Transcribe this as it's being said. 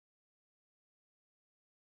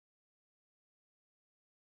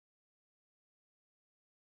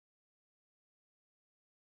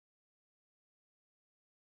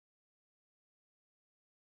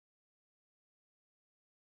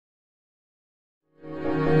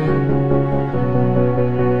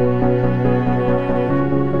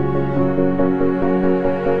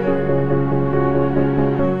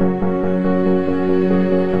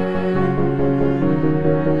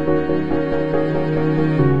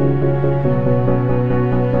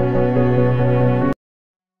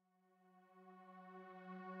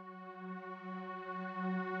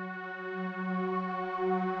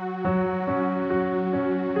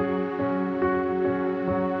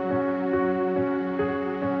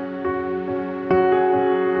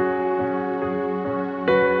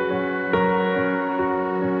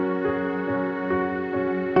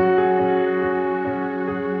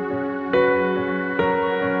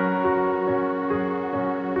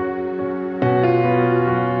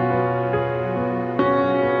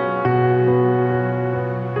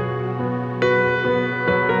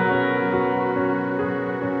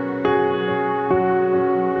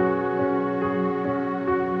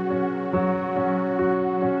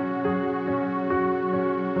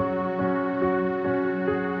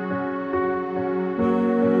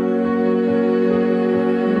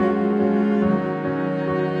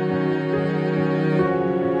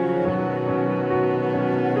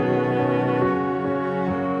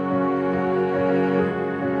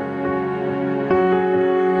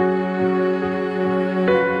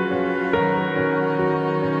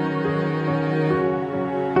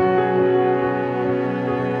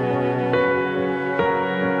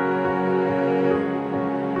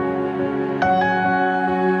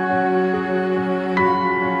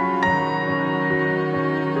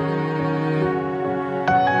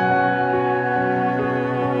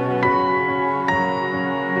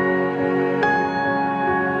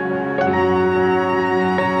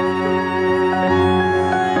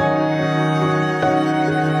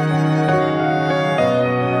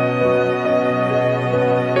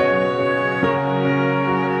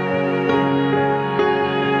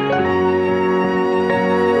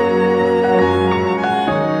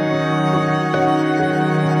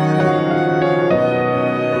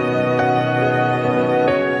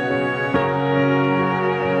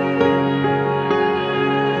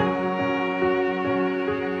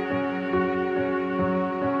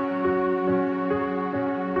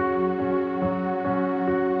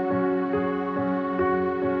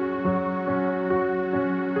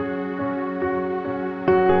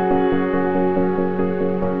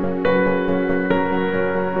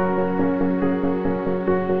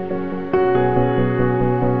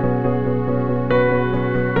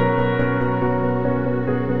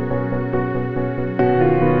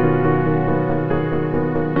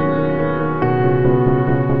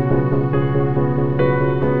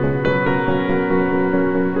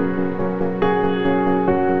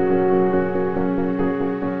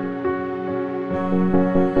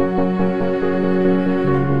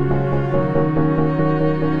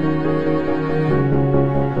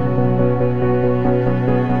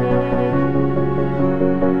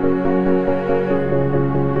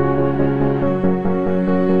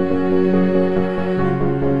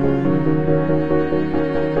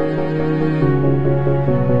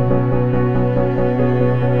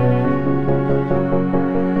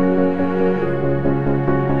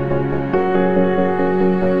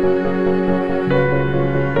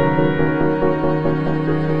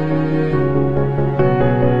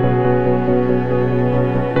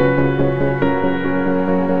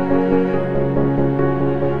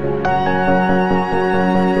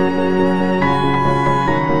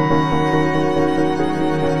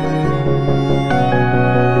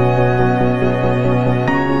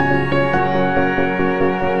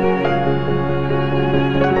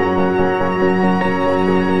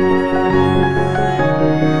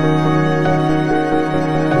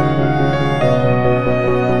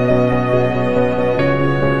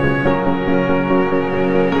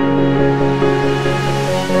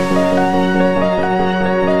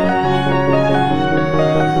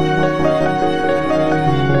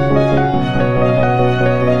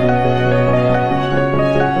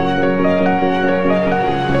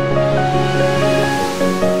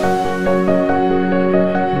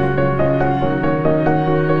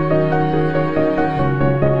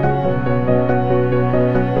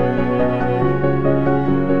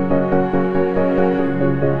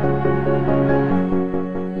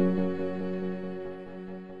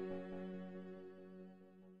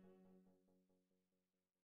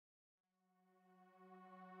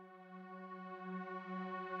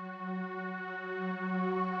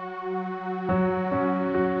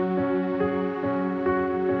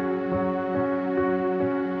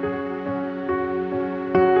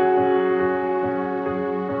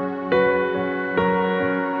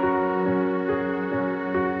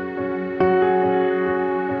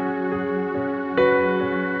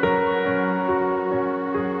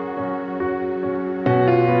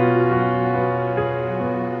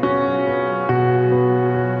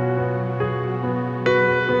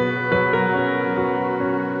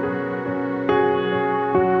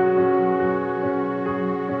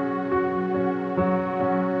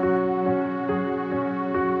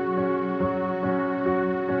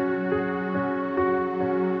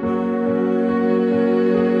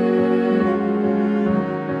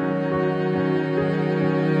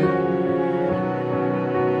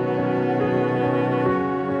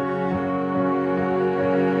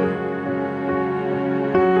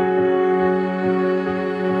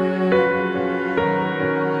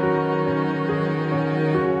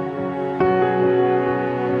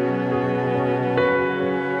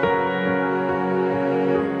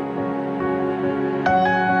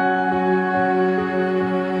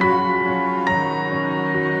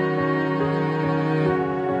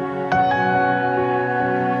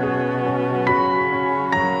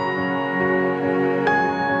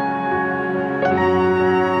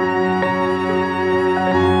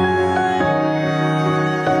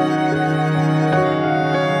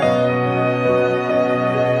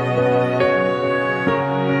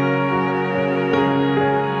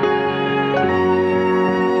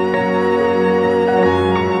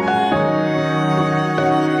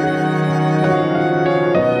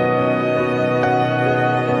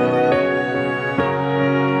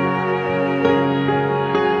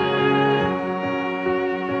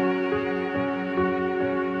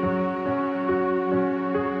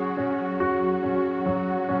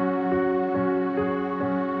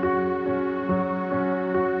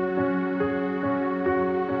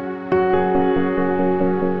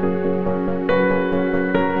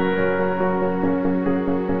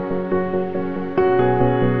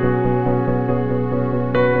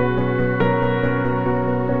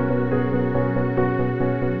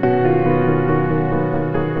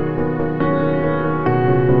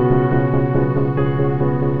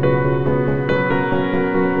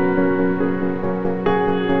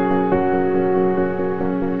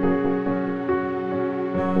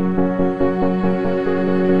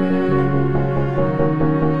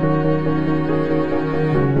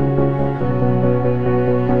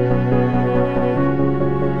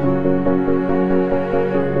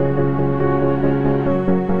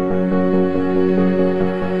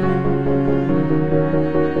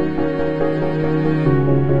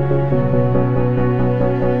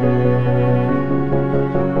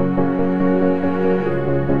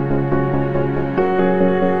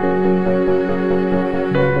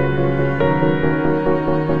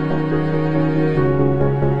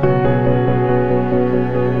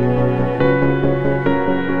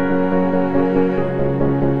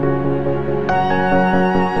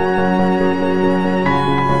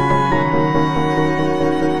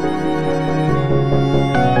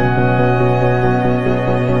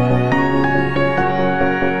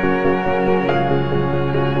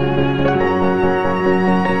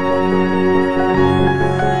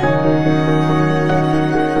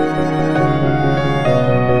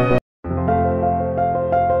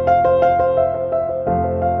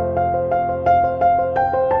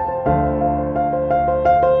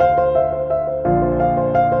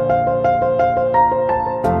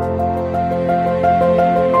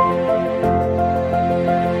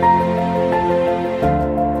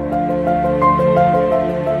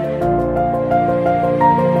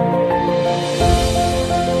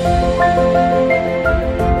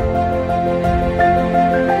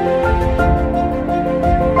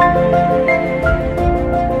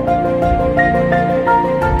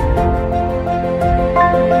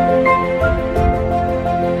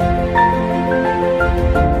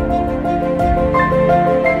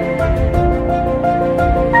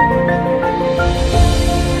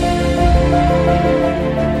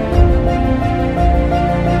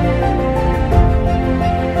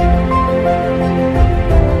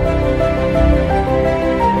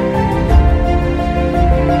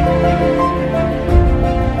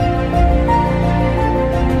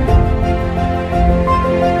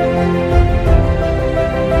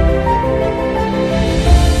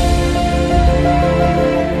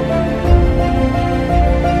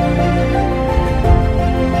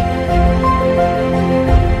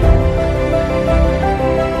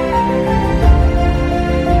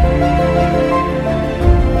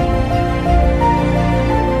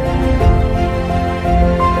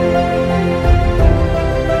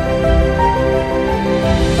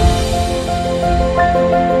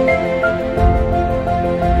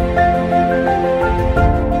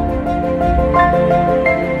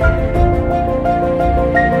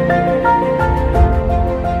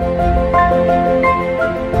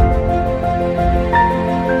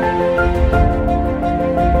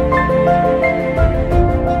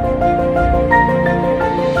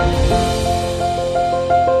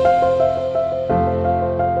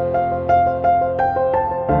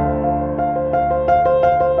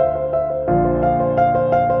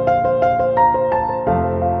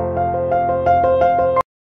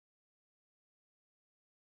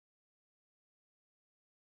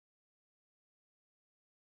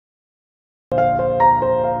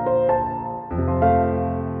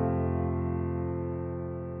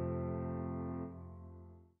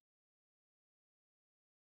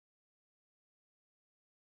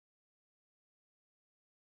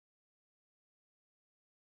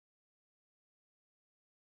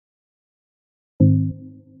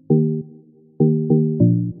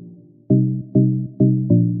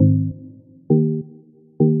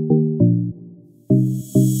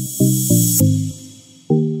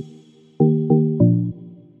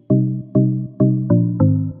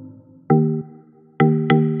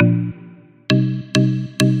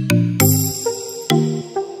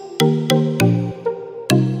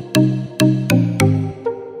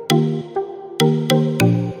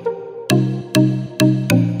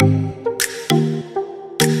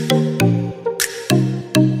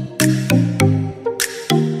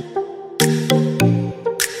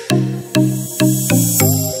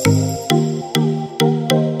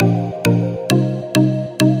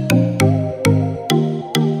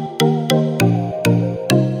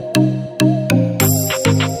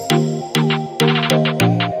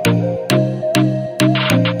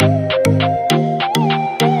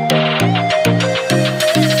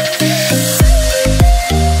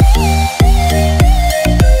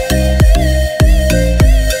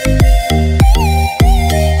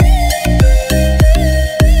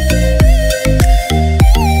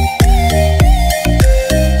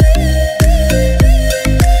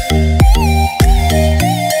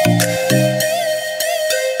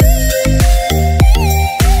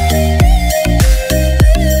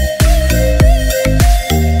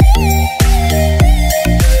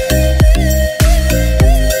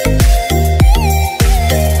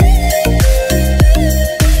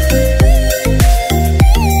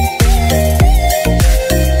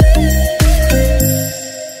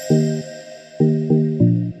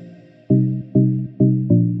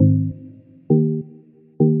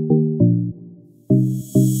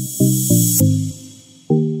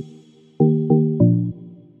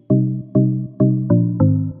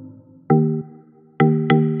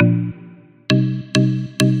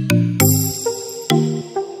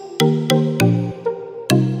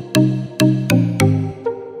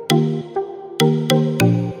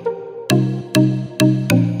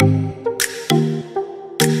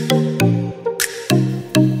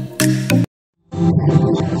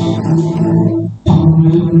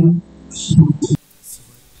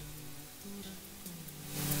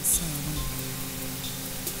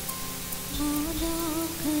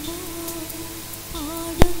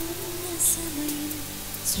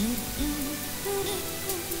സ്വർഗം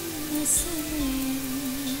തുറക്കുന്ന സമയം,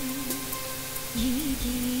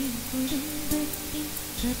 ഏതേൻ കുടുംബത്തിൽ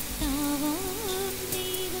കർത്താവാം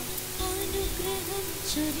ദൈവം അനുഗ്രഹം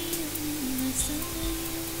ചൊരിയുന്ന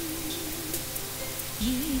സമയം,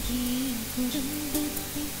 ഏതേൻ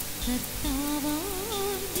കുടുംബത്തിൽ കർത്താവാം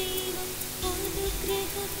ദൈവം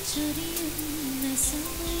അനുഗ്രഹം ചൊരിയുന്ന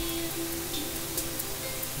സമയം,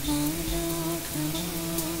 മാലാഖമാർ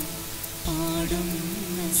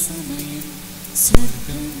പാടുന്ന സമയം,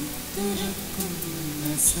 സ്വർഗം തുറക്കുന്ന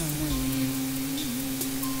സമയം.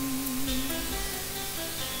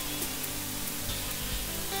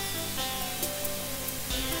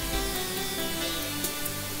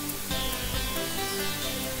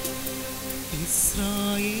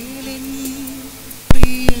 ഇസ്രായേലിൻ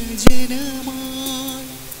പ്രിയജനമായി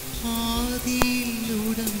ആദിയിൽ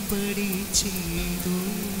ഉടമ്പടി ചെയ്തു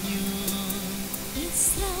ഞാൻ.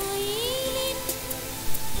 ഇസ്രായേലിൻ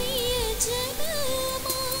പ്രിയജനമായി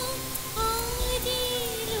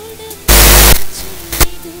ആദിയിൽ ഉടമ്പടി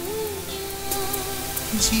ചെയ്തു ഞാൻ.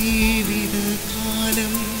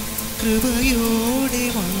 ജീവിതകാലം കൃപയോടെ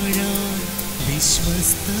വാഴാൻ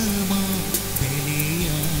വിശ്വസ്തമാ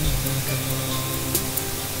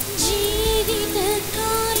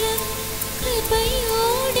ജീവിതകാലം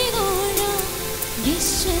കൃപയോടെ വാഴാൻ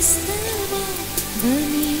വിശ്വസ്തമാം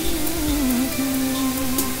ബലിയാകാം.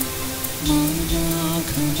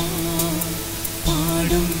 മാലാഖമാർ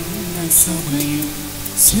പാടുന്ന സമയം,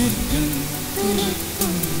 സ്വർഗം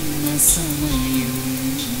തുറക്കുന്ന സമയം.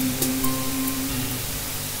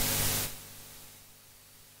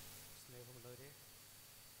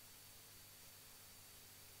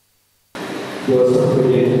 Joseph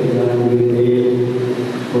Kurian dan Kurian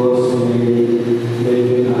Rosmei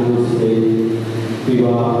Melvin Anusei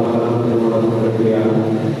വിവാഹ കർമ്മത്തിലൂടെ നടക്കുകയാണ്.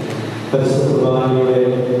 പരിശുദ്ധയുടെ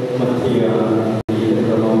മധ്യയാണ് ഈ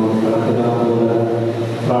ക്രമം നടത്തുക.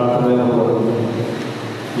 പ്രാർത്ഥനയോടും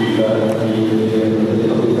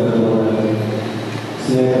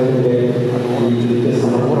സ്നേഹത്തിന്റെ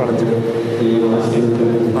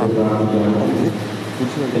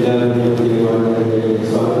എല്ലാവരും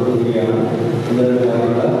സ്വാഗതിക്കുകയാണ്.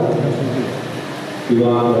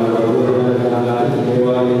 വിവാഹ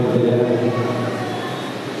ദേവാലയത്തിലെ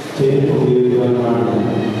ചേരുവ ഉപയോഗിക്കാൻ പാടില്ല.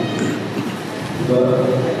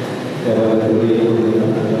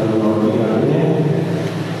 പിന്നെ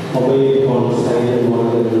മൊബൈൽ ഫോൺ സൈലന്റ്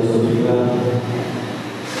മോഡിൽ സൂക്ഷിക്കുക.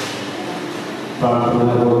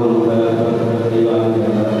 പ്രാർത്ഥനയോടും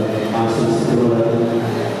ദൈവാലയങ്ങളുടെ ആശംസകളോടെ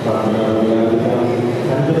പ്രാർത്ഥന വ്യാപിക്കാം.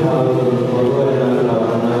 രണ്ട് ഭാഗങ്ങളും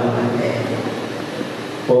ഒരുവരുണ്ടാകുന്ന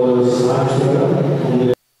ഓരോ സാക്ഷികളും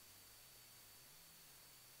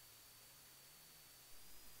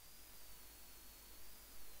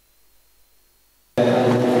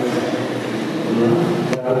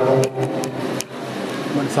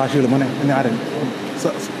സാക്ഷികൾ മോനെ എന്നെ ആരും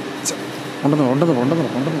ഉണ്ടെന്നോ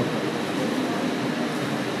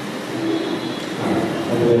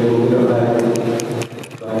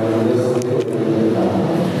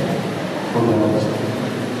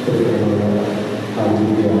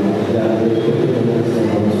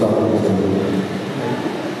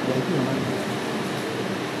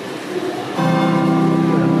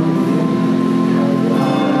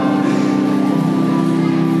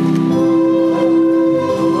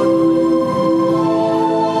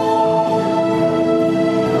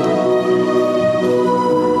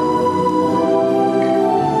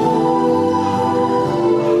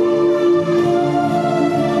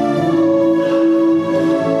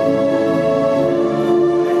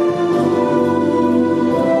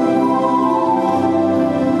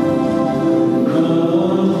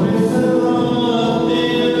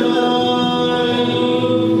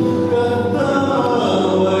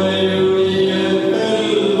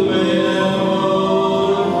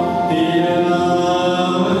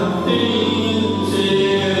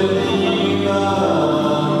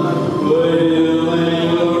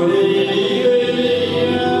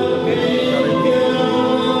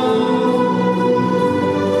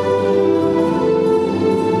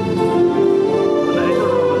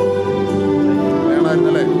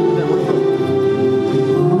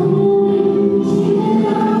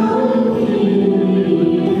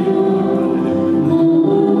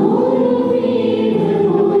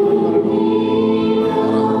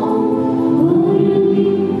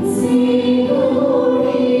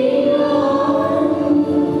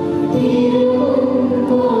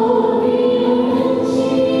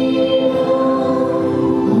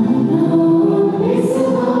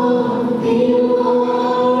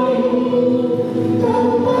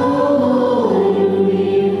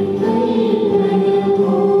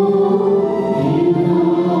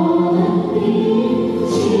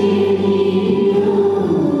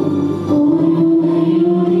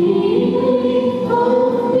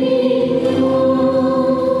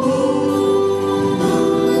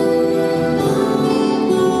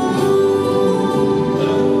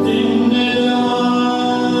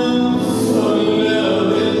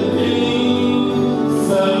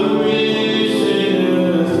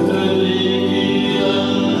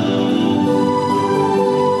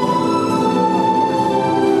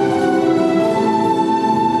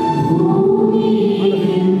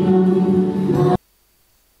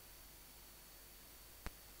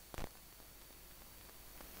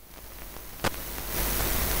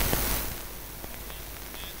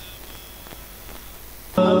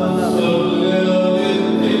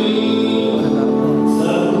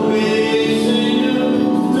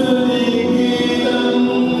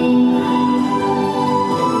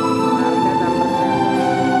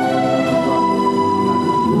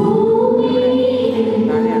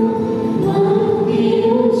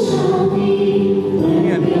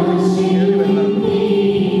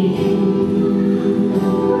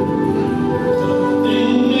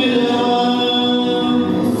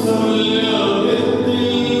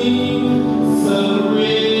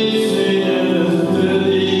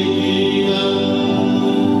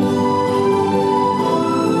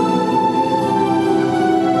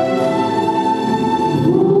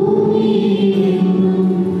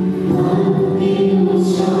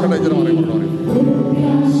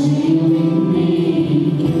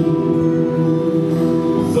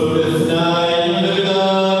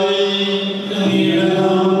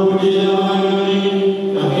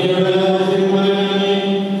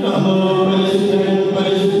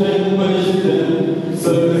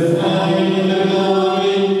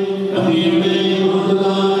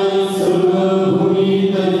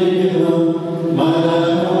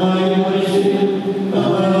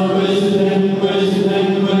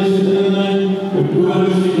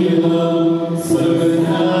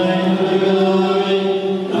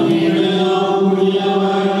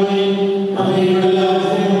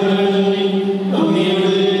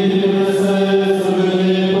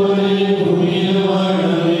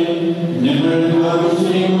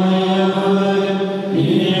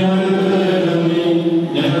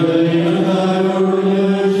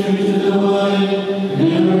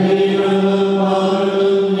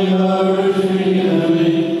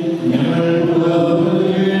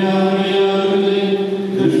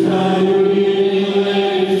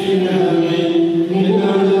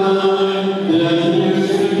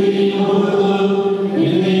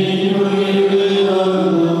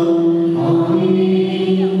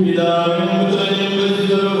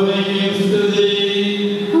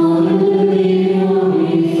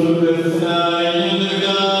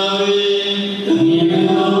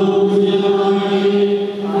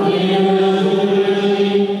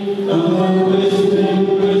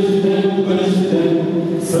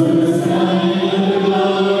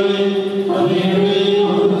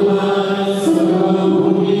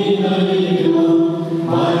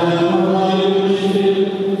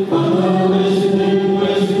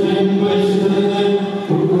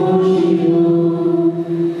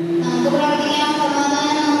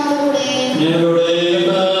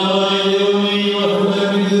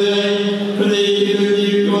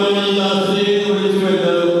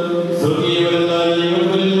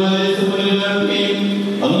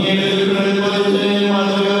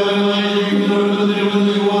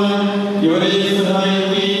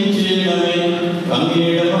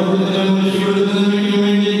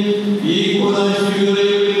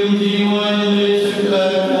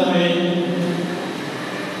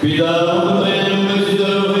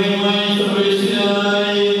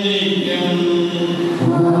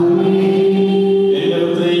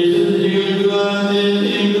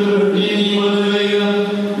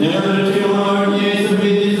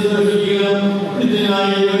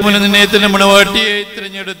മണവാട്ടിയെ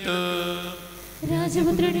തിരഞ്ഞെടുത്തു.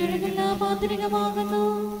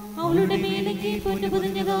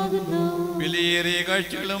 വിലയേറിയ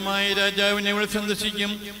കാഴ്ചകളുമായി രാജാവിനെ അവൾ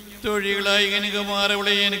സന്ദർശിക്കും. തൊഴികളായി കനികമാർ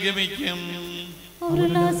അവളെ അനുഗമിക്കും.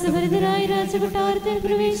 ഉല്ലാസഭരിതരായി രാജകൊട്ടാരത്തിൽ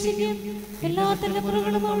പ്രവേശിക്കും. എല്ലാ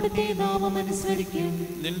തലമുറകളും അവിടുത്തെ നാമം അനുസ്മരിക്കും.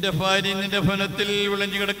 നിന്റെ ഭാര്യ നിന്റെ ഭവനത്തിൽ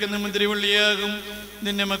വിളഞ്ഞു കിടക്കുന്ന മുന്തിരിവള്ളിയാകും.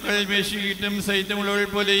 നിന്റെ മക്കൾ മേശിയിട്ടും സൈത്യമുള്ളവൾ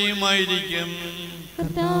പോലെയുമായിരിക്കും.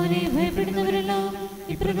 കർത്താവിനെ ഭയപ്പെടുന്നവരെല്ലാം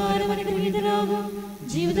ഇപ്രകാരം അനുഗ്രഹീതരാകും.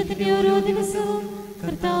 ജീവിതത്തിന്റെ ഓരോ ദിവസവും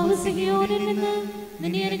കർത്താവ് സിഹിയോനിൽ നിന്ന്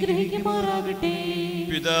നിന്നെ അനുഗ്രഹിക്കുമാറാകട്ടെ.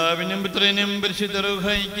 പിതാവിനും പുത്രനും പരിശുദ്ധ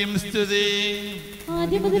റൂഹായിക്കും സ്തുതി.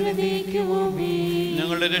 ആദ്യം മുതൽ എന്നേക്കും ആമേൻ.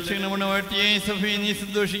 ഞങ്ങളുടെ രക്ഷകന്റെ മണവാട്ടിയെ സഭയെ നീ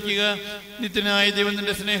സന്തോഷിക്കുക. നിത്യനായ ദൈവം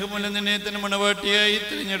നിന്റെ സ്നേഹമൂലം നിന്നെ തന്നെ മണവാട്ടിയായി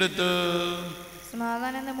തിരഞ്ഞെടുത്തു.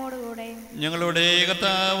 സമാധാനം നമ്മോടുകൂടെ. ഞങ്ങളുടെ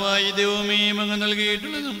കർത്താവായ ദൈവമേ, അങ്ങ്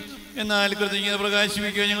നൽകിയിട്ടുള്ളതും എന്നാൽ കൃതജ്ഞത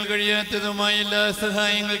പ്രകാശിപ്പിക്കുക ഞങ്ങൾ കഴിയാത്തതുമായ എല്ലാ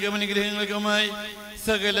സഹായങ്ങൾക്കും അനുഗ്രഹങ്ങൾക്കുമായി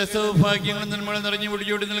സകല സൗഭാഗ്യങ്ങളും നന്മകളും നിറഞ്ഞു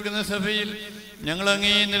പിടിച്ചോടി നിൽക്കുന്ന സഭയിൽ ഞങ്ങൾ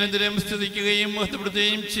അങ്ങേ നിരന്തരം സ്തുതിക്കുകയും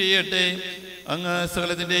മഹത്വപ്പെടുത്തുകയും ചെയ്യട്ടെ. അങ്ങ്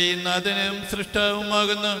സകലത്തിൻ്റെയും നാഥനും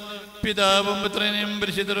സൃഷ്ടാവുമാകുന്ന പിതാവും പുത്രനും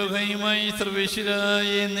പരിശുദ്ധ റൂഹായുമായി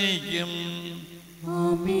സർവേശ്വരായി നയിക്കും.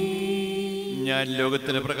 ഞാൻ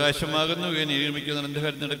ലോകത്തിന് പ്രകാശമാകുന്നു. നിർമ്മിക്കുന്ന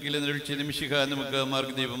അന്ധകാരം നടക്കില്ല. നിരക്ഷിച്ച നിമിഷിക നമുക്ക്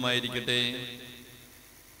മാർഗ്ഗദീപമായിരിക്കട്ടെ.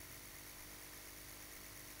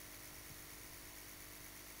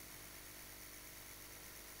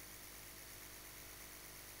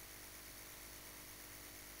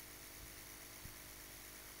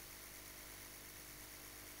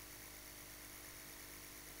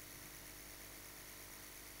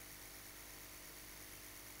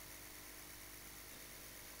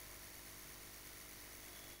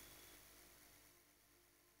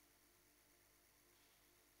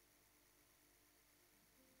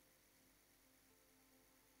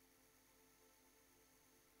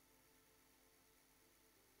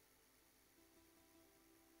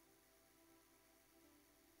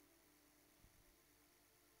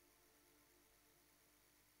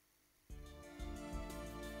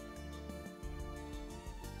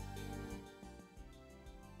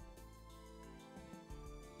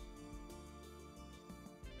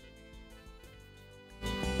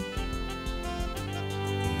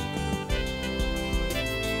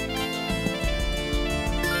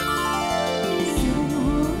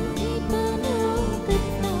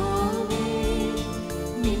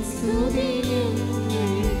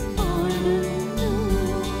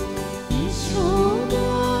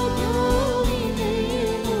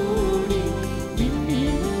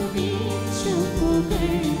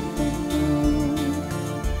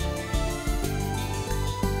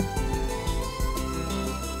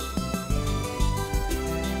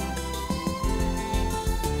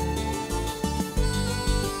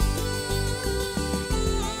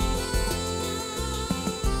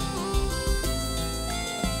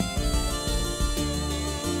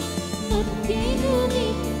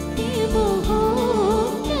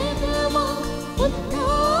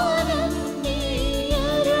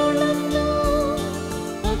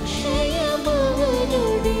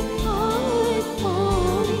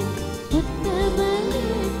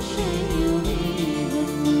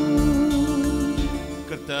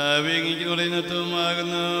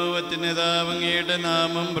 അങ്ങയുടെ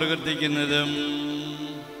നാമം പ്രകീർത്തിക്കുന്നതും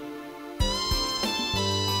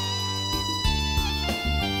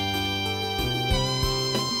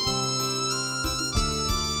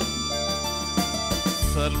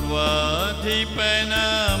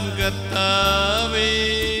സർവാധിപനാം കർത്താവേ,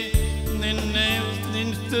 നിന്നെ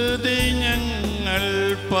സ്തുതി ഞങ്ങൾ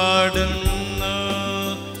പാടുന്നു.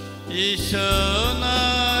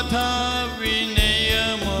 ഈശോനാഥ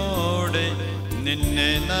വിനയമോടെ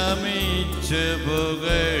നിന്നെ നമിച്ച്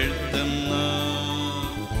പുകഴ്ത്തുന്നു.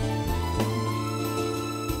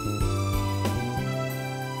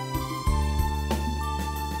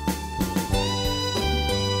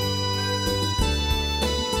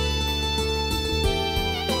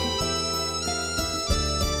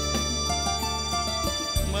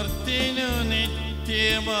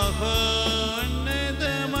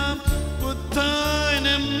 നിത്യമഹോന്നതമാം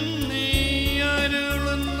ഉത്ഥാനം നീ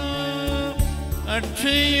അരുളുന്നു.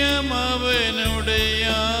 അക്ഷയമവനുടെ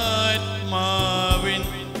ആത്മാവിൻ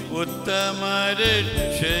ഉത്തമ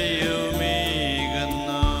രക്ഷയോ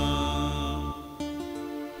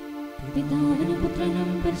പുത്രനും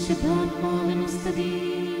പരിശുദ്ധാത്മാവിനും സ്തുതി.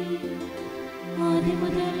 ആദ്യം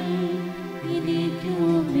മുതൽ എന്നേക്കും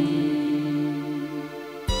ആമേൻ.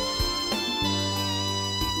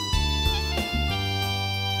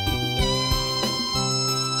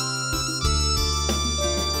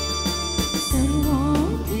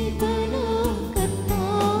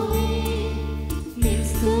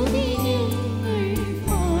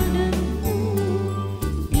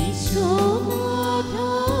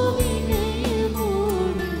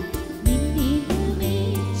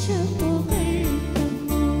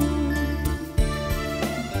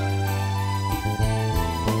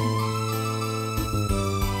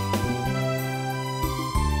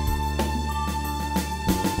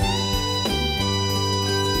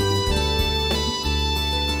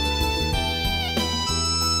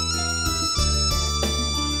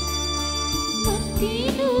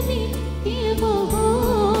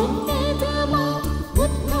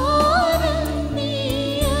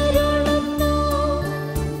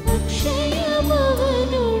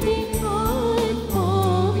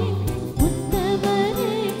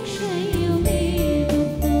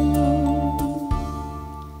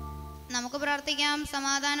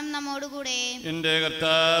 സമാധാനം നമ്മോടുകൂടെ. എന്റെ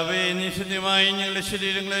കർത്താവേ, നിശ്ചിതമായി ഞങ്ങളുടെ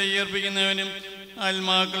ശരീരങ്ങളെ ഉയർപ്പിക്കുന്നവനും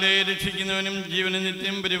ആത്മാക്കളെ രക്ഷിക്കുന്നവനും ജീവനെ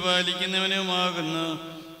നിത്യം പരിപാലിക്കുന്നവനുമാകുന്നു.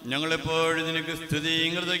 ഞങ്ങളെപ്പോഴും നിനക്ക്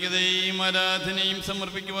സ്തുതിയും കൃതജ്ഞതയും ആരാധനയും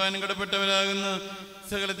സമർപ്പിക്കുവാനും കടപ്പെട്ടവരാകുന്നു.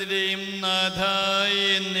 സകലത്തിന്റെയും നാഥായ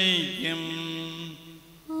എന്നേക്കും.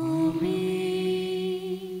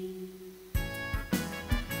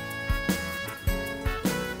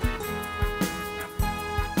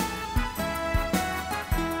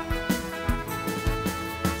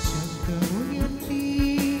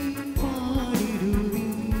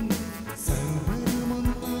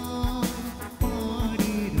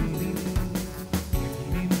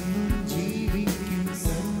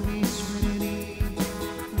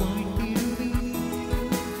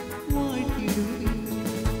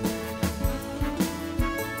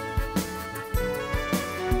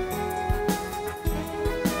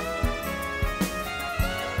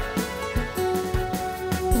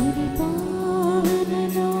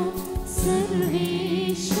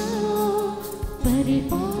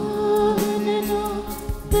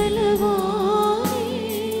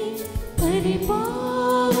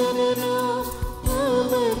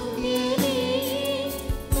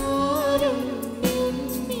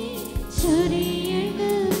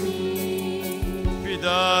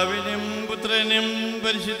 പിതാവിനും പുത്രനും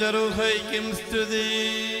പരിശുദ്ധ റൂഹയ്ക്കും സ്തുതി.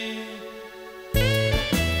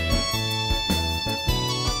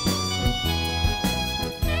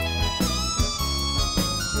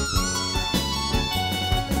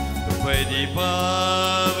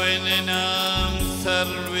 പരിപാവനനാം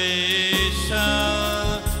സർവേശ,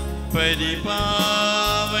 പരിപാവനനാം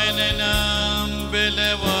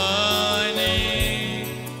ബലവാനേ,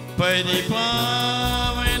 പരിപാവനനാം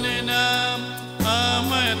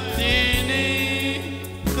അമർത്യനേ,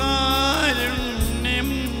 കാരുണ്യം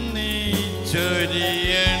നീ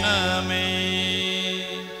ചൊരിയണമേ.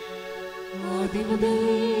 ആദ്യം മുതൽ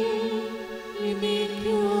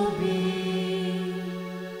എന്നേക്കും ആമേൻ.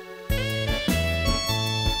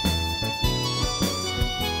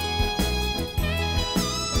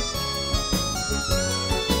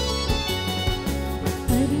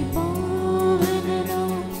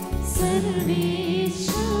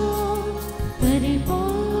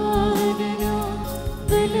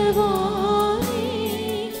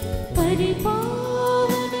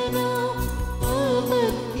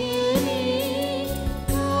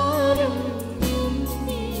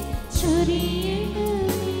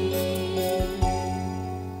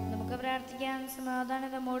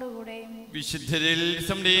 വിശുദ്ധരിൽ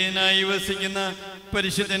സംപ്രീതനായി വസിക്കുന്ന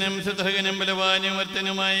പരിശുദ്ധനും സുധകനും ബലവാനും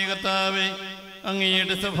വർത്തനുമായ കർത്താവേ,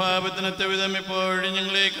 അങ്ങയുടെ സ്വഭാവത്തിനൊത്ത വിധം എപ്പോഴും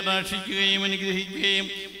ഞങ്ങളെ കടാക്ഷിക്കുകയും അനുഗ്രഹിക്കുകയും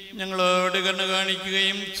ഞങ്ങളോട് കരുണ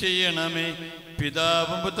കാണിക്കുകയും ചെയ്യണമേ.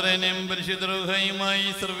 പിതാവും പുത്രനും പരിശുദ്ധ റൂഹയുമായി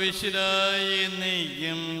സർവേശ്വരായ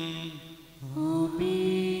എന്നേക്കും.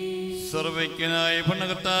 സർവജ്ഞനായ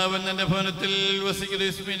ഭരണകർത്താവൻ തന്റെ ഭവനത്തിൽ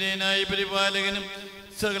വസിക്കുന്ന പരിപാലകനും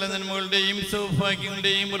സകല നന്മകളുടെയും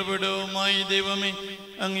സൗഭാഗ്യങ്ങളുടെയും ഉറവിടവുമായി ദൈവമേ,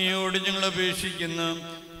 അങ്ങയോട് ഞങ്ങൾ അപേക്ഷിക്കുന്നു.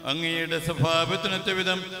 അങ്ങയുടെ സ്വഭാവത്തിനൊത്ത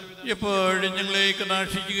വിധം എപ്പോഴും ഞങ്ങളെ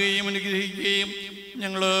കടാക്ഷിക്കുകയും അനുഗ്രഹിക്കുകയും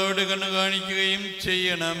ഞങ്ങളോട് കണ്ണു കാണിക്കുകയും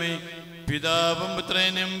ചെയ്യണമേ. പിതാവും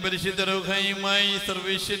പുത്രനും പരിശുദ്ധ റൂഹയുമായി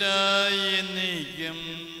സർവേശ്വരായ എന്നേക്കും.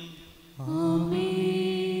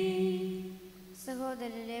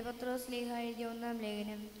 സഹോദരരെ, പത്രോസ് ശ്ലീഹ എഴുതിയ 1-ാം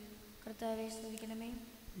ലേഖനം. കർത്താവേ, സ്തുതിക്കണമേ.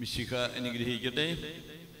 മിശിഹ അനുഗ്രഹിക്കട്ടെ.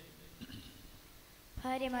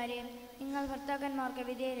 ഭാര്യമാരെ, നിങ്ങൾ ഭർത്താക്കന്മാർക്ക്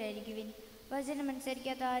വിധേയരായിരിക്കുവിൻ. വചനം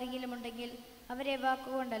അനുസരിക്കാത്ത ആരെങ്കിലും ഉണ്ടെങ്കിൽ അവരെ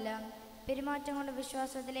വാക്കുകൊണ്ടല്ല പെരുമാറ്റം കൊണ്ട്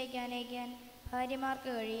വിശ്വാസത്തിലേക്ക് അനയിക്കാൻ ഭാര്യമാർക്ക്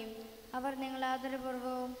കഴിയും. അവർ നിങ്ങൾ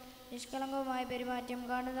ആദരപൂർവ്വവും നിഷ്കളങ്കവുമായ പെരുമാറ്റം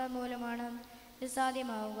കാണുന്നത് മൂലമാണ് ഇത്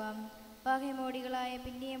സാധ്യമാവുക. ബാഹ്യമോടികളായ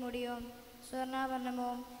പിന്നിയ മുടിയോ സ്വർണ്ണാഭരണമോ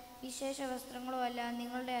വിശേഷ വസ്ത്രങ്ങളോ അല്ല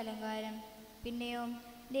നിങ്ങളുടെ അലങ്കാരം. പിന്നെയോ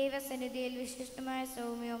ദൈവസന്നിധിയിൽ വിശിഷ്ടമായ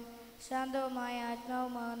സൗമ്യവും ശാന്തവുമായ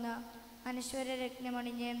ആത്മാവുമാകുന്ന അനശ്വര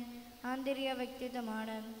രത്നമണിഞ്ഞ് ആന്തരിക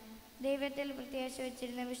വ്യക്തിത്വമാണ്. ദൈവത്തിൽ പ്രത്യാശ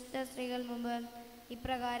വച്ചിരുന്ന വിശുദ്ധ സ്ത്രീകൾ മുമ്പ്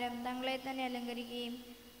ഇപ്രകാരം തങ്ങളെ തന്നെ അലങ്കരിക്കുകയും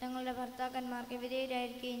തങ്ങളുടെ ഭർത്താക്കന്മാർക്ക്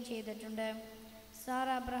വിധേയരായിരിക്കുകയും ചെയ്തിട്ടുണ്ട്. സാറ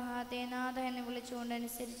അബ്രഹാത്തെ നാഥ എന്ന് വിളിച്ചുകൊണ്ട്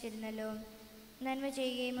അനുസരിച്ചിരുന്നല്ലോ. നന്മ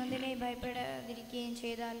ചെയ്യുകയും ഒന്നിനെ ഭയപ്പെടാതിരിക്കുകയും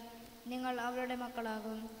ചെയ്താൽ നിങ്ങൾ അവളുടെ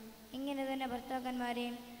മക്കളാകും. ഇങ്ങനെ തന്നെ ഭർത്താക്കന്മാരെ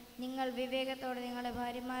നിങ്ങൾ വിവേകത്തോടെ നിങ്ങളുടെ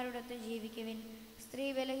ഭാര്യമാരോടൊത്ത് ജീവിക്കുവിൻ. സ്ത്രീ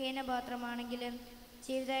ബലഹീന പാത്രമാണെങ്കിലും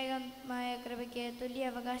ജീവിതായകമായ കൃപയ്ക്ക് തുല്യ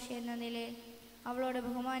അവകാശി എന്ന നിലയിൽ അവളോട്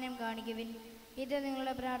ബഹുമാനം കാണിക്കുവിൻ. ഇത്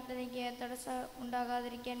നിങ്ങളുടെ പ്രാർത്ഥനയ്ക്ക് തടസ്സം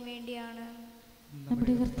ഉണ്ടാകാതിരിക്കാൻ വേണ്ടിയാണ്.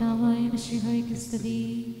 നമ്മുടെ കർത്താവായ മിശിഹായ്ക്ക് സ്തുതി.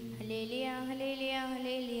 Hallelujah, hallelujah,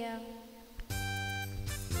 hallelujah.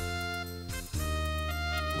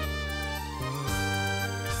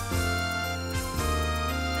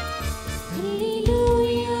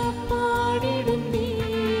 Hallelujah പാടിടുന്നേ,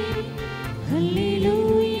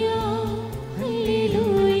 hallelujah,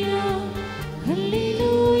 hallelujah,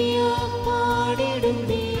 hallelujah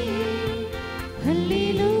പാടിടുന്നേ,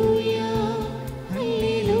 hallelujah,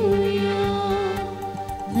 hallelujah.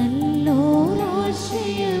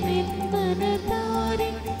 നല്ലോരാശയമെന്നതാരെ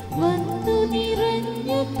വന്നു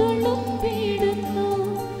നിറഞ്ഞു തുളുമ്പിടുന്നു.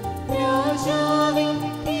 രാജാവിൻ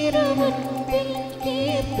തിരുമുൻപിൽ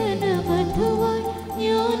കീർത്തന മധുവായി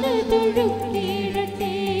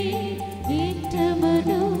ഞാനതൊഴുക്കിയിടട്ടെ.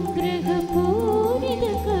 ഏറ്റമനുഗ്രഹപൂരിത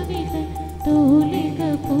കവിത തൂലിക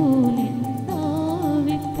പോലെ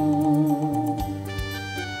നാവിപ്പോ.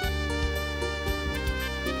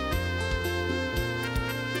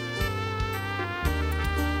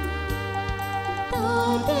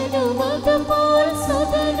 താതനുമതുപോൽ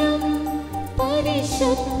സുതനും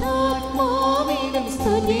പരിശുദ്ധാത്മാവിനും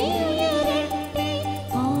സ്തുതിയുയരട്ടെ.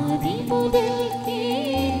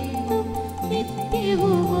 ആദിമുതൽക്കേന്നും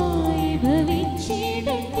നിത്യവുമായി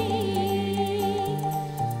ഭവിച്ചിടട്ടെ.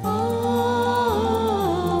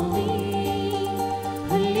 ആമേൻ.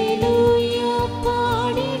 Hallelujah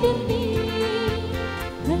പാടിടുന്നേ,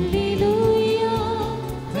 hallelujah,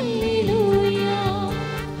 hallelujah,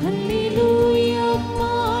 hallelujah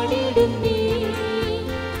പാടിടുന്നേ,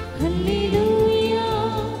 hallelujah,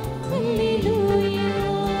 hallelujah.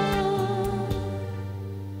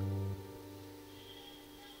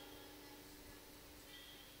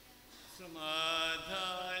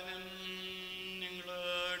 സമാധാനം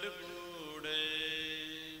നിങ്ങളോട് കൂടെ.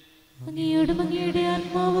 അങ്ങയോടും അങ്ങയുടെ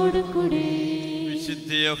ആത്മാവോടും കൂടെ. വിശുദ്ധ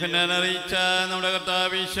യോഹന്നാൻ അറിയിച്ച നമ്മുടെ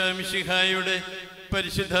കർത്താവ് ഈശോ മിശിഹായുടെ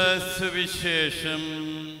പരിശുദ്ധ സുവിശേഷം.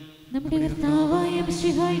 നമ്മുടെ കർത്താവായ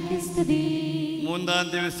മിശിഹായ്ക്ക് സ്തുതി. 3-ാം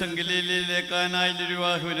ദിവസം ഗലീലയിലെ കാനായിൽ ഒരു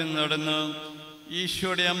വിവാഹവിരുന്ന് നടന്നു.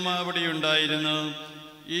 ഈശോയുടെ അമ്മ അവിടെയുണ്ടായിരുന്നു.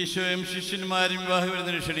 ഈശോയും ശിഷ്യന്മാരും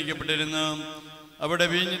വിവാഹവിരുന്നിന് ക്ഷണിക്കപ്പെട്ടിരുന്നു. അവിടെ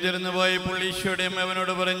വീഞ്ഞു തീർന്നു പോയപ്പോൾ ഈശോയുടെ അമ്മ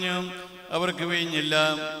അവനോട് പറഞ്ഞു, അവർക്ക് വീഞ്ഞില്ല.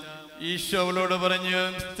 ഈശോ അവളോട് പറഞ്ഞു,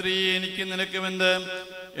 സ്ത്രീ, എനിക്ക് നിനക്കുമെന്ത്?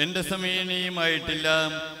 എൻ്റെ സമയം ഇനിയുമായിട്ടില്ല.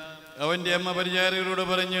 അവൻ്റെ അമ്മ പരിചാരകരോട്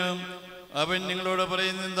പറഞ്ഞു, അവൻ നിങ്ങളോട്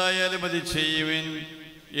പറയുന്നത് എന്തായാലും അത് ചെയ്യുവിൻ.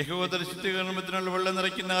 യഹൂദർ ശുദ്ധീകരണത്തിനുള്ള വെള്ളം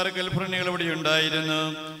നിറയ്ക്കുന്ന 6 കൽഭരണികൾ അവിടെ ഉണ്ടായിരുന്നു.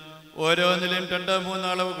 ഓരോന്നിലും 2-3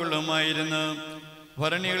 അളവ് കൊള്ളുമായിരുന്നു.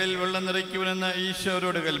 ഭരണികളിൽ വെള്ളം നിറയ്ക്കുവനെന്ന് ഈശോ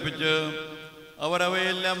അവരോട് കൽപ്പിച്ചു. അവർ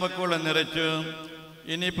അവയെല്ലാം വക്കോളം നിറച്ചു.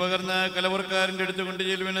 ഇനി പകർന്ന് കലവർക്കാരൻ്റെ അടുത്ത് കൊണ്ടു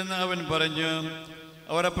ചെല്ലുവനെന്ന് അവൻ പറഞ്ഞു.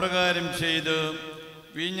 അവർ അപ്രകാരം ചെയ്തു.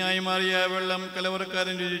 വീഞ്ഞായി മാറിയ വെള്ളം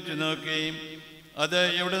കലവർക്കാരൻ രുചിച്ചു നോക്കി. അത്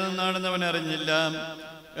എവിടെ നിന്നാണെന്ന് അവൻ അറിഞ്ഞില്ല.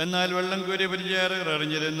 എന്നാൽ വെള്ളം കോരിയ പരിചാരകർ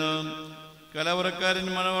അറിഞ്ഞിരുന്നു. കലവറക്കാരൻ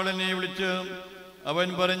മണവാളനെ വിളിച്ചു. അവൻ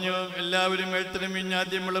പറഞ്ഞു, എല്ലാവരും എഴുത്തരം വീഞ്ഞ്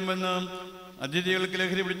ആദ്യം വിളമ്പെന്ന് അതിഥികൾക്ക്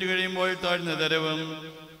ലഹരി പിടിച്ചു കഴിയുമ്പോൾ താഴ്ന്നു തരവും.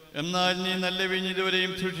 എന്നാൽ നീ നല്ല വീഞ്ഞ്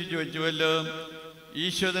ഇതുവരെയും സൂക്ഷിച്ചു വെച്ചുവല്ലോ.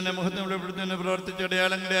 ഈശോ തന്റെ മുഖത്ത് വെളിപ്പെടുത്തുന്ന പ്രവർത്തിച്ച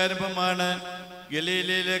അടയാളങ്ങളുടെ ആരംഭമാണ്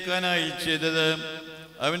ഗലീലയിലെ കാനായിൽ ചെയ്തത്.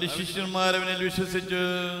 അവന്റെ ശിഷ്യന്മാർ അവനിൽ വിശ്വസിച്ചു.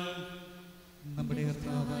 നമ്മുടെ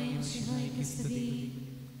കർത്താവായ മിശിഹായ്ക്ക് സ്തുതി.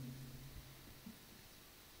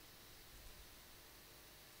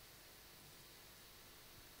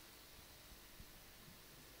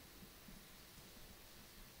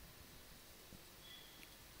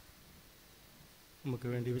 നമുക്ക്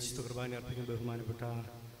വേണ്ടി വിശുദ്ധ കുർബാന അർപ്പിക്കുന്ന ബഹുമാനപ്പെട്ട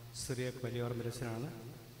സിറിയക് വലിയോർ മിരസനാണ്.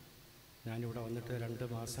 ഞാനിവിടെ വന്നിട്ട് 2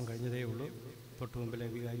 മാസം കഴിഞ്ഞതേ ഉള്ളൂ. തൊട്ടു മുമ്പിലെ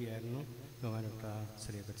വികാരിയായിരുന്നു ബഹുമാനപ്പെട്ട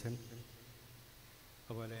സിറിയക് അച്ഛൻ.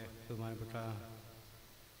 അതുപോലെ ബഹുമാനപ്പെട്ട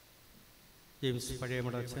ജെയിംസ്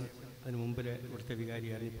പഴയമടച്ചൻ അതിന് മുമ്പിൽ ഇവിടുത്തെ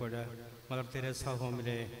വികാരിയായിരുന്നു. ഇപ്പോൾ മദർ തെരേസ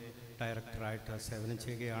ഹോമിലെ ഡയറക്ടറായിട്ട് സേവനം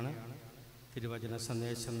ചെയ്യുകയാണ്. തിരുവചന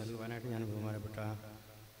സന്ദേശം നൽകുവാനായിട്ട് ഞാൻ ബഹുമാനപ്പെട്ട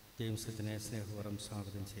ജെയിംസ് അച്ഛനെ സ്നേഹപൂർവ്വം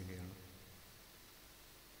സ്വാഗതം ചെയ്യുകയാണ്.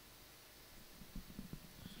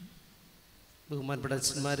 ബഹുമാനപ്പെട്ട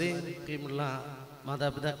അച്ഛന്മാരെ, പ്രിയമുള്ള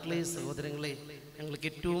മാതാപിതാക്കളെ, സഹോദരങ്ങളെ, ഞങ്ങൾക്ക്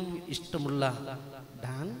ഏറ്റവും ഇഷ്ടമുള്ള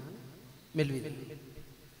ഡാൻ, മെൽവിൻ.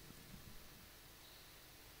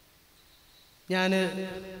 ഞാൻ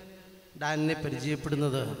ഡാനിനെ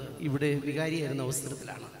പരിചയപ്പെടുന്നത് ഇവിടെ വികാരിയായിരുന്ന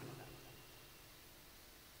അവസരത്തിലാണ്.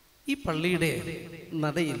 ഈ പള്ളിയുടെ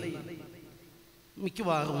നടയിൽ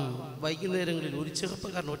മിക്കവാറും വൈകുന്നേരങ്ങളിൽ ഒരു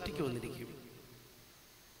ചെറുപ്പക്കാരൻ ഒറ്റയ്ക്ക് വന്നിരിക്കും.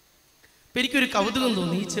 അപ്പം എനിക്കൊരു കൗതുകം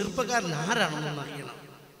തോന്നി, ഈ ചെറുപ്പക്കാരൻ ആരാണെന്നൊന്ന് അറിയണം.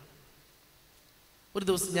 ഒരു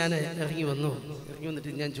ദിവസം ഞാൻ ഇറങ്ങി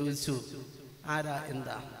വന്നിട്ട് ഞാൻ ചോദിച്ചു, ആരാ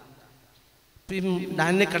എന്താ.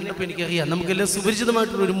 ഡാനിനെ കണ്ടപ്പോൾ എനിക്കറിയാം, നമുക്കെല്ലാം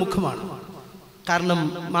സുപരിചിതമായിട്ടുള്ളൊരു മുഖമാണ്. കാരണം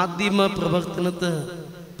മാധ്യമ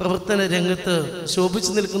പ്രവർത്തന രംഗത്ത്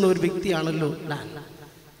ശോഭിച്ചു നിൽക്കുന്ന ഒരു വ്യക്തിയാണല്ലോ ഡാൻ.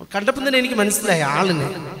 കണ്ടപ്പോൾ തന്നെ എനിക്ക് മനസ്സിലായി ആളിനെ.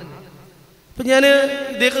 അപ്പം ഞാൻ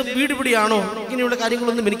ഇദ്ദേഹം വീട് ഇവിടെയാണോ ഇങ്ങനെയുള്ള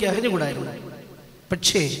കാര്യങ്ങളൊന്നും എനിക്ക് അറിഞ്ഞുകൂടായിരുന്നു.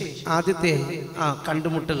 പക്ഷേ ആദ്യത്തെ ആ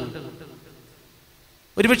കണ്ടുമുട്ടൽ,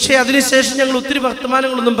 ഒരുപക്ഷെ അതിനുശേഷം ഞങ്ങൾ ഒത്തിരി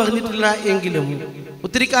വർത്തമാനങ്ങളൊന്നും പറഞ്ഞിട്ടില്ല എങ്കിലും,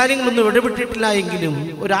 ഒത്തിരി കാര്യങ്ങളൊന്നും ഇടപെട്ടിട്ടില്ല എങ്കിലും,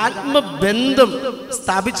 ഒരു ആത്മബന്ധം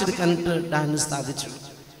സ്ഥാപിച്ചെടുക്കാനായിട്ട് ഡാന് സാധിച്ചു.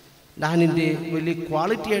 ഡാനിൻ്റെ വലിയ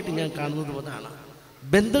ക്വാളിറ്റി ആയിട്ട് ഞാൻ കാണുന്നത് അതാണ്.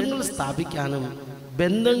 ബന്ധങ്ങൾ സ്ഥാപിക്കാനും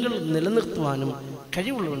ബന്ധങ്ങൾ നിലനിർത്തുവാനും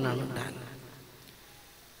കഴിവുള്ളവനാണ് ഡാൻ.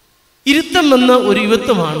 ഇരുത്തം എന്ന ഒരു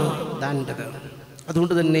യുവത്വമാണ് ഡാനിൻ്റെത്.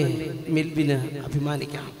 അതുകൊണ്ട് തന്നെ മെൽവിന്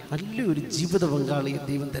അഭിമാനിക്കാം. നല്ലൊരു ജീവിത പങ്കാളിയെ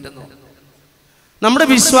ദൈവം തരുന്നു. നമ്മുടെ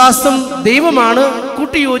വിശ്വാസം ദൈവമാണ്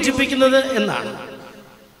കൂട്ടിയോജിപ്പിക്കുന്നത് എന്നാണ്.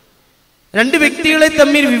 രണ്ട് വ്യക്തികളെ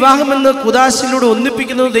തമ്മിൽ വിവാഹമെന്ന കുദാശയിലൂടെ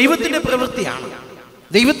ഒന്നിപ്പിക്കുന്നത് ദൈവത്തിൻ്റെ പ്രവൃത്തിയാണ്.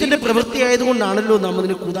 ദൈവത്തിൻ്റെ പ്രവൃത്തി ആയതുകൊണ്ടാണല്ലോ നാം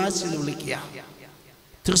അതിനെ കുദാശ എന്ന് വിളിക്കുക.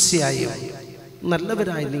 തീർച്ചയായും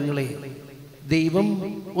നല്ലവരായ നിങ്ങളെ ദൈവം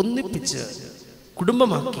ഒന്നിപ്പിച്ച്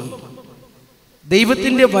കുടുംബമാക്കി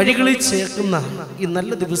ദൈവത്തിൻ്റെ വഴികളിൽ ചേർക്കുന്ന ഈ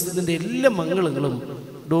നല്ല ദിവസത്തിൻ്റെ എല്ലാ മംഗളങ്ങളും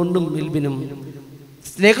ഡോണും മെൽവിനും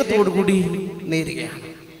സ്നേഹത്തോടു കൂടി നേരുകയാണ്.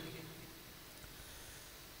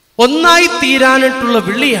 ഒന്നായി തീരാനായിട്ടുള്ള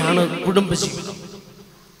വിളിയാണ് കുടുംബജീവിതം.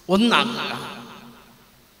 ഒന്നാകുക.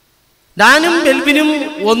 ഡാനും മെൽവിനും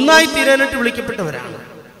ഒന്നായി തീരാനായിട്ട് വിളിക്കപ്പെട്ടവരാണ്.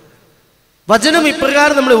 വചനം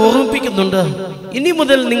ഇപ്രകാരം നമ്മളെ ഓർമ്മിപ്പിക്കുന്നുണ്ട്, ഇനി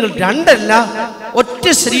മുതൽ നിങ്ങൾ രണ്ടല്ല ഒറ്റ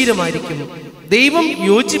ശരീരമായിരിക്കും. ദൈവം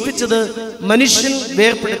യോജിപ്പിച്ചത് മനുഷ്യൻ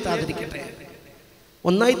വേർപെടുത്താതിരിക്കട്ടെ.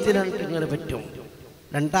 ഒന്നായി തീരാനായിട്ട് എങ്ങനെ പറ്റും?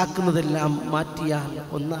 രണ്ടാക്കുന്നതെല്ലാം മാറ്റിയാൽ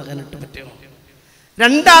ഒന്നാകാനായിട്ട് പറ്റും.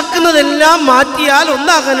 രണ്ടാക്കുന്നതെല്ലാം മാറ്റിയാൽ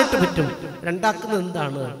ഒന്നാകാനായിട്ട് പറ്റും. രണ്ടാക്കുന്നത്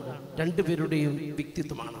എന്താണ്? രണ്ടുപേരുടെയും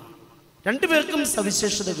വ്യക്തിത്വമാണ്. രണ്ടുപേർക്കും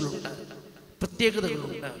സവിശേഷതകളുണ്ട്,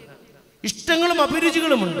 പ്രത്യേകതകളുണ്ട്, ഇഷ്ടങ്ങളും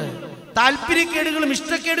അഭിരുചികളുമുണ്ട്, താല്പര്യക്കേടുകളും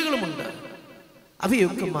ഇഷ്ടക്കേടുകളുമുണ്ട്.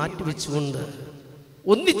 അവയൊക്കെ മാറ്റിവെച്ചുകൊണ്ട്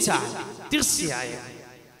ഒന്നിച്ചാൽ തീർച്ചയായും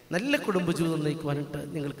നല്ല കുടുംബജീവിതം നയിക്കുവാനായിട്ട്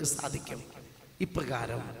നിങ്ങൾക്ക് സാധിക്കും.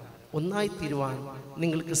 ഇപ്രകാരം ഒന്നായി തീരുവാൻ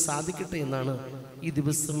നിങ്ങൾക്ക് സാധിക്കട്ടെ എന്നാണ് ഈ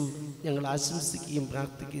ദിവസം ഞങ്ങൾ ആശംസിക്കുകയും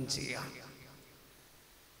പ്രാർത്ഥിക്കുകയും ചെയ്യുക.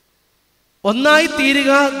 ഒന്നായി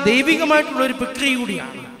തീരുക ദൈവികമായിട്ടുള്ള ഒരു പ്രക്രിയ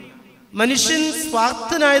കൂടിയാണ്. മനുഷ്യൻ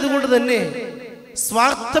സ്വാർത്ഥനായതുകൊണ്ട് തന്നെ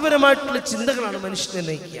സ്വാർത്ഥപരമായിട്ടുള്ള ചിന്തകളാണ് മനുഷ്യനെ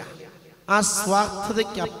നയിക്കുക. ആ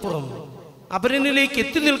സ്വാർത്ഥതയ്ക്കപ്പുറം അപരനിലേക്ക്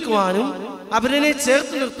എത്തി നിൽക്കുവാനും അപരനെ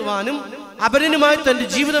ചേർത്ത് നിർത്തുവാനും അപരനുമായി തൻ്റെ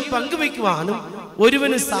ജീവിതം പങ്കുവയ്ക്കുവാനും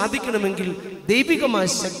ഒരുവന് സാധിക്കണമെങ്കിൽ ദൈവികമായ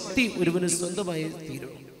ശക്തി ഒരുവന് സ്വന്തമായി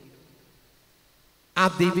തീരും. ആ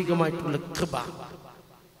ദൈവികമായിട്ടുള്ള കൃപ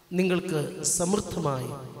നിങ്ങൾക്ക്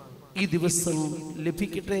സമൃദ്ധമായി ഈ ദിവസം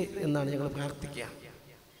ലഭിക്കട്ടെ എന്നാണ് ഞങ്ങൾ പ്രാർത്ഥിക്കുക.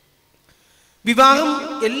 വിവാഹം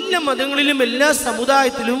എല്ലാ മതങ്ങളിലും എല്ലാ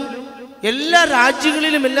സമുദായത്തിലും എല്ലാ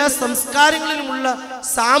രാജ്യങ്ങളിലും എല്ലാ സംസ്കാരങ്ങളിലുമുള്ള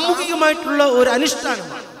സാമൂഹികമായിട്ടുള്ള ഒരു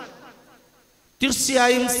അനുഷ്ഠാനമാണ്.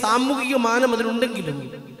 തീർച്ചയായും സാമൂഹിക മാനം അതിലുണ്ടെങ്കിലും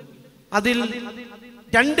അതിൽ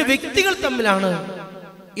രണ്ട് വ്യക്തികൾ തമ്മിലാണ്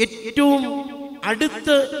ഏറ്റവും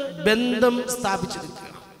അടുത്ത് ബന്ധം സ്ഥാപിച്ചെടുക്കുക.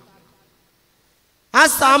 ആ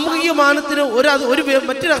സാമൂഹിക മാനത്തിന്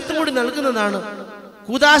മറ്റൊരർത്ഥം കൂടി നൽകുന്നതാണ്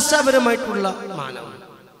കൂദാശാപരമായിട്ടുള്ള മാനം.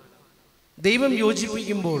 ദൈവം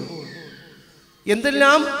യോജിപ്പിക്കുമ്പോൾ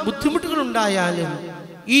എന്തെല്ലാം ബുദ്ധിമുട്ടുകൾ ഉണ്ടായാലും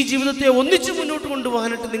ഈ ജീവിതത്തെ ഒന്നിച്ചു മുന്നോട്ട്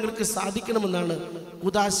കൊണ്ടുപോകാനായിട്ട് നിങ്ങൾക്ക് സാധിക്കണമെന്നാണ്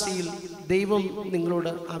കൂദാശയിൽ ദൈവം നിങ്ങളോട്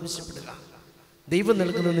ആവശ്യപ്പെടുക. ദൈവം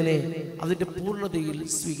നൽകുന്നതിനെ അതിൻ്റെ പൂർണ്ണതയിൽ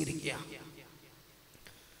സ്വീകരിക്കുക.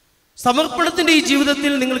 സമർപ്പണത്തിന്റെ ഈ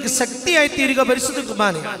ജീവിതത്തിൽ നിങ്ങൾക്ക് ശക്തിയായി തീരുക പരിശുദ്ധ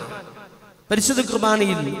കുർബാനയാണ്. പരിശുദ്ധ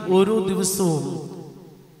കുർബാനയിൽ ഓരോ ദിവസവും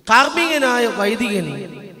കാർമ്മികനായ വൈദികൻ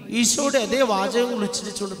ഈശോയുടെ അതേ വാചകങ്ങൾ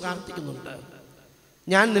ഉച്ചരിച്ചുകൊണ്ട് പ്രാർത്ഥിക്കുന്നുണ്ട്.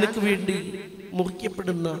 ഞാൻ നിനക്ക് വേണ്ടി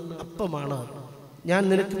മുറിക്കപ്പെടുന്ന അപ്പമാണ്, ഞാൻ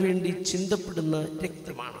നിനക്ക് വേണ്ടി ചിന്തപ്പെടുന്ന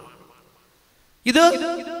രക്തമാണ്. ഇത്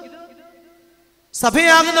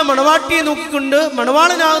സഭയാകുന്ന മണവാട്ടിയെ നോക്കിക്കൊണ്ട്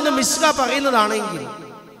മണവാളനാകുന്ന മിശിഹ പറയുന്നതാണെങ്കിൽ,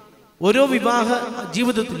 ഓരോ വിവാഹ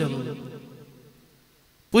ജീവിതത്തിലും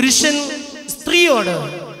പുരുഷൻ സ്ത്രീയോട്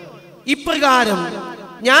ഇപ്രകാരം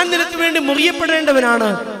ഞാൻ നിനക്ക് വേണ്ടി മുറിയപ്പെടേണ്ടവനാണ്,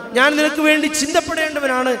 ഞാൻ നിനക്ക് വേണ്ടി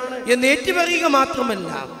ചിന്തപ്പെടേണ്ടവനാണ് എന്ന് ഏറ്റുപറയുക മാത്രമല്ല,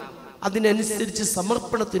 അതിനനുസരിച്ച്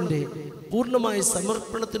പൂർണ്ണമായ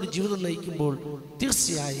സമർപ്പണത്തിന്റെ ജീവിതം നയിക്കുമ്പോൾ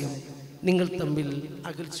തീർച്ചയായും നിങ്ങൾ തമ്മിൽ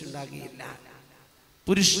അകൽച്ചുണ്ടാകുകയില്ല.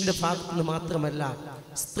 പുരുഷന്റെ ഭാഗത്തു നിന്ന് മാത്രമല്ല,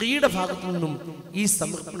 സ്ത്രീയുടെ ഭാഗത്തു നിന്നും ഈ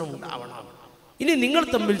സമർപ്പണം ഉണ്ടാവണം. ഇനി നിങ്ങൾ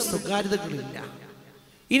തമ്മിൽ സ്വകാര്യതകളില്ല.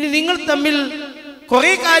 ഇനി നിങ്ങൾ തമ്മിൽ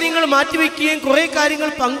കുറെ കാര്യങ്ങൾ മാറ്റിവെക്കുകയും കുറെ കാര്യങ്ങൾ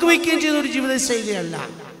പങ്കുവെക്കുകയും ചെയ്യുന്ന ഒരു ജീവിത ശൈലിയല്ല,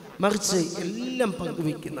 മറിച്ച് എല്ലാം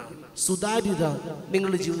പങ്കുവെക്കുന്ന സുതാര്യത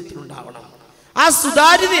നിങ്ങളുടെ ജീവിതത്തിൽ ഉണ്ടാവണം. ആ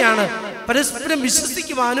സുതാര്യതയാണ് പരസ്പരം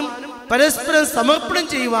വിശ്വസിക്കുവാനും പരസ്പരം സമർപ്പണം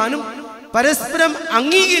ചെയ്യുവാനും പരസ്പരം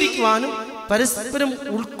അംഗീകരിക്കുവാനും പരസ്പരം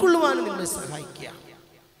ഉൾക്കൊള്ളുവാനും നിങ്ങളെ സഹായിക്കുക.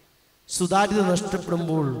 സുതാര്യത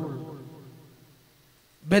നഷ്ടപ്പെടുമ്പോൾ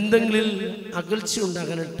ബന്ധങ്ങളിൽ അകൽച്ച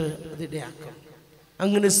ഉണ്ടാകാനായിട്ട് അതിടയാക്കും.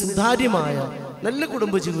 അങ്ങനെ സുതാര്യമായ നല്ല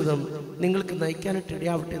കുടുംബജീവിതം നിങ്ങൾക്ക് നയിക്കാനായിട്ട്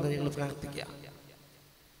ഇടയാവട്ടെ എന്ന് ഞങ്ങൾ പ്രാർത്ഥിക്കുക.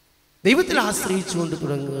 ദൈവത്തിൽ ആശ്രയിച്ചുകൊണ്ട്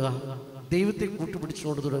തുടങ്ങുക, ദൈവത്തെ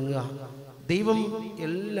കൂട്ടുപിടിച്ചുകൊണ്ട് തുടങ്ങുക. ദൈവം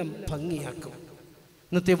എല്ലാം ഭംഗിയാക്കും.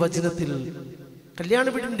 ഇന്നത്തെ വചനത്തിൽ കല്യാണ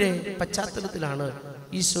വീടിന്റെ പശ്ചാത്തലത്തിലാണ്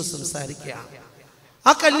ഈശോ സംസാരിക്കുക.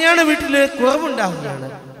 ആ കല്യാണ വീട്ടില് കുറവുണ്ടാകുകയാണ്.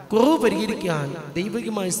 കുറവ് പരിഹരിക്കാൻ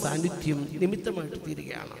ദൈവികമായ സാന്നിധ്യം നിമിത്തമായിട്ട്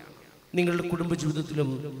തീരുകയാണ്. നിങ്ങളുടെ കുടുംബജീവിതത്തിലും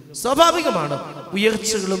സ്വാഭാവികമാണ്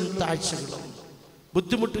ഉയർച്ചകളും താഴ്ചകളും,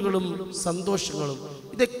 ബുദ്ധിമുട്ടുകളും സന്തോഷങ്ങളും.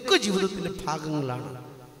 ഇതൊക്കെ ജീവിതത്തിന്റെ ഭാഗങ്ങളാണ്.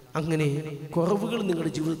 അങ്ങനെ കുറവുകൾ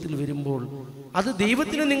നിങ്ങളുടെ ജീവിതത്തിൽ വരുമ്പോൾ അത്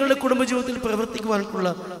ദൈവത്തിന് നിങ്ങളുടെ കുടുംബജീവിതത്തിൽ പ്രവർത്തിക്കുവാനുള്ള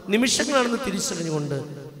നിമിഷങ്ങളാണെന്ന് തിരിച്ചറിഞ്ഞുകൊണ്ട്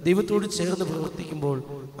ദൈവത്തോട് ചേർന്ന് പ്രവർത്തിക്കുമ്പോൾ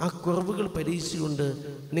ആ കുറവുകൾ പരിഹരിച്ചുകൊണ്ട്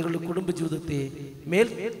നിങ്ങളുടെ കുടുംബജീവിതത്തെ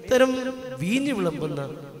മേൽത്തരം വീഞ്ഞു വിളമ്പുന്ന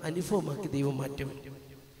അനുഭവമാക്കി ദൈവം മാറ്റും.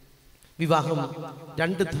 വിവാഹം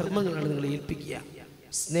 2 ധർമ്മങ്ങളാണ് നിങ്ങളെ ഏൽപ്പിക്കുക: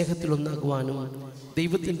 സ്നേഹത്തിൽ ഒന്നാകുവാനും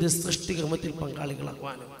ദൈവത്തിന്റെ സൃഷ്ടികർമ്മത്തിൽ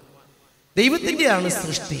പങ്കാളികളാകുവാനും. ദൈവത്തിൻ്റെയാണ്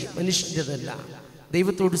സൃഷ്ടി, മനുഷ്യൻ്റെതല്ല.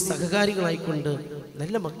 ദൈവത്തോട് സഹകാരികളായിക്കൊണ്ട്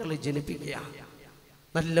നല്ല മക്കളെ ജനിപ്പിക്കുക.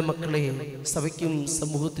 നല്ല മക്കളെ സഭയ്ക്കും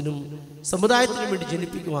സമൂഹത്തിനും സമുദായത്തിനും വേണ്ടി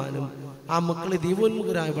ജനിപ്പിക്കുവാനും ആ മക്കളെ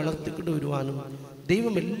ദൈവോന്മുഖരായി വളർത്തിക്കൊണ്ടുവരുവാനും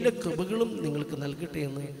ദൈവം എല്ലാ കൃപകളും നിങ്ങൾക്ക് നൽകട്ടെ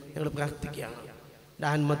എന്ന് ഞങ്ങൾ പ്രാർത്ഥിക്കുകയാണ്.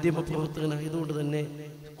 ഞാൻ മധ്യമ പ്രവർത്തകനായതുകൊണ്ട് തന്നെ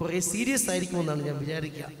കുറെ സീരിയസ് ആയിരിക്കുമെന്നാണ് ഞാൻ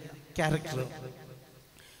വിചാരിക്കുക. ക്യാരക്ടർ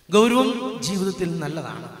ഗൗരവം ജീവിതത്തിൽ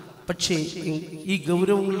നല്ലതാണ്. പക്ഷേ ഈ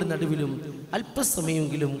ഗൗരവങ്ങളുടെ നടുവിലും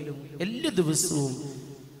അല്പസമയമെങ്കിലും എല്ലാ ദിവസവും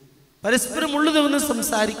പരസ്പരം ഉള്ളതെന്ന്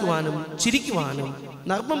സംസാരിക്കുവാനും ചിരിക്കുവാനും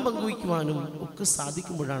നർമ്മം പങ്കുവയ്ക്കുവാനും ഒക്കെ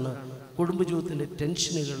സാധിക്കുമ്പോഴാണ് കുടുംബജീവിതത്തിൻ്റെ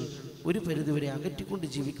ടെൻഷനുകൾ ഒരു പരിധിവരെ അകറ്റിക്കൊണ്ട്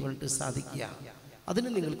ജീവിക്കുവാനായിട്ട് സാധിക്കുക. അതിന്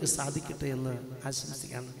നിങ്ങൾക്ക് സാധിക്കട്ടെ എന്ന്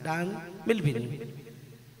ആശംസിക്കുകയാണ്. ഡാൻ മെൽവിൻ,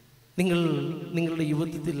 നിങ്ങളുടെ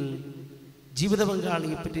യുവത്വത്തിൽ ജീവിത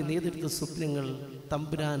പങ്കാളിയെ പറ്റി നേടിയെടുത്ത സ്വപ്നങ്ങൾ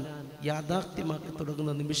തമ്പുരാൻ യാഥാർത്ഥ്യമാക്കി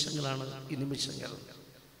തുടങ്ങുന്ന നിമിഷങ്ങളാണ് ഈ നിമിഷങ്ങൾ.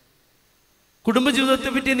 കുടുംബജീവിതത്തെ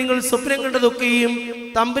പറ്റി നിങ്ങൾ സ്വപ്നം കണ്ടതൊക്കെയും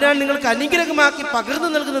തമ്പുരാൻ നിങ്ങൾക്ക് അനുഗ്രഹമാക്കി പകർന്നു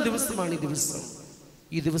നൽകുന്ന ദിവസമാണ് ഈ ദിവസം.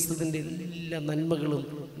 ഈ ദിവസത്തിൻ്റെ എല്ലാ നന്മകളും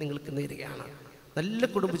നിങ്ങൾക്ക് നേരുകയാണ്. നല്ല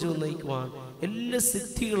കുടുംബജീവിതം നയിക്കുവാൻ എല്ലാ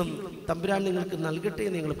സിദ്ധികളും തമ്പുരാൻ നിങ്ങൾക്ക് നൽകട്ടെ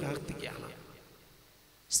എന്ന് നിങ്ങൾ പ്രാർത്ഥിക്കുകയാണ്.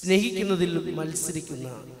 സ്നേഹിക്കുന്നതിൽ മത്സരിക്കുന്ന,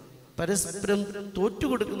 പരസ്പരം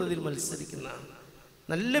തോറ്റുകൊടുക്കുന്നതിൽ മത്സരിക്കുന്ന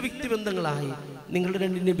നല്ല വ്യക്തിബന്ധങ്ങളായി നിങ്ങളുടെ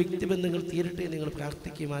രണ്ടിൻ്റെ വ്യക്തിബന്ധങ്ങൾ തീരട്ടെ നിങ്ങൾ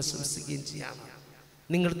പ്രാർത്ഥിക്കുകയും ആശംസിക്കുകയും ചെയ്യാം.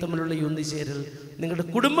 നിങ്ങൾ തമ്മിലുള്ള ഈ ഒന്നുചേരൽ നിങ്ങളുടെ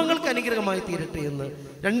കുടുംബങ്ങൾക്ക് അനുഗ്രഹമായി തീരട്ടെ എന്ന്,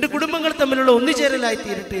 2 കുടുംബങ്ങൾ തമ്മിലുള്ള ഒന്നുചേരലായി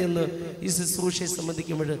തീരട്ടെ എന്ന് ഈ ശുശ്രൂഷയെ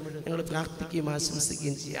സംബന്ധിക്കുമ്പോൾ ഞങ്ങൾ പ്രാർത്ഥിക്കുകയും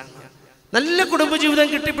ആശംസിക്കുകയും ചെയ്യാം. നല്ല കുടുംബജീവിതം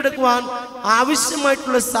കെട്ടിപ്പടുക്കുവാൻ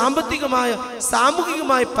ആവശ്യമായിട്ടുള്ള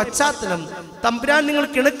സാമൂഹികമായ പശ്ചാത്തലം തമ്പുരാൻ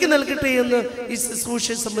നിങ്ങൾക്ക് ഇണക്കി നൽകട്ടെ എന്ന് ഈ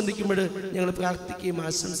ശുശ്രൂഷയെ സംബന്ധിക്കുമ്പോൾ ഞങ്ങൾ പ്രാർത്ഥിക്കുകയും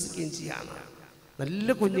ആശംസിക്കുകയും ചെയ്യാണ്.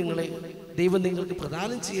 നല്ല കുഞ്ഞുങ്ങളെ ദൈവം നിങ്ങൾക്ക്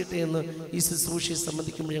പ്രദാനം ചെയ്യട്ടെ എന്ന് ഈ ശുശ്രൂഷയെ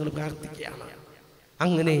സംബന്ധിക്കുമ്പോൾ ഞങ്ങൾ പ്രാർത്ഥിക്കുകയാണ്.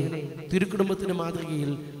 അങ്ങനെ തിരുക്കുടുംബത്തിന്റെ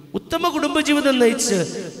മാതൃകയിൽ ഉത്തമ കുടുംബജീവിതം നയിച്ച്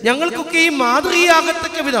ഞങ്ങൾക്കൊക്കെയും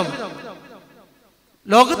മാതൃകയാകത്തക്ക വിധം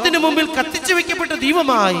ലോകത്തിന് മുമ്പിൽ കത്തിച്ചു വെക്കപ്പെട്ട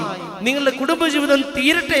ദീപമായി നിങ്ങളുടെ കുടുംബജീവിതം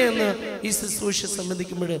തീരട്ടെ എന്ന് ഈ ശുശ്രൂഷ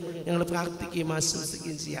സംബന്ധിക്കുമ്പോൾ ഞങ്ങൾ പ്രാർത്ഥിക്കുകയും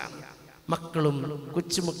ആശംസിക്കുകയും ചെയ്യാം. മക്കളും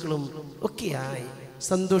കൊച്ചുമക്കളും ഒക്കെയായി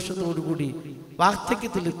സന്തോഷത്തോടുകൂടി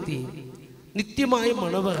വാർദ്ധക്യത്തിലെത്തി നിത്യമായ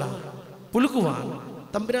മണവറ പുലുകുവാൻ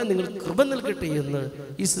തമ്പുരാൻ നിങ്ങൾ കൃപ നൽകട്ടെ എന്ന്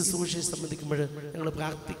ഈ ശുശ്രൂഷയെ സംബന്ധിക്കുമ്പോൾ ഞങ്ങൾ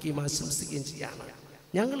പ്രാർത്ഥിക്കുകയും ആശംസിക്കുകയും ചെയ്യാണ്.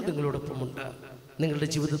 ഞങ്ങൾ നിങ്ങളോടൊപ്പമുണ്ട്. നിങ്ങളുടെ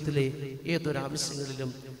ജീവിതത്തിലെ ഏതൊരാവശ്യങ്ങളിലും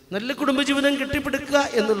നല്ല കുടുംബജീവിതം കെട്ടിപ്പടുക്കുക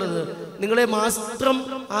എന്നുള്ളത് നിങ്ങളെ മാത്രം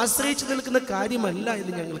ആശ്രയിച്ചു നിൽക്കുന്ന കാര്യമല്ല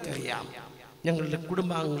എന്ന് ഞങ്ങൾക്കറിയാം. ഞങ്ങളുടെ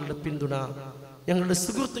കുടുംബാംഗങ്ങളുടെ പിന്തുണ, ഞങ്ങളുടെ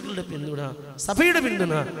സുഹൃത്തുക്കളുടെ പിന്തുണ, സഭയുടെ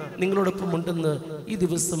പിന്തുണ നിങ്ങളോടൊപ്പം ഉണ്ടെന്ന് ഈ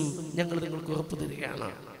ദിവസം ഞങ്ങൾ നിങ്ങൾക്ക് ഉറപ്പു തരികയാണ്.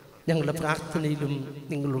 ഞങ്ങളുടെ പ്രാർത്ഥനയിലും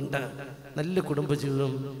നിങ്ങളുണ്ട്. നല്ല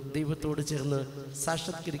കുടുംബജീവിതം ദൈവത്തോട് ചേർന്ന്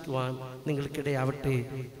സാക്ഷാത്കരിക്കുവാൻ നിങ്ങൾക്കിടയാവട്ടെ.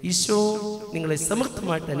 ഈശോ നിങ്ങളെ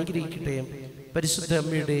സമൃദ്ധമായിട്ട് അനുഗ്രഹിക്കട്ടെ. പരിശുദ്ധ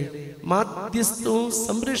അമ്മയുടെ മാധ്യസ്ഥവും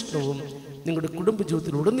സംരക്ഷണവും നിങ്ങളുടെ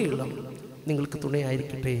കുടുംബജീവിതത്തിലുടനീളം നിങ്ങൾക്ക്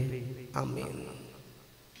തുണയായിരിക്കട്ടെ. ആമേൻ.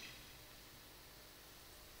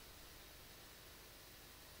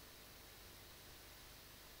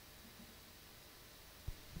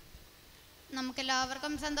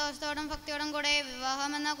 നമുക്കെല്ലാവർക്കും സന്തോഷത്തോടും ഭക്തിയോടും കൂടെ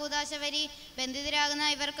വിവാഹം എന്ന കൂദാശ വരി ബന്ധിതരാകുന്ന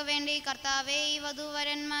ഇവർക്ക് വേണ്ടി കർത്താവേ ഈ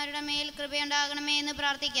വധൂവരന്മാരുടെ മേൽ കൃപയുണ്ടാകണമേ എന്ന്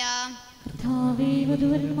പ്രാർത്ഥിക്കാം.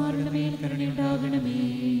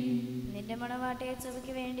 നിന്റെ മണവാട്ടിയെ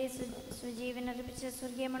സഭയ്ക്ക് വേണ്ടി സുജീവൻ അർപ്പിച്ച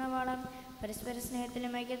സ്വർഗീയ മണവാളം പരസ്പര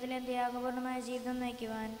സ്നേഹത്തിലും ഐക്യത്തിലും ത്യാഗപൂർണമായ ജീവിതം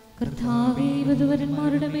നയിക്കുവാൻ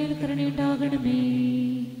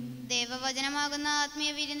ദേവവചനമാകുന്ന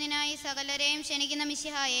ആത്മീയ വിരുന്നിനായി സകലരെയും ക്ഷണിക്കുന്ന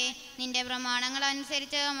മിശിഹായെ, നിന്റെ പ്രമാണങ്ങൾ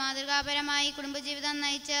അനുസരിച്ച് മാതൃകാപരമായി കുടുംബജീവിതം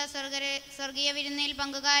നയിച്ച സ്വർഗീയ വിരുന്നിൽ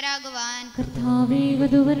പങ്കുകാരാകുവാൻ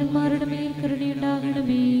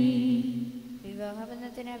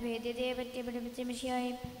വിവാഹബന്ധത്തിന് ഭേദ്യതയെ പറ്റി പഠിപ്പിച്ച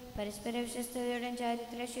മിശിഹായും പരസ്പര വിശ്വസ്തയോടും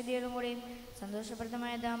ചാരിത്രശുദ്ധിയോടും കൂടി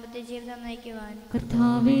സന്തോഷപ്രദമായ ദാമ്പത്യ ജീവിതം നയിക്കുവാൻ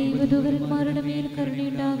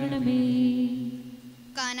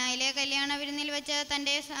കാനായിലെ കല്യാണ വിരുന്നിൽ വെച്ച്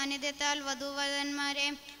തന്റെ സാന്നിധ്യത്താൽ വധൂവരന്മാരെ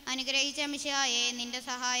അനുഗ്രഹിച്ച മിശിഹായെ, നിന്റെ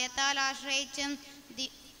സഹായത്താൽ ആശ്രയിച്ചും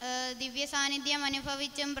ദിവ്യ സാന്നിധ്യം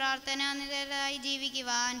അനുഭവിച്ചും പ്രാർത്ഥനാനിരതരായി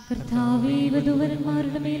ജീവിക്കുവാൻ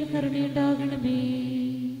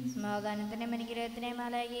സമാധാനത്തിനും അനുഗ്രഹത്തിനെയും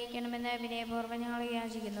ആലയിക്കണമെന്ന് വിനയപൂർവ്വം ഞങ്ങൾ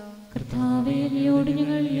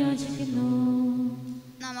യാചിക്കുന്നു.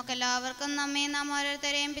 നമുക്കെല്ലാവർക്കും നമ്മെ നാം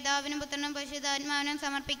ഓരോരുത്തരെയും പിതാവിനും പുത്രനും പരിശുദ്ധാത്മാവിനും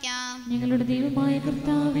സമർപ്പിക്കാം. ഞങ്ങളുടെ ദൈവമായ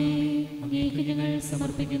കർത്താവേ, അങ്ങേക്ക് ഞങ്ങൾ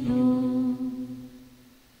സമർപ്പിക്കുന്നു.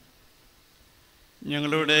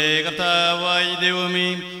 ഞങ്ങളുടെ കർത്താവായ ദൈവമേ,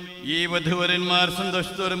 ഈ വധൂവരന്മാർ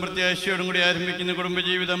സന്തോഷത്തോടും പ്രത്യാശയോടും കൂടി ആരംഭിക്കുന്ന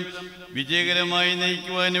കുടുംബജീവിതം വിജയകരമായി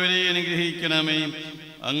നയിക്കുവാൻ ഇവരെ അനുഗ്രഹിക്കണമേ.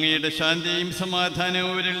 അങ്ങയുടെ ശാന്തിയും സമാധാനവും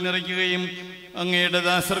ഇവരിൽ നിറയ്ക്കുകയും അങ്ങയുടെ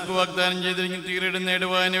ദാസർക്ക് വാഗ്ദാനം ചെയ്തിരിക്കുന്ന തീരം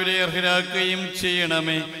നേടുവാൻ ഇവരെ അർഹരാക്കുകയും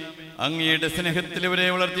ചെയ്യണമേ. അങ്ങയുടെ സ്നേഹത്തിൽ ഇവരെ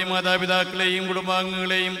വളർത്തിയ മാതാപിതാക്കളെയും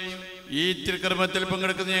കുടുംബാംഗങ്ങളെയും ഈ തിരുക്കർമ്മത്തിൽ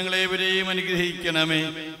പങ്കെടുക്കുന്ന ഞങ്ങളെവരെയും അനുഗ്രഹിക്കണമേ.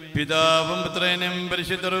 പിതാവും പുത്രനും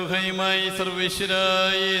പരിശുദ്ധ റൂഹയുമായി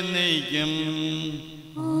സർവ്വേശ്വരായി എന്നേക്കും.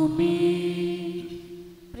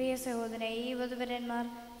 പ്രിയ സഹോദരൻ, ഈ വധുവരന്മാർ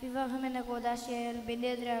വിവാഹം എന്ന കൂദാശയാൽ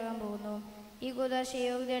ബന്ധിതരാകാൻ പോകുന്നു. ഈ കൂദാശ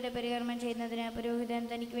യോഗ്യതയുടെ പരികർമ്മം ചെയ്യുന്നതിന് പുരോഹിതൻ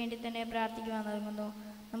തനിക്ക് വേണ്ടി തന്നെ പ്രാർത്ഥിക്കുവാൻ തുടങ്ങുന്നു.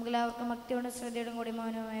 നമുക്കെല്ലാവർക്കും ഭക്തിയോടും ശ്രദ്ധയോടും കൂടി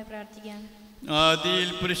മൗനമായി പ്രാർത്ഥിക്കാം. ആദിയിൽ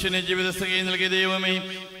പുരുഷന് ജീവിതസഖ്യം നൽകിയ ദൈവമേ,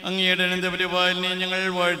 അങ്ങയുടെ അനന്തപരിപാലനെ ഞങ്ങൾ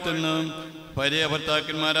വാഴ്ത്തുന്നു. ഭാര്യ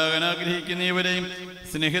ഭർത്താക്കന്മാരാകാൻ ആഗ്രഹിക്കുന്ന ഇവരെയും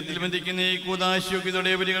സ്നേഹത്തിൽ ബന്ധിക്കുന്ന ഈ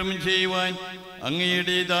കൂദാശയോഗ്യതയോടെ പരികർമ്മം ചെയ്യുവാൻ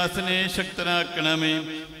അങ്ങയുടെ ദാസനെ ശക്തനാക്കണമേ.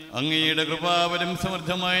 അങ്ങയുടെ കൃപാവരം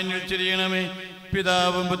സമൃദ്ധമായി നിൽച്ചെറിയണമേ.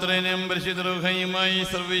 പിതാവും പുത്രനും പരിശുദ്ധ റൂഹയുമായി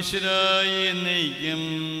സർവ്വേശ്വരായി എന്നേക്കും.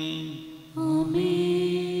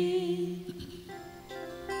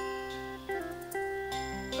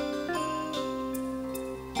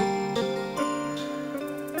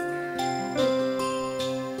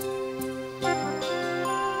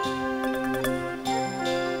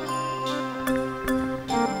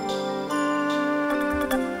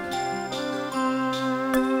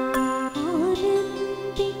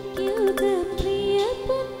 ആനന്ദിക്കുക പ്രിയ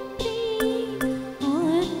പുത്രീ,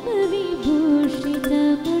 ആത്മവിഭൂഷിത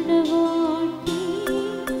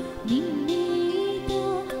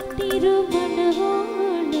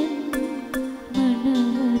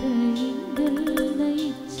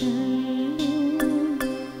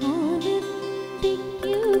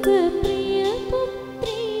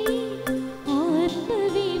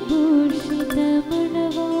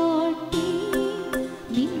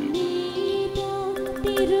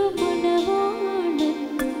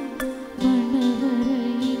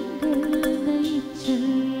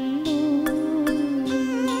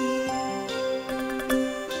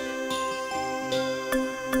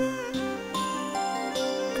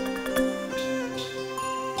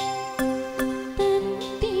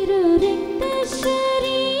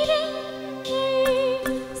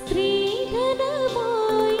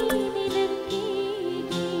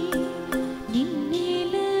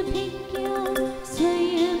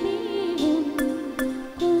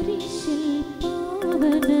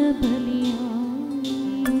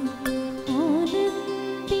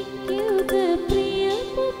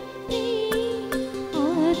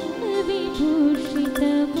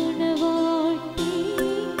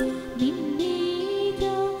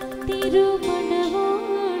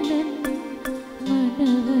തിരുമണവാളൻ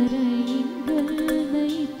മണവറയിങ്കൽ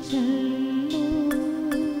നയിച്ചല്ലോ.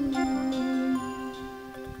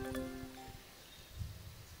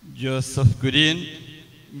 ജോസഫ് കുര്യൻ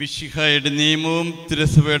മിശിഹായുടെ നിയമവും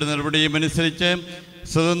തിരുസഭയുടെ നടപടിയും അനുസരിച്ച്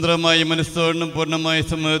സ്വതന്ത്രമായ മനസ്സോടും പൂർണ്ണമായ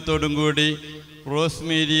സമ്മതത്തോടും കൂടി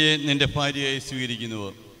റോസ്മേരിയെ നിന്റെ ഭാര്യയായി സ്വീകരിക്കുന്നുവോ?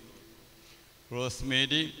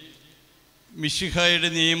 റോസ്മേരി മിശിഹായുടെ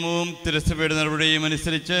നിയമവും തിരുസഭയുടെ നടപടിയും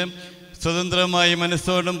അനുസരിച്ച് സ്വതന്ത്രമായ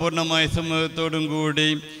മനസ്സോടും പൂർണ്ണമായ സമ്മതത്തോടും കൂടി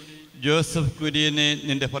ജോസഫ് കുര്യനെ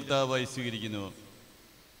നിന്റെ ഭർത്താവായി സ്വീകരിക്കുന്നുവോ?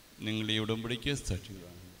 നിങ്ങൾ ഈ ഉടമ്പടിക്ക്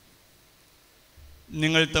സാക്ഷികളാണ്.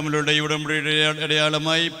 നിങ്ങൾ തമ്മിലുള്ള ഈ ഉടമ്പടിയുടെ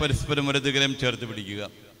അടയാളമായി പരസ്പരം വലതുകരം ചേർത്ത് പിടിക്കുക.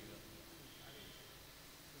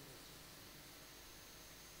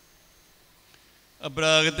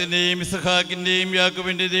 അബ്രാഹത്തിൻ്റെയും ഇസഹാക്കിൻ്റെയും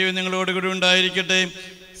യാക്കോബിൻ്റെയും ദൈവം നിങ്ങളോടുകൂടി ഉണ്ടായിരിക്കട്ടെ.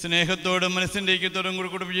 സ്നേഹത്തോടും മനസ്സിൻ്റെ ഐക്യത്തോടും കൂടി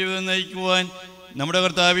കുടുംബ ജീവിതം നയിക്കുവാൻ നമ്മുടെ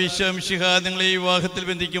കർത്താവ് ഈശോ മിശിഹാ നിങ്ങളെ ഈ വിവാഹത്തിൽ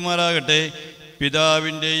ബന്ധിക്കുമാറാകട്ടെ.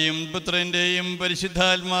 പിതാവിൻ്റെയും പുത്രൻ്റെയും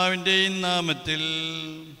പരിശുദ്ധാത്മാവിൻ്റെയും നാമത്തിൽ.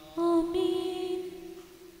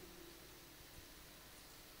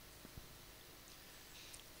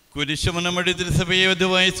 കുരിശുമണമടി തിരുസഭയെ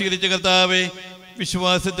വധുവായി സ്വീകരിച്ച കർത്താവെ,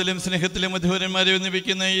 വിശ്വാസത്തിലും സ്നേഹത്തിലും മധുരന്മാരെ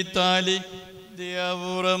ഒന്നിപ്പിക്കുന്ന ഈ താലി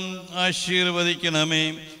ദയാപൂർവം ആശീർവദിക്കണമേ.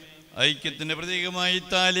 ഐക്യത്തിൻ്റെ പ്രതീകമായി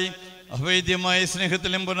താലി അഭേദ്യമായ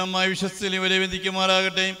സ്നേഹത്തിലും പൂർണ്ണമായ വിശ്വസത്തിലും ഇവരെ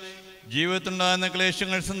ബന്ധിക്കുമാറാകട്ടെ. ജീവിതത്തിലുണ്ടാകുന്ന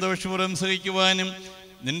ക്ലേശങ്ങൾ സന്തോഷപൂർവ്വം സഹിക്കുവാനും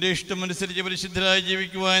നിന്റെ ഇഷ്ടമനുസരിച്ച് പരിശുദ്ധരായി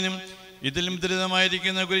ജീവിക്കുവാനും ഇതിലും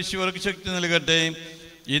ദുരിതമായിരിക്കുന്ന കുരിശ് ഇവർക്ക് ശക്തി നൽകട്ടെ.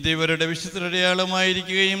 ഇത് ഇവരുടെ വിശുദ്ധ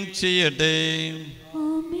അടയാളമായിരിക്കുകയും ചെയ്യട്ടെ.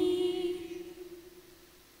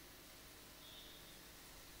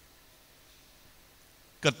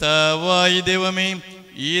 കർത്താവായ ദൈവമേ,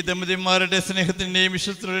 ഈ ദമ്പതിമാരുടെ സ്നേഹത്തിൻ്റെയും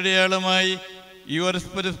വിശ്വസ്തയുടെ അടയാളമായി ഇവർ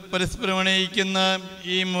പരസ്പരം അണയിക്കുന്ന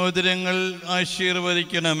ഈ മോതിരങ്ങൾ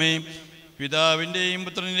ആശീർവദിക്കണമേ. പിതാവിൻ്റെയും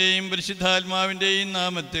പുത്രൻ്റെയും പരിശുദ്ധാത്മാവിൻ്റെയും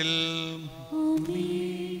നാമത്തിൽ.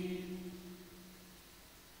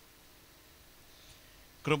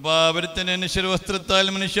 കൃപാവരത്തിന് അനശ്വരവസ്ത്രത്താൽ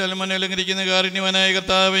മനുഷ്യാത്മനെ അലങ്കരിക്കുന്ന കാരുണ്യവാനായ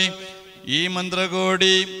കർത്താവേ, ഈ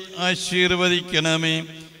മന്ത്രകോടി ആശീർവദിക്കണമേ.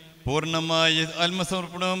 പൂർണ്ണമായ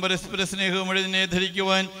ആത്മസമർപ്പണവും പരസ്പര സ്നേഹവും ഇതിനെ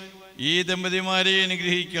ധരിക്കുവാൻ ഈ ദമ്പതിമാരെ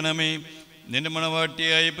അനുഗ്രഹിക്കണമേ. നിന്റെ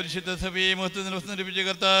മണവാട്ടിയായി പരിശുദ്ധ സഭയെ മഹത്വത്തിൽ വസ്ത്രപ്പിച്ച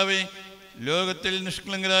കർത്താവേ, ലോകത്തിൽ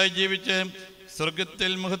നിഷ്കളങ്കരായി ജീവിച്ച്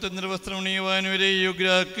സ്വർഗത്തിൽ മഹത്വത്തിൽ വസ്ത്രം അണിയുവാൻ ഇവരെ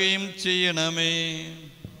യോഗ്യരാക്കുകയും ചെയ്യണമേ.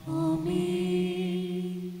 Be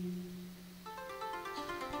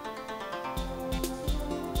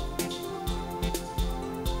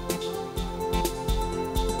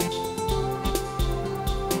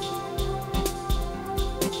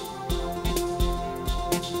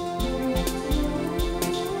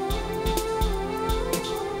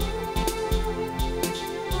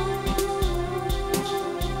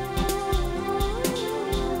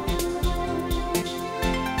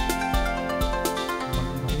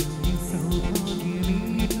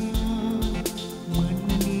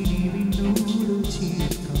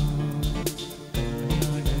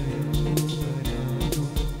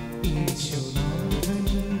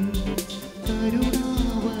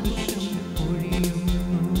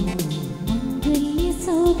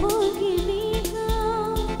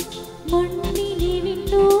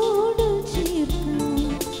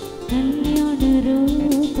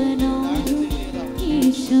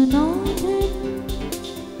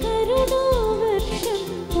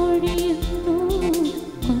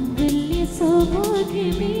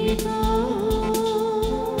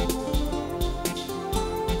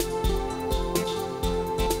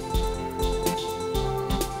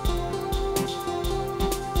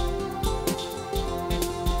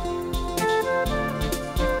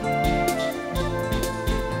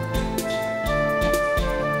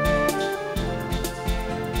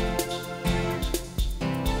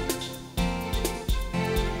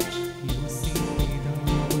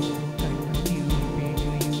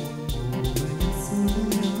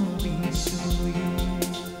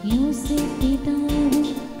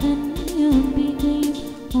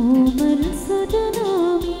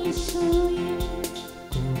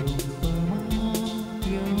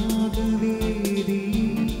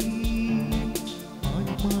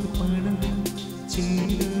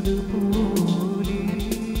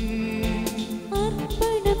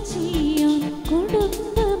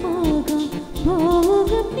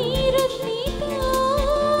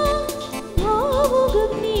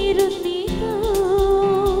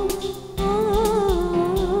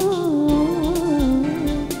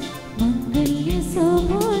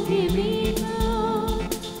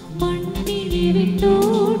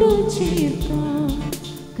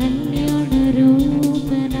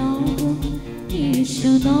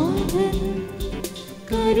നാഥൻ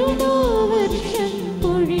കരുണാവർഷം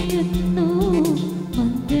പൊഴിയുന്നു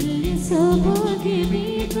മംഗല്യ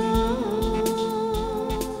സൗഭാഗ്യമേകാ.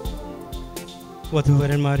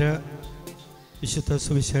 വധൂവരന്മാർ വിശുദ്ധ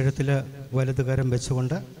സുവിശേഷത്തിൽ വലതുകരം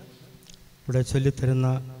വെച്ചുകൊണ്ട് ഇവിടെ ചൊല്ലിത്തരുന്ന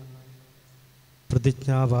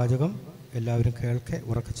പ്രതിജ്ഞാവാചകം എല്ലാവരും കേൾക്കെ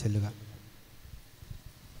ഉറക്കെ ചെല്ലുക.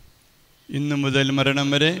 ഇന്നു മുതൽ മരണം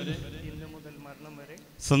വരെ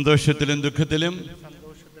സന്തോഷത്തിലും ദുഃഖത്തിലും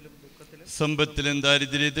സമ്പത്തിലും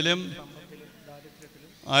ദാരിദ്ര്യത്തിലും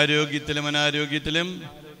ആരോഗ്യത്തിലും അനാരോഗ്യത്തിലും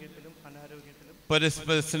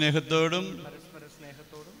പരസ്പര സ്നേഹത്തോടും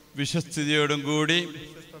വിശ്വസ്തയോടും കൂടി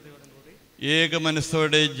ഏക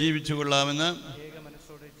മനസ്സോടെ ജീവിച്ചു കൊള്ളാമെന്ന്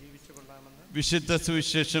വിശുദ്ധ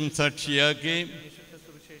സുവിശേഷം സാക്ഷിയാക്കി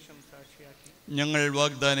ഞങ്ങൾ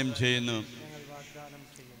വാഗ്ദാനം ചെയ്യുന്നു.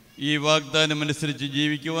 ഈ വാഗ്ദാനം അനുസരിച്ച്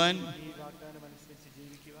ജീവിക്കുവാൻ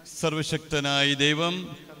സർവശക്തനായ ദൈവം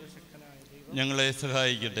ഞങ്ങളെ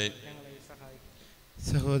സഹായിക്കട്ടെ.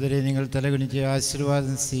 സഹോദരി, നിങ്ങൾ തലകുനിച്ച്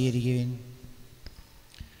ആശീർവാദം സ്വീകരിക്കുവിൻ.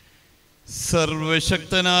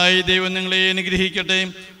 സർവശക്തനായ ദൈവം നിങ്ങളെ അനുഗ്രഹിക്കട്ടെ.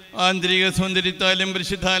 ആന്തരിക സൗന്ദര്യത്താലും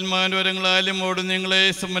പരിശുദ്ധാത്മാവിന്റെ വരങ്ങളാലും ഓടും നിങ്ങളെ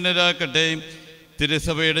സമ്പന്നരാക്കട്ടെ.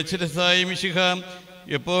 തിരുസഭയുടെ ശിരസ്സായ മിശിഹ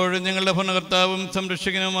എപ്പോഴും നിങ്ങളുടെ ഭരണകർത്താവും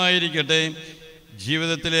സംരക്ഷകനുമായിരിക്കട്ടെ.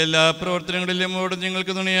 ജീവിതത്തിലെ എല്ലാ പ്രവർത്തനങ്ങളിലും ഓടും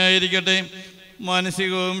നിങ്ങൾക്ക് തുണയായിരിക്കട്ടെ.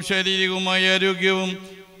 മാനസികവും ശാരീരികവുമായ ആരോഗ്യവും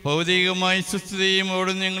ഭൗതികവുമായ സുസ്ഥിതിയും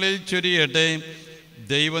ഓടും നിങ്ങളിൽ ചൊരിയട്ടെ.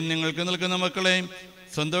 ദൈവം നിങ്ങൾക്ക് നൽകുന്ന മക്കളെ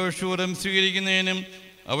സന്തോഷപൂർവ്വം സ്വീകരിക്കുന്നതിനും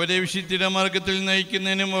അവരെ വിശുദ്ധിയുടെ മാർഗത്തിൽ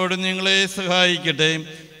നയിക്കുന്നതിനും ഓടും നിങ്ങളെ സഹായിക്കട്ടെ.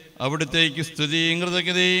 അവിടുത്തേക്ക് സ്തുതിയും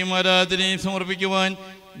കൃതജ്ഞതയും ആരാധനയും സമർപ്പിക്കുവാൻ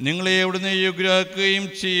നിങ്ങളെ അവിടുന്ന് യോഗ്യരാക്കുകയും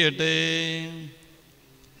ചെയ്യട്ടെ.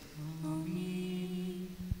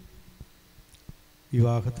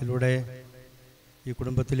 വിവാഹത്തിലൂടെ ഈ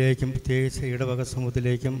കുടുംബത്തിലേക്കും പ്രത്യേകിച്ച് ഇടവക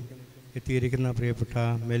സമൂഹത്തിലേക്കും എത്തിയിരിക്കുന്ന പ്രിയപ്പെട്ട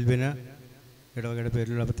മെൽവിന് ഇടവകയുടെ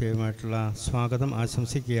പേരിലുള്ള പ്രത്യേകമായിട്ടുള്ള സ്വാഗതം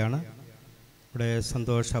ആശംസിക്കുകയാണ്. ഇവിടെ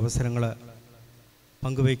സന്തോഷ അവസരങ്ങൾ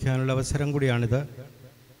പങ്കുവയ്ക്കാനുള്ള അവസരം കൂടിയാണിത്.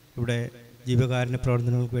 ഇവിടെ ജീവകാരുണ്യ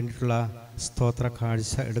പ്രവർത്തനങ്ങൾക്ക് വേണ്ടിയിട്ടുള്ള സ്തോത്ര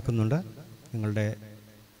കാഴ്ച എടുക്കുന്നുണ്ട്. നിങ്ങളുടെ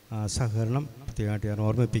സഹകരണം പ്രത്യേകമായിട്ട് ഞാൻ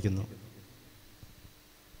ഓർമ്മിപ്പിക്കുന്നു.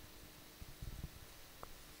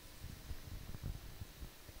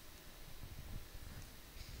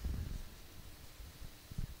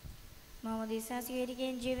 മാമോദീസ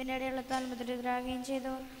സ്വീകരിക്കുകയും ജീവന്റെ അടയാളത്താൽ മുദ്രരാകുകയും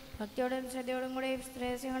ചെയ്തു ഭക്തിയോടും ശ്രദ്ധയോടും കൂടെ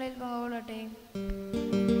രഹസ്യങ്ങളിൽ പങ്കുകൊള്ളട്ടെ.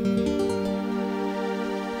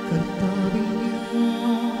 കർത്താവിൽ ഞാൻ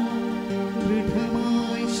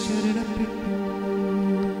ദൃഢമായി ശരണപ്പെട്ടു.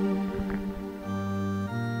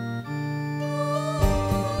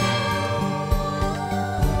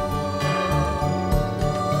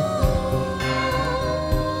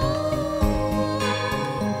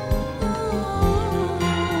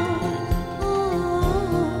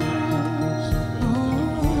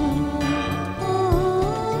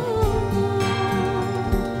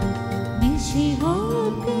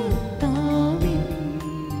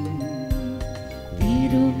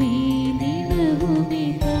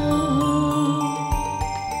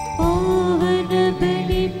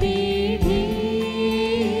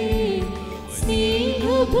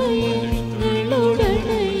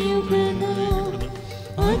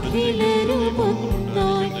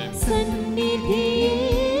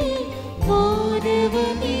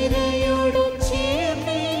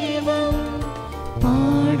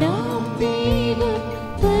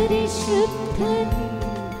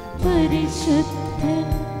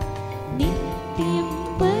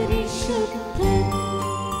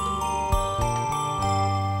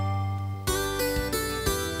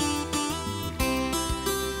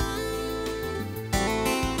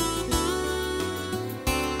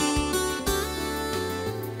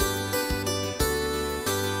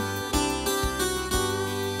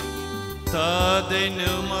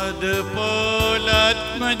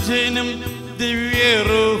 അതുപോലാത്മജനും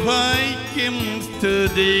ദിവ്യറുഹായിക്കും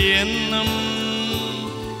സ്തുതിയെന്നും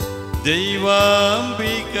ദൈവാംബികയെയും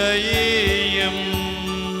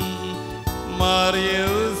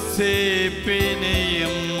മാറിയൂസേപ്പിനെയും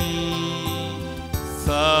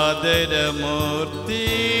സാദരമൂർത്തിയിടാം.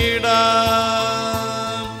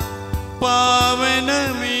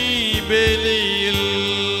 പാവനമീ ബലിയിൽ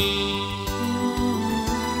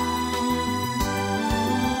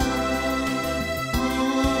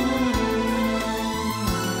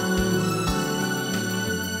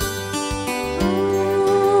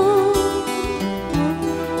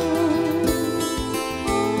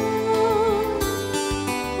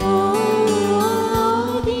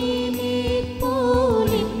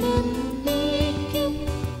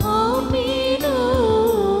ആമേൻ.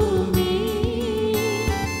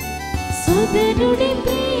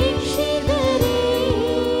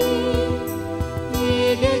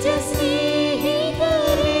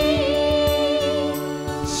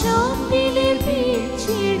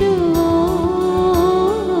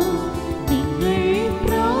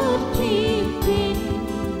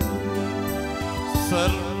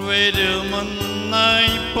 സർവരുമൊന്നായി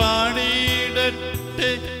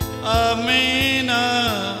പാടിയിടട്ടെ ആമേൻ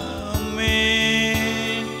ആമേൻ.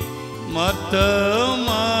 മർത്തമായെയും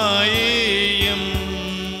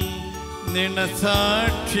നിണസാക്ഷികളെയും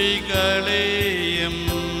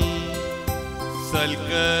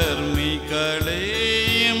സൽക്കർമ്മികളെയും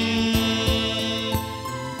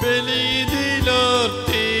ബലിയിലോർത്തിടാ.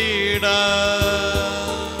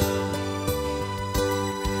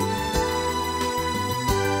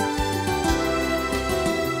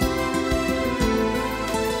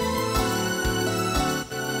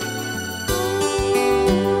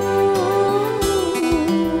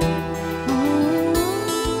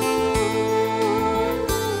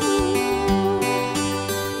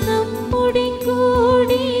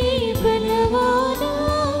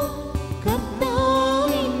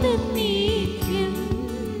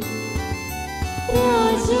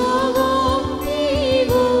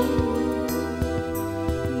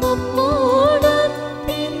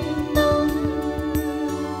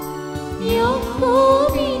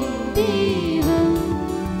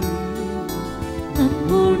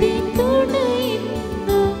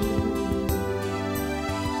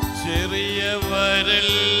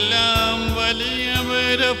 ചെറിയവരെല്ലാം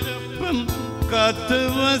വലിയവരൊപ്പം കാത്തുവസിക്കുന്നു.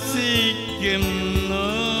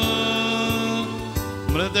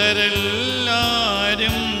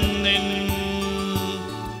 മൃതരെല്ലാരും നിൻ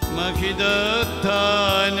മഹിതോത്ഥാനത്തിൽ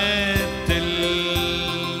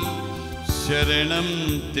ശരണം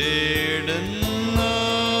തേടുന്നു.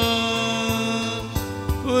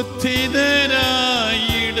 ഉത്ഥിതരായിടുവാ.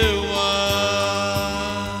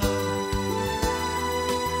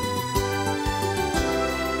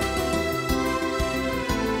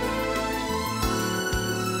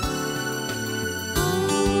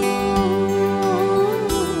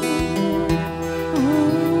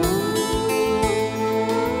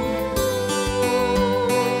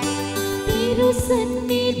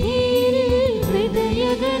 സന്നിധിയിൽ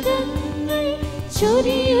ഹൃദയഗതങ്ങൾ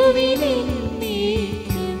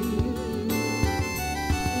ചൊരിയുവിനെന്നേക്കും.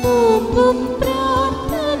 നോമ്പും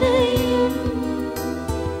പ്രാർത്ഥനയും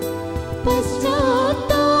പശ്ചാത്താപവുമായി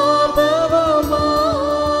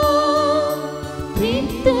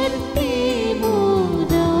നിത്യത്തെ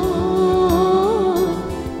മോദാം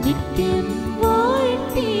നിത്യം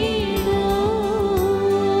വാഴ്ത്തിടാം.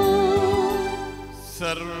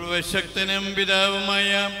 സർവശക്തനും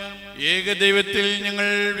പിതാവുമായ ഏകദൈവത്തിൽ ഞങ്ങൾ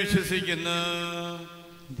വിശ്വസിക്കുന്നു.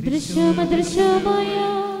 ദൃശ്യമദൃശ്യമായ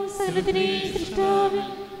സകലത്തിനെയും സൃഷ്ടാവിൽ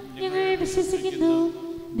ഞങ്ങൾ വിശ്വസിക്കുന്നു.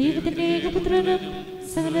 ദൈവത്തിന്റെ ഏകപുത്രനും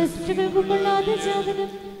സകല സൃഷ്ടികൾക്കും കൊള്ളാതെ ജാതനും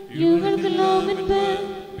യുഗങ്ങൾക്കെല്ലാം മുൻപ്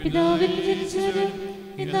പിതാവിൽ ജനിച്ചവനും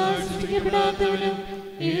എന്നാൽ സൃഷ്ടിക്കപ്പെടാത്തവനും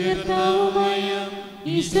ഏകർത്താവുമായ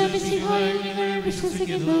ഈശോ മിശിഹായിൽ ഞങ്ങൾ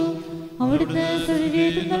വിശ്വസിക്കുന്നു. അവിടുന്ന്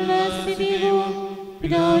ശരീരത്തിൽ നിന്നുള്ള സ്ഥിതിയും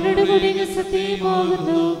പിതാവിനോട് കൂടി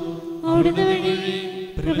സത്യമാകുന്നു. അവിടുന്ന് വഴി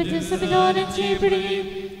പ്രപഞ്ചം സംവിധാനം ചെയ്യപ്പെടുകയും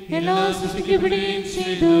എല്ലാം സൃഷ്ടിക്കപ്പെടുകയും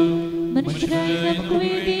ചെയ്തു. മനുഷ്യരായി നമുക്ക്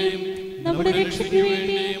വേണ്ടിയും നമ്മുടെ രക്ഷയ്ക്ക്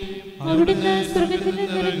വേണ്ടിയും അവിടുന്ന് സ്വർഗ്ഗത്തിൽ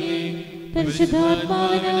നിന്നിറങ്ങി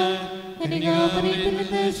പരിശുദ്ധാത്മാവിനാൽ കന്യകാമറിയത്തിൽ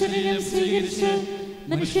നിന്ന് ശരീരം സ്വീകരിച്ച്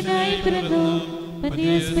മനുഷ്യനായി പിറന്നു.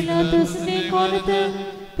 പന്തിയോസ് പിലാത്തോസിന്റെ കാലത്ത്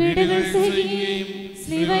പീഡകൾ സഹിക്കുകയും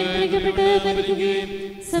സ്ലീവായി പിടിക്കപ്പെട്ട് മരിക്കുകയും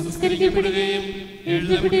സംസ്കരിക്കപ്പെടുകയും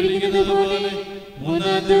എഴുതപ്പെട്ടിരിക്കുന്നത് പോലെ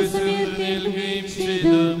മൂന്നാം ദിവസം ഉയർത്തെഴുന്നേൽക്കുകയും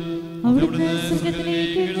ചെയ്തു. അവിടുന്ന്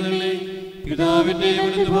സ്വർഗ്ഗത്തിലേക്ക് എഴുന്നള്ളി പിതാവിന്റെ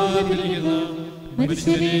വലതുഭാഗത്തിരിക്കുന്നു.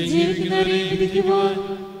 മനുഷ്യരെ ജീവിക്കുന്നവരെയും വിധിക്കുവാൻ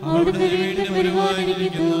അവിടുന്ന് വീണ്ടും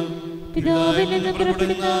വരുവാനിരിക്കുന്നു. പിതാവിൽ നിന്ന്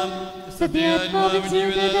പുറപ്പെടുന്ന സത്യാത്മാവും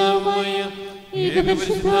ജീവദാതാവുമായ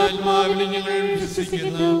ഏകപരിശുദ്ധാത്മാവിൽ ഞങ്ങൾ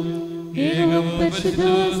വിശ്വസിക്കുന്നു. ഏകവും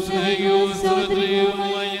പരിശുദ്ധവും സ്നേഹവും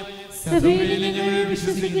സഹോദര്യവുമായ സഭയിൽ ഞങ്ങൾ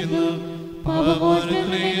വിശ്വസിക്കുന്നു.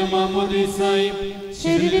 പാപമോചനത്തെയും മാമോദീസായും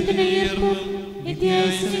ശരീരത്തിന്റെ ഉയർപ്പും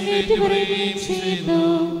നിത്യായുസ്സും ഏറ്റുപറയുകയും ചെയ്യുന്നു.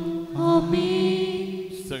 ആമേൻ.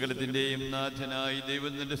 സകലത്തിന്റെയും നാഥനായി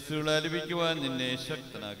ദൈവം നിന്റെ സ്തുതികൾ ആലപിക്കുവാൻ നിന്നെ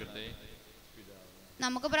ശക്തനാകട്ടെ.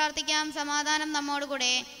 നമുക്ക് പ്രാർത്ഥിക്കാം. സമാധാനം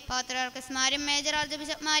നമ്മോടുകൂടെ. പൗത്രാർക്കസ്മാരും മേജർ ആർച്ച്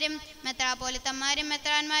ബിഷപ്പ്മാരും മെത്രാപ്പോലിത്തന്മാരും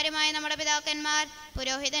മെത്രാന്മാരുമായ നമ്മുടെ പിതാക്കന്മാർ,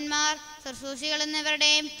 പുരോഹിതന്മാർ, ശുശ്രൂഷികൾ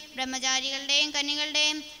എന്നിവരുടെയും ബ്രഹ്മചാരികളുടെയും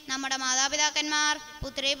കന്യകളുടെയും നമ്മുടെ മാതാപിതാക്കന്മാർ,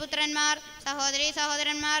 പുത്രീപുത്രന്മാർ, സഹോദരീ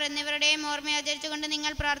സഹോദരന്മാർ എന്നിവരുടെയും ഓർമ്മയാചരിച്ചുകൊണ്ട്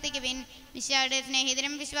നിങ്ങൾ പ്രാർത്ഥിക്കുവിൻ. മിശിഹായുടെ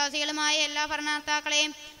സ്നേഹിതരും വിശ്വാസികളുമായ എല്ലാ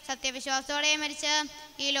ഭരണകർത്താക്കളെയും സത്യവിശ്വാസത്തോടെ മരിച്ച്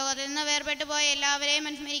ഈ ലോകത്തിൽ നിന്ന് വേർപെട്ടു പോയ എല്ലാവരെയും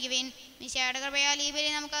അനുസ്മരിക്കുവിൻ. മിശിഹായുടെ കൃപയാൽ ഈ ബലി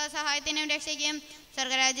നമുക്ക് സഹായത്തിനും രക്ഷയ്ക്കും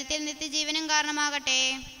സ്വർഗരാജ്യത്തിൽ നിത്യജീവനും കാരണമാകട്ടെ.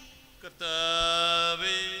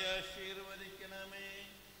 കർത്താവേ, ആശീർവദിക്കണമേ.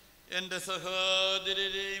 എൻ്റെ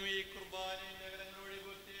സഹോദരരെയും ഈ കുർബാനയിൽ നഗരങ്ങളോട്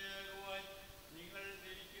പൂർത്തിയാകുവാൻ നിങ്ങൾ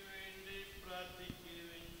എനിക്ക് വേണ്ടി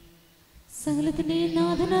പ്രാർത്ഥിക്കുവിൻ. സകലത്തിന്റെ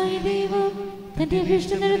നാഥനായ ദൈവം തന്റെ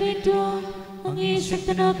അഭീഷ്ട നിറവേറ്റുവാൻ അങ്ങയെ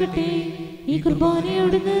ശക്തനാക്കട്ടെ. ഈ കുർബാനയെ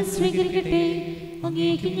അവിടുന്ന് സ്വീകരിക്കട്ടെ.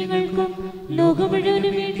 അങ്ങേക്കും ഞങ്ങൾക്കും ലോകം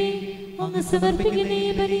മുഴുവനും വേണ്ടി അങ്ങ് സമർപ്പിക്കുന്ന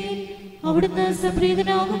ഈ ബലിയിൽ അവിടുന്ന്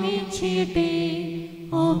സംപ്രീതനാകുകയും ചെയ്യട്ടെ.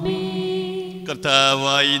 ആമേൻ.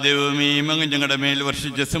 കർത്താവായി ദൈവമേ, അങ്ങ് ഞങ്ങളുടെ മേൽ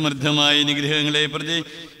വർഷിച്ച സമൃദ്ധമായ അനുഗ്രഹങ്ങളെ പ്രതി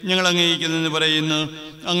ഞങ്ങൾ അംഗീകരിക്കുന്നെന്ന് പറയുന്നു.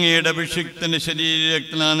 അങ്ങയുടെ അഭിഷിക്തന്റെ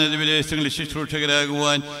ശരീരരക്തനാണ് വിദേശങ്ങളിൽ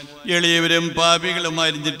ശുശ്രൂഷകരാകുവാൻ എളിയവരും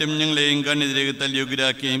പാപികളുമായിരുന്നിട്ടും ഞങ്ങളെയും കണ്ണെതിരെ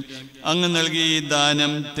തല്ലിയുഗ്രാക്കുകയും അങ്ങ് നൽകി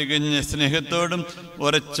ദാനം തികഞ്ഞ സ്നേഹത്തോടും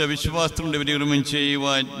ഉറച്ച വിശ്വാസം കൊണ്ട് വിനിർമ്മം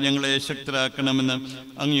ചെയ്യുവാൻ ഞങ്ങളെ ശക്തരാക്കണമെന്ന്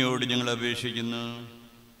അങ്ങയോട് ഞങ്ങൾ അപേക്ഷിക്കുന്നു.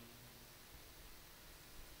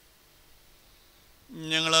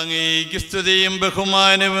 ഞങ്ങൾ അങ്ങേക്ക് സ്തുതിയും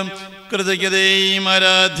ബഹുമാനവും കൃതജ്ഞതയും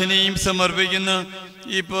ആരാധനയും സമർപ്പിക്കുന്നു,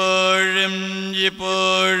 ഇപ്പോഴും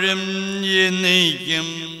എപ്പോഴും എന്നേക്കും.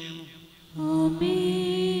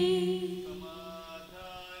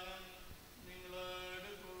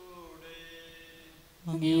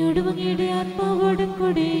 അങ്ങയോടും അങ്ങയുടെ ആത്മാവോടും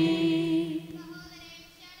കൂടെ.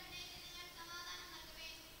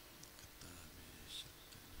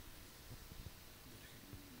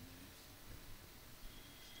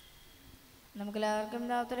 നമുക്കെല്ലാവർക്കും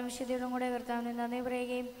ദാവത്തരം വിശുദ്ധിയോടും കൂടെ കർത്താവിനെ നന്ദി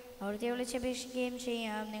പറയുകയും അവിടുത്തെ വിളിച്ചപേക്ഷിക്കുകയും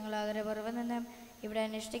ചെയ്യാം. നിങ്ങൾ ആദരപൂർവ്വം നിന്നും ഇവിടെ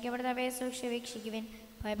അനുഷ്ഠിക്കപ്പെടുന്ന അപേക്ഷ വീക്ഷിക്കുവിൻ.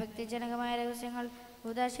 ഭയഭക്തിജനകമായ രഹസ്യങ്ങൾ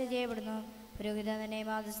ഉദാശ ചെയ്യപ്പെടുന്നു. പുരോഹിത തന്നെ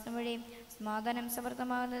മാധ്യസ്ഥം വഴി സമാധാനം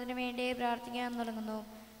സമർത്ഥമാകുന്നതിന് വേണ്ടി പ്രാർത്ഥിക്കാൻ തുടങ്ങുന്നു.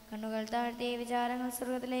 കണ്ണുകൾ താഴ്ത്തി വിചാരങ്ങൾ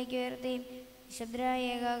സ്വർഗത്തിലേക്ക് ഉയർത്തി നിശബ്ദരായ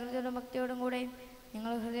ഏകാഗ്രതയോടും ഭക്തിയോടും കൂടെ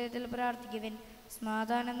നിങ്ങൾ ഹൃദയത്തിൽ പ്രാർത്ഥിക്കുവിൻ.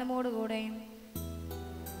 സമാധാനം നമ്മോടുകൂടെ.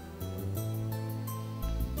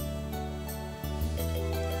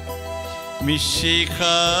 മിശിഹ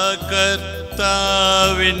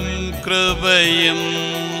കർത്താവിൻ കൃപയും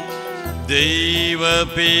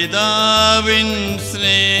ദൈവപിതാവിൻ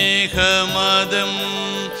സ്നേഹമതും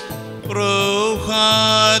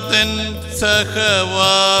റൂഹാതൻ സഹവാസവുമീ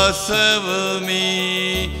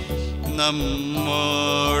നമ്മോടൊത്തുണ്ടാകട്ടെ.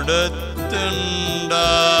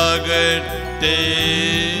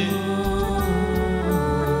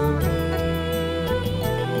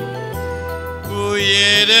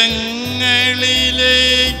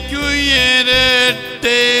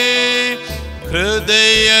 ഉയരങ്ങളിലേക്കുയരട്ടെ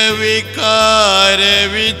ഹൃദയവികാര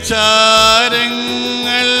വിചാരങ്ങൾ.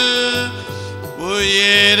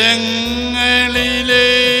 ഉയരങ്ങളിലേക്കുയരട്ടെ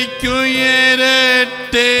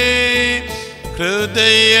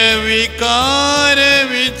ഹൃദയവികാര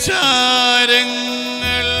വിചാരങ്ങൾ.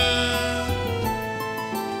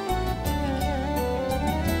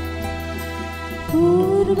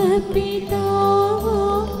 പൂർവപിതാവാം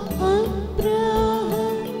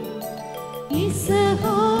അബ്രഹാം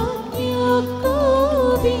ഇസ്ഹാക്ക് യാക്കോബിന്നിവർത്തൻ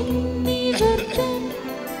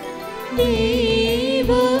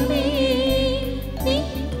ദൈവമേ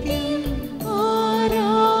നിത്യം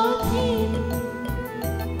ആരാധ്യൻ.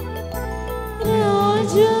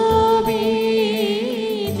 രാജാവേ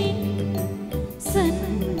നിൻ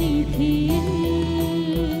സന്നിധിയിൽ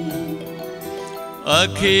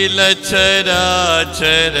അഖില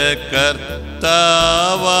ചരാചര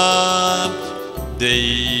കർത്താവാം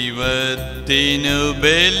ദൈവത്തിനു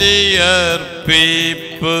ബലിയർപ്പിപ്പു.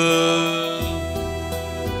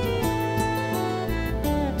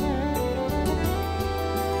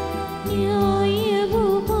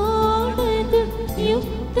 ന്യായവുമാണത്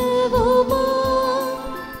യുക്തവുമാ.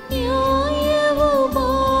 ന്യായവുമാണത്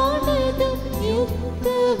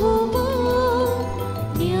യുക്തവുമാ.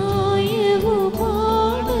 ന്യായവുമാണത്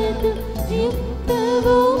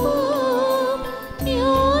യുക്തവുമാ.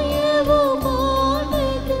 ന്യായവുമാണത്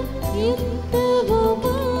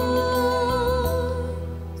യുക്തവുമാ.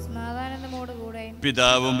 സമാധാനം നമ്മോടുകൂടെ.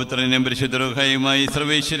 പിതാവും പുത്രനും പരിശുദ്ധരുഹായുമായി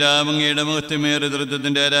സർവേശ്വരാമങ്ങയുടെ മഹത്വമേറെ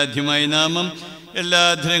ദൃത്വത്തിന്റെ ആരാധ്യമായ നാമം എല്ലാ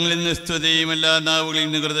ധനങ്ങളിൽ നിന്ന് സ്തുതിയും എല്ലാ നാവുകളിൽ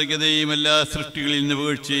നിന്ന് കൃതജ്ഞതയും എല്ലാ സൃഷ്ടികളിൽ നിന്ന്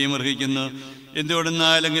വീഴ്ചയും അർഹിക്കുന്നു.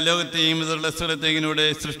 എന്തുകൊണ്ടെന്നാൽ അങ്ങ് ലോകത്തെയും ഇതുള്ള സ്ഥലത്തേക്കിനൂടെ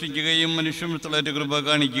സൃഷ്ടിക്കുകയും മനുഷ്യമൃത്തുള്ളൊരു കൃപ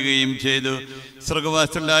കാണിക്കുകയും ചെയ്തു.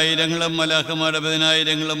 സ്വർഗവാസികളുടെ ആയിരങ്ങളും മലാഹമാരുടെ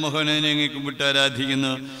പതിനായിരങ്ങളും മോഹനനെ കുമ്പിട്ട്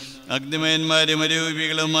ആരാധിക്കുന്നു. അഗ്നിമയന്മാരും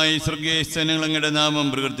അരൂപികളുമായി സ്വർഗീയ സേനകൾ അങ്ങയുടെ നാമം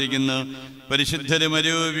പ്രകീർത്തിക്കുന്നു. പരിശുദ്ധരും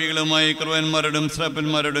അരൂപികളുമായി കൃപന്മാരോടും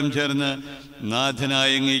ശ്രാപ്പന്മാരോടും ചേർന്ന് നാഥനായ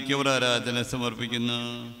അങ്ങേക്ക് അവർ ആരാധന സമർപ്പിക്കുന്നു.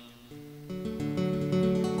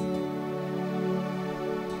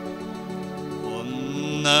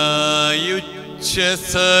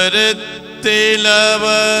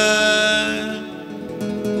 ഒന്നായുച്ചസ്വരത്തിലവർ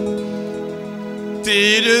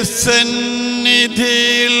തിരുസന്നിധിയിൽ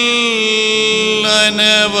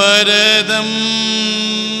അനവരതം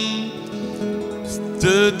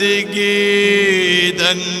സ്തുതിഗീതങ്ങൾ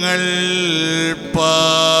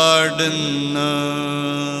പാടുന്നു.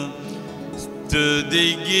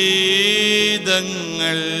 സ്തുതിഗീതങ്ങൾ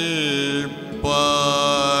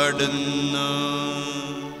പാടുന്നു.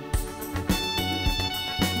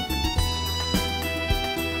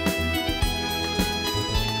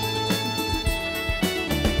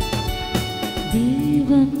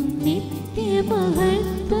 ദൈവം നിത്യമഹത്വത്തിൻ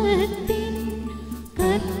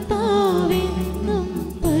കർത്താവെന്നും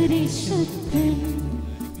പരിശുദ്ധൻ,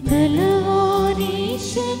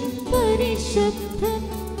 ബലവാനീശൻ പരിശുദ്ധൻ,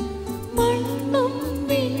 മണ്ണും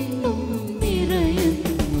വിണ്ണും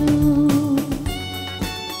നിറയുന്നു.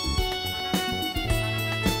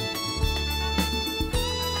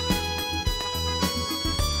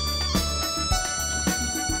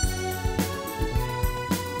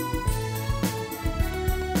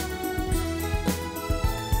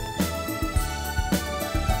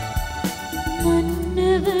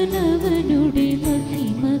 മന്നവനവനുടെ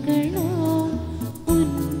മഹിമകളോ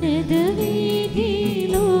ഉന്നത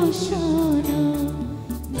വീതിയിലോശാന,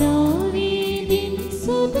 ദാവീദിൻ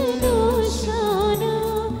സുതനോശാന,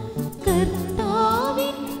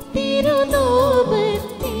 കർത്താവിൻ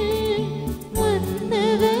തിരുനാമത്തിൽ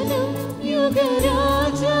വന്നവനും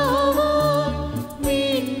യുഗരാജാവാൻ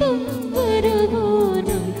വീണ്ടും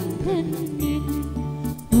വരവോനും ധന്യൻ.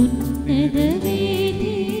 ഉന്നത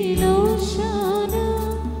വീതിയിലോശാന,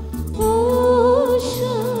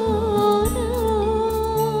 ഓശാന.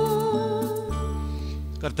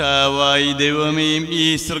 കർത്താവായി ദൈവമേ, ഈ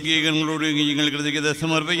സ്വർഗീയങ്ങളോട് ഞങ്ങൾ കൃതജ്ഞത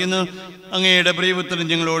സമർപ്പിക്കുന്നു. അങ്ങയുടെ പ്രിയപുത്രൻ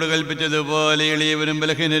ഞങ്ങളോട് കൽപ്പിച്ചതുപോലെ എളിയവരും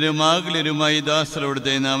ബലഹീനരും ആകുലരുമായി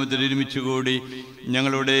ദാസരോടത്തെ നാമത്തിൽ ഒരുമിച്ചുകൂടി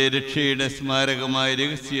ഞങ്ങളുടെ രക്ഷയുടെ സ്മാരകമായ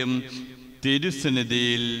രഹസ്യം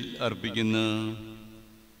തിരുസന്നിധിയിൽ അർപ്പിക്കുന്നു.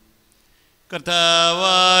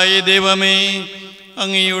 കർത്താവായ ദൈവമേ,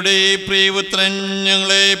 അങ്ങയുടെ പ്രിയപുത്രൻ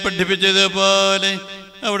ഞങ്ങളെ പഠിപ്പിച്ചതുപോലെ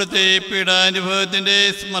അവിടുത്തെ പീഡാനുഭവത്തിൻ്റെ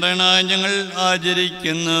സ്മരണ ഞങ്ങൾ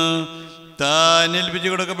ആചരിക്കുന്നു. താൻ ഏൽപ്പിച്ചു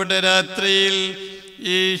കൊടുക്കപ്പെട്ട രാത്രിയിൽ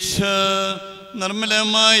ഈശോ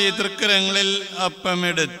നിർമ്മലമായ തൃക്കരങ്ങളിൽ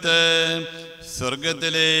അപ്പമെടുത്ത്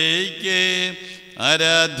സ്വർഗത്തിലേക്ക്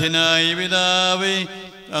ആരാധ്യനായ പിതാവേ,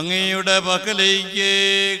 അങ്ങയുടെ പക്കലേക്ക്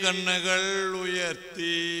കണ്ണുകൾ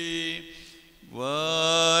ഉയർത്തി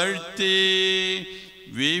വാഴ്ത്തി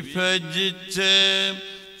വിഭജിച്ച്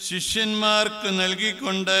ശിഷ്യന്മാർക്ക്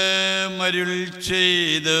നൽകിക്കൊണ്ട് മരുൾ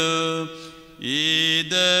ചെയ്തു.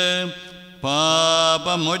 ഇത്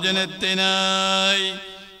പാപമോചനത്തിനായി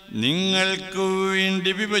നിങ്ങൾക്ക്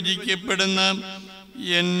വേണ്ടി വിഭജിക്കപ്പെടുന്ന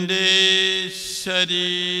എൻ്റെ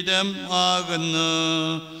ശരീരം ആകുന്നു.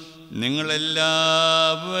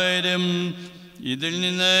 നിങ്ങളെല്ലാവരും ഇതിൽ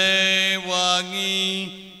നിന്ന് വാങ്ങി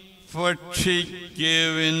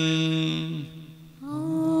ഭക്ഷിക്കുവിൻ.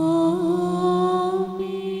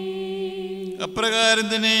 അപ്രകാരം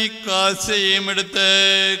തന്നെ കാസയും എടുത്ത്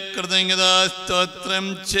കൃതജ്ഞതാ സ്തോത്രം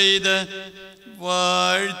ചെയ്ത്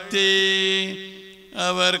വാഴ്ത്തി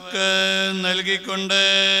അവർക്ക് നൽകിക്കൊണ്ട്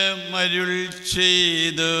മരുൾ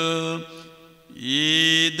ചെയ്തു.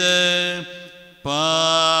 ഇത്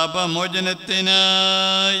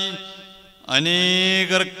പാപമോചനത്തിനായി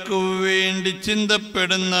അനേകർക്കു വേണ്ടി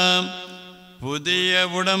ചിന്തപ്പെടുന്ന പുതിയ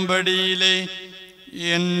ഉടമ്പടിയിലെ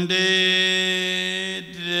എൻ്റെ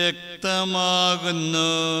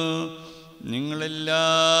രക്തമാകുന്നു.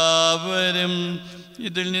 നിങ്ങളെല്ലാവരും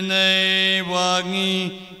ഇതിൽ നിന്ന് വാങ്ങി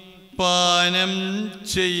പാനം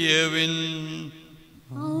ചെയ്യുവിൻ.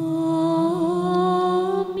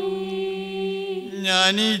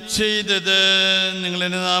 ഞാനീ ചെയ്തത്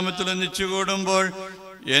നിങ്ങളെൻ്റെ നാമത്തിൽ ഒന്നിച്ചു കൂടുമ്പോൾ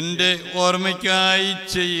എൻ്റെ ഓർമ്മയ്ക്കായി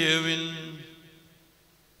ചെയ്യുവിൻ.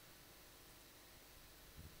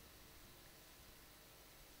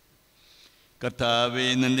 കർത്താവെ,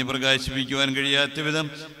 നന്ദി പ്രകാശിപ്പിക്കുവാൻ കഴിയാത്ത വിധം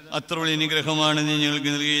അത്ര വലിയ അനുഗ്രഹമാണ് നീ ഞങ്ങൾക്ക്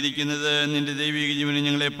നൽകിയിരിക്കുന്നത്. നിന്റെ ദൈവിക ജീവനെ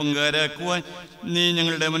ഞങ്ങളെ പങ്കാരാക്കുവാൻ നീ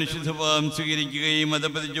ഞങ്ങളുടെ മനുഷ്യ സ്വഭാവം സ്വീകരിക്കുകയും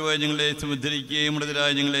മതപ്പതിച്ചുപോയി ഞങ്ങളെ സമുദ്ധരിക്കുകയും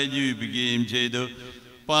മൃതരായി ഞങ്ങളെ ജീവിപ്പിക്കുകയും ചെയ്തു.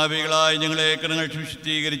 പാപികളായി ഞങ്ങളെ കടങ്ങൾ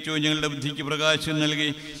ശുദ്ധീകരിച്ചു. ഞങ്ങളുടെ ബുദ്ധിക്ക് പ്രകാശം നൽകി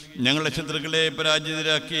ഞങ്ങളുടെ ശത്രുക്കളെ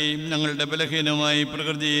പരാജിതരാക്കി ഞങ്ങളുടെ ബലഹീനമായ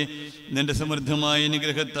പ്രകൃതിയെ നിന്റെ സമൃദ്ധമായ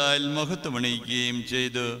അനുഗ്രഹത്താൽ മഹത്വമണിയിക്കുകയും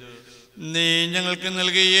ചെയ്തു. നീ ഞങ്ങൾക്ക്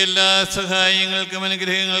നൽകിയ എല്ലാ സഹായങ്ങൾക്കും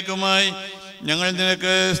അനുഗ്രഹങ്ങൾക്കുമായി ഞങ്ങൾ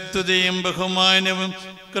നിനക്ക് സ്തുതിയും ബഹുമാനവും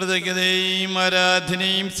കൃതജ്ഞതയും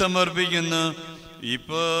ആരാധനയും സമർപ്പിക്കുന്നു,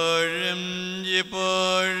 ഇപ്പോഴും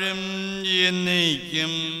എപ്പോഴും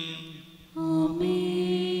എന്നേക്കും.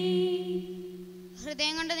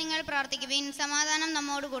 ഹൃദയം കൊണ്ട് നിങ്ങൾ പ്രാർത്ഥിക്കുവിൻ. സമാധാനം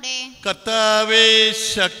നമ്മോടുകൂടെ. കർത്താവേ,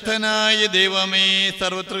 ശക്തനായ ദൈവമേ,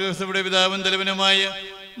 സർവത്ര പിതാവും തലവനുമായ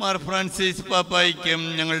മാർ ഫ്രാൻസിസ് പാപ്പായ്ക്കും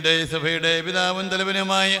ഞങ്ങളുടെ സഭയുടെ പിതാവും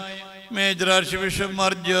തലവനുമായ major arch bishop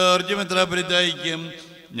Mar George മെത്രാപ്പൊലീത്തായ്ക്കും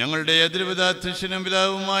ഞങ്ങളുടെ അതിരൂപതാധ്യക്ഷനും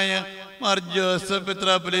പിതാവുമായ മാർ ജോസഫ്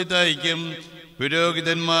മെത്രാപ്പൊലീത്തായ്ക്കും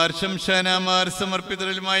പുരോഹിതന്മാർ, ശംശാനമാർ,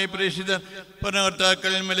 സമർപ്പിതരുമായി പ്രേക്ഷിത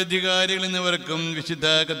ഭരണകർത്താക്കൾ, മേലധികാരികൾ എന്നിവർക്കും വിശുദ്ധ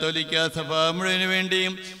കത്തോലിക്ക സഭ മുഴുവനു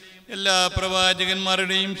വേണ്ടിയും എല്ലാ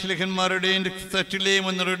പ്രവാചകന്മാരുടെയും ശ്ലീഹന്മാരുടെയും രക്തസാക്ഷികളെയും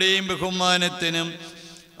ഒന്നരുടെയും ബഹുമാനത്തിനും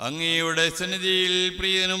അങ്ങയുടെ സന്നിധിയിൽ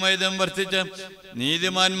പ്രിയനുമൈതം വർദ്ധിച്ച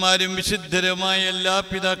നീതിമാന്മാരും വിശുദ്ധരുമായ എല്ലാ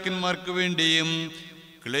പിതാക്കന്മാർക്ക് വേണ്ടിയും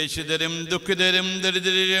ക്ലേശിതരും ദുഃഖിതരും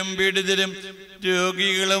ദരിദ്രരും പീഡിതരും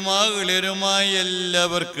രോഗികളുമാകുലരുമായ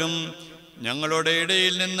എല്ലാവർക്കും ഞങ്ങളുടെ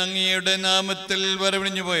ഇടയിൽ നിന്ന് അങ്ങയുടെ നാമത്തിൽ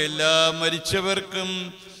വരവിഞ്ഞു പോയ എല്ലാ മരിച്ചവർക്കും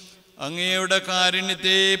അങ്ങയുടെ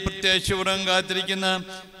കാരുണ്യത്തെ പ്രത്യാശപൂർവ്വം കാത്തിരിക്കുന്ന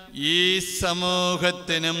ഈ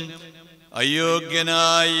സമൂഹത്തിനും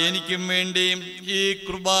അയോഗ്യനായി എനിക്കും വേണ്ടി ഈ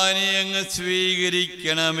കുർബാനയെ അങ്ങ്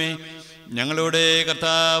സ്വീകരിക്കണമേ. ഞങ്ങളുടെ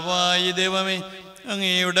കർത്താവായ ദൈവമേ,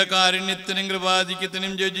 അങ്ങയുടെ കാരുണ്യത്തിനും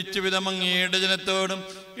കൃപാധിക്യത്തിനും യോജിച്ച വിധം അങ്ങയുടെ ജനത്തോടും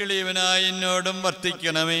എളിയവനായി എന്നോടും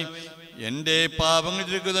വർത്തിക്കണമേ. എൻ്റെ പാപങ്ങൾ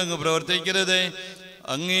ചുരുക്കുന്നത് അങ്ങ് പ്രവർത്തിക്കരുതേ.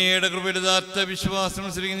 അങ്ങയുടെ കൃപയുതാർത്ഥ വിശ്വാസം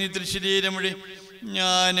ശ്രീ തൃശരീരം വഴി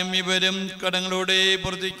ഞാനും ഇവരും കടങ്ങളുടെ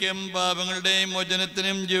പ്രവർത്തിക്കും പാപങ്ങളുടെ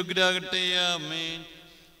മോചനത്തിനും യോഗ്യരാകട്ടെ. ആമേൻ.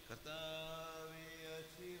 കർത്താവേ,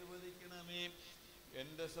 ആശീർവദിക്കണമേ.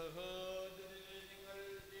 എൻ്റെ സഹോദരനെ നിങ്ങൾ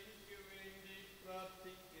എനിക്ക് വേണ്ടി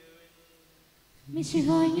പ്രാർത്ഥിക്കുവിൻ.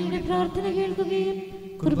 മിശിഹായുടെ പ്രാർത്ഥന കേൾക്കുകയും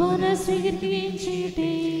കുർബാന സ്വീകരിക്കുകയും ചെയ്യട്ടെ.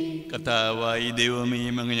 കർത്താവായി ദൈവമേ,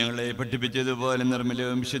 അങ്ങ് ഞങ്ങളെ പഠിപ്പിച്ചതുപോലെ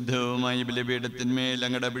നിർമ്മലവും വിശുദ്ധവുമായ ബലിപീഠത്തിന്മേൽ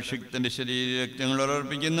അങ്ങയുടെ അഭിഷിക്തന്റെ ശരീരങ്ങൾ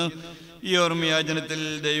അർപ്പിക്കുന്നു. ഈ ഓർമ്മയാചനത്തിൽ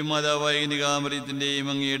ദൈവമാതാവായ നികാമറിയത്തിൻ്റെയും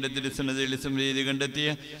അങ്ങയുടെ തിരുസന്നതയിൽ സമരീതി കണ്ടെത്തിയ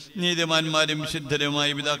നീതിമാന്മാരും വിശുദ്ധരുമായ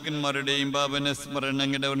പിതാക്കന്മാരുടെയും പാപന സ്മരണ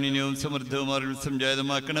അങ്ങയുടെ വർണ്ണീയവും സമൃദ്ധവുമാരിൽ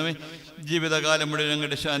സംജാതമാക്കണമേ. ജീവിതകാലം മുഴുവൻ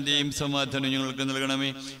അങ്ങയുടെ ശാന്തിയും സമാധാനവും ഞങ്ങൾക്ക് നൽകണമേ.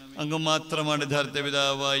 അങ്ങ് മാത്രമാണ് യഥാർത്ഥ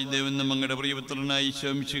പിതാവായി ദൈവം അങ്ങയുടെ പ്രിയപുത്രനായി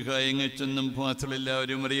ശംശിഹായി എങ്ങെച്ചെന്നും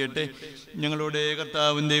ഭാസലെല്ലാവരും അറിയട്ടെ. ഞങ്ങളുടെ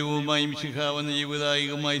കർത്താവും ദൈവവുമായി മിശിഹാവെന്ന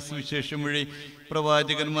ജീവിതായികമായി സുവിശേഷം വഴി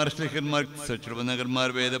പ്രവാചകന്മാർ, ശ്ലീഹന്മാർ, സശ്രവനകന്മാർ,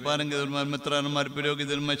 വേദപാരംഗതന്മാർ, മെത്രാന്മാർ,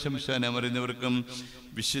 പുരോഹിതന്മാർ, ശംശാനമാർ എന്നിവർക്കും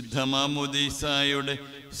വിശുദ്ധ മാമോദീസായുടെ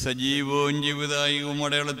സജീവവും ജീവിതായികവും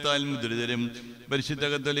അടയാളത്താൽ മുദ്രിതരും പരിശുദ്ധ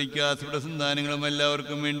കത്തോലിക്ക സഭയുടെ സന്താനങ്ങളും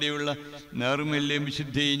എല്ലാവർക്കും വേണ്ടിയുള്ള നൈർമല്യം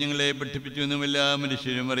വിശുദ്ധിയും ഞങ്ങളെ പഠിപ്പിച്ചുവെന്നും എല്ലാ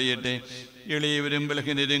മനുഷ്യരും അറിയട്ടെ. എളിയവരും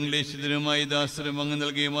ബലഹീനരും ക്ലേശിതരുമായി ദാസരും അങ്ങ്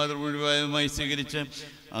നൽകിയ മാതൃമുഴുവനുമായി സ്വീകരിച്ച്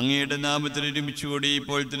അങ്ങയുടെ നാമത്തിൽ ഒരുമിച്ചുകൂടി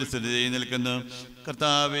ഇപ്പോൾ തിരുസന്നിധിയിൽ നിൽക്കുന്നു.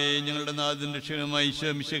 കർത്താവേ, ഞങ്ങളുടെ നാഥൻ രക്ഷകനുമായ ഈശോ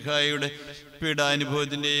മിശിഹായുടെ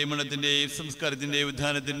പീഡാനുഭവത്തിൻ്റെയും മരണത്തിൻ്റെയും സംസ്കാരത്തിൻ്റെയും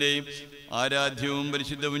ഉദ്ധാനത്തിൻ്റെയും ആരാധ്യവും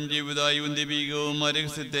പരിശുദ്ധവും ജീവിതായും ദൈവികവും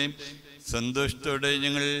രഹസ്യത്തെ സന്തോഷത്തോടെ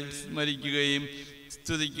ഞങ്ങൾ സ്മരിക്കുകയും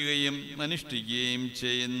സ്തുതിക്കുകയും അനുഷ്ഠിക്കുകയും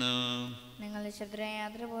ചെയ്യുന്നു. നിങ്ങളുടെ ശബ്ദമായ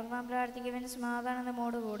യാത്രപൂർവ്വം പ്രാർത്ഥിക്കുവാൻ സമാധാനം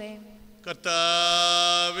നമ്മോടുകൂടെ.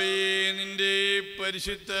 കർത്താവേ, നിന്റെ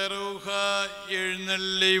പരിശുദ്ധ റൂഹ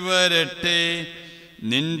എഴുന്നള്ളി വരട്ടെ.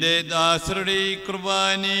 നിന്റെ ദാസരുടെ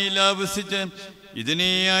കുർബാനയിൽ ആവസിച്ച്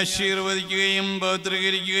ഇതിനെ ആശീർവദിക്കുകയും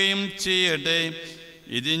പവിത്രീകരിക്കുകയും ചെയ്യട്ടെ.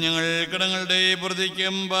 ഇത് ഞങ്ങൾ കടങ്ങളുടെ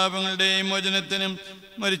പ്രതിക്കും പാപങ്ങളുടെ മോചനത്തിനും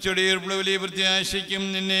മരിച്ചൊടിയുള്ള വലിയ പ്രത്യാശയ്ക്കും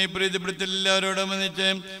നിന്നെ പ്രീതിപ്പെടുത്തൽ എല്ലാവരോടും വന്നിച്ച്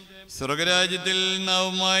സ്വർഗരാജ്യത്തിൽ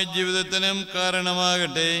നവമായ ജീവിതത്തിനും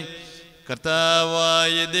കാരണമാകട്ടെ.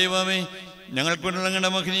 കർത്താവായ ദൈവമേ, ഞങ്ങൾക്കുള്ള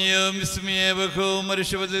മഹനീയവും വിസ്മയബഹവും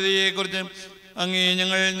മനുഷ്യപദ്ധതിയെക്കുറിച്ച് അങ്ങേ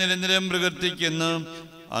ഞങ്ങൾ നിരന്തരം പ്രകീർത്തിക്കുന്നു.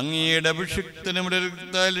 അങ്ങയുടെ അഭിഷിക്തനും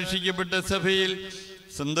രക്ഷിക്കപ്പെട്ട സഭയിൽ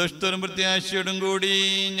സന്തോഷത്തോടും പ്രത്യാശയോടും കൂടി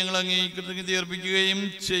ഞങ്ങൾ അങ്ങേ കൃതജ്ഞത അർപ്പിക്കുകയും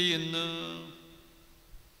ചെയ്യുന്നു.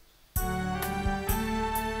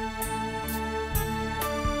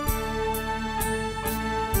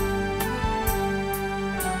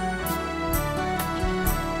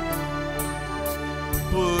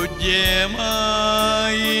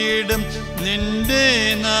 പൂജ്യമായിടും നിന്റെ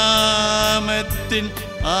നാമത്തിൻ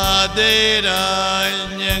ആദരാൽ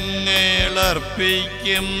ഞങ്ങൾ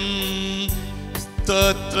അർപ്പിക്കും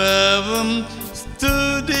സ്തോത്രവും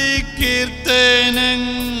സ്തുതി കീർത്തനങ്ങളും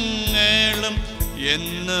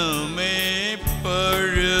എന്നുമെപ്പോഴും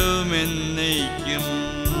എന്നേക്കും.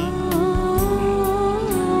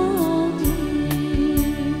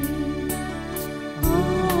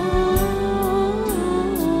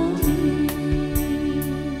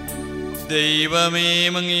 ദൈവമേ,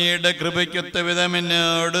 അങ്ങയുടെ കൃപയ്ക്കൊത്ത വിധം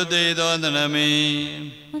എന്നോട് ദയതോന്നണമേ.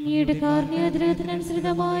 അങ്ങയുടെ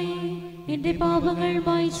കാരുണ്യാഗ്രഹത്തിനനുസൃതമായി എന്റെ പാപങ്ങൾ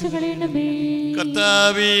മായ്ച്ചു കളയണമേ.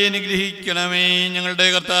 കർത്താവേ, അനുഗ്രഹിക്കണമേ. ഞങ്ങളുടെ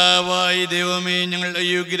കർത്താവായി ദൈവമേ, ഞങ്ങൾ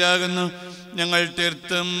അയോഗ്യരാകുന്നു, ഞങ്ങൾ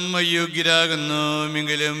തീർത്തും അയോഗ്യരാകുന്നു.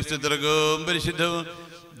 എങ്കിലും സ്തുത്രകവും പരിശുദ്ധവും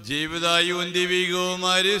ജീവിതായും ദൈവികവും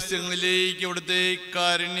ആരസ്യങ്ങളിലേക്ക് അവിടുത്തെ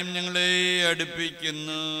കാരുണ്യം ഞങ്ങളെ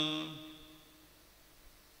അടുപ്പിക്കുന്നു.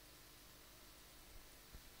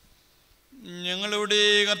 ഞങ്ങളുടെ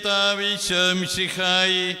കർത്താവ് ഈശോ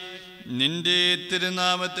മിശിഹായി നിന്റെ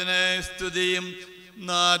തിരുനാമത്തിന് സ്തുതിയും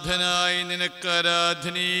നാഥനായി നിനക്ക്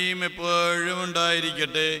ആരാധനയും എപ്പോഴും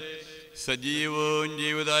ഉണ്ടായിരിക്കട്ടെ. സജീവവും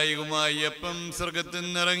ജീവദായകവുമായി അപ്പം സ്വർഗത്തിൽ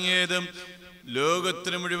നിന്നിറങ്ങിയതും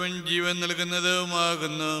ലോകത്തിന് മുഴുവൻ ജീവൻ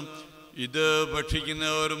നൽകുന്നതുമാകുന്നു. ഇത്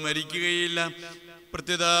ഭക്ഷിക്കുന്നവർ മരിക്കുകയില്ല,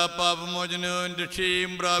 പ്രത്യുത പാപമോചനവും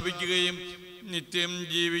രക്ഷയും പ്രാപിക്കുകയും നിത്യം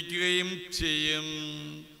ജീവിക്കുകയും ചെയ്യും.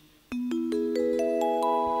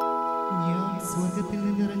 ഞാൻ സ്വർഗത്തിൽ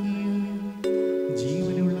നിന്നിറങ്ങിയ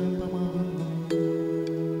ജീവനുള്ള അപ്പമാകുന്നു.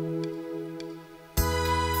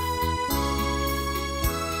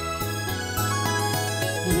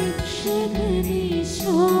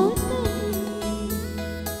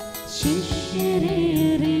 ശിഷ്യരെ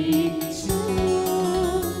അറിയിച്ച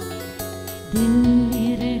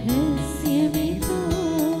ദിവ്യരഹസ്യമിതാ,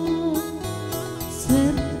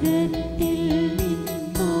 സ്വർഗത്തിൽ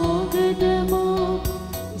നിന്നാഗതമാ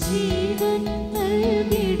ജീവൻ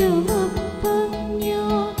നൽകിടുമപ്പം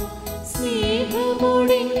ഞാൻ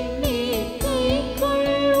സ്നേഹമൊഴിഞ്ഞേ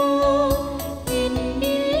കൈക്കൊള്ളൂ.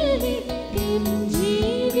 എന്നിൽ നിത്യം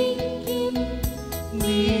ജീവിക്കും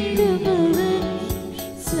നേടുമവൻ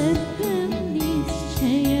സ്വർഗം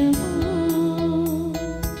നിശ്ചയമാ.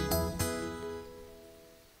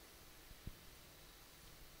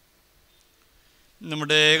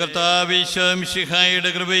 നമ്മുടെ കർത്താവ് ഈശോ മിശിഹായുടെ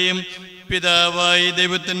കൃപയും പിതാവായി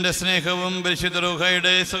ദൈവത്തിൻ്റെ സ്നേഹവും പരിശുദ്ധ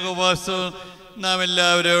റൂഹായുടെ സഹവാസവും നാം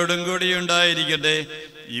എല്ലാവരോടും കൂടി ഉണ്ടായിരിക്കട്ടെ,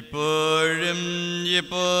 ഇപ്പോഴും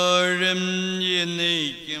എപ്പോഴും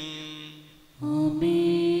എന്നേക്കും.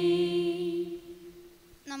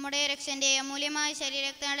 നമ്മുടെ രക്ഷന്റെ അമൂല്യമായ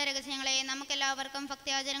ശരീരങ്ങളുടെ രഹസ്യങ്ങളെ നമുക്കെല്ലാവർക്കും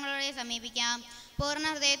ഭക്തിയാചരണങ്ങളോടെ സമീപിക്കാം. പൂർണ്ണ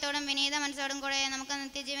ഹൃദയത്തോടും വിനീത മനസ്സോടും കൂടെ നമുക്ക്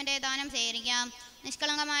നിത്യജീവന്റെ ദാനം സ്വീകരിക്കാം.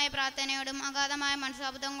 നിഷ്കളങ്കമായ പ്രാർത്ഥനയോടും അഗാധമായ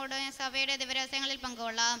മനസ്സാബുദ്ധം കൂടെ സഭയുടെ ദിവരഹസ്യങ്ങളിൽ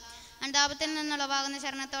പങ്കുകൊള്ളാം. അനുതാപത്തിൽ നിന്നുളവാകുന്ന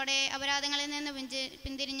ശരണത്തോടെ അപരാധങ്ങളിൽ നിന്ന്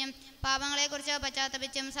പിന്തിരിഞ്ഞും പാപങ്ങളെക്കുറിച്ച്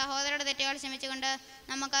പശ്ചാത്തപിച്ചും സഹോദരരുടെ തെറ്റുകൾ ക്ഷമിച്ചുകൊണ്ട്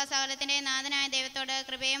നമുക്ക് സകലത്തിന്റെ നാഥനായ ദൈവത്തോട്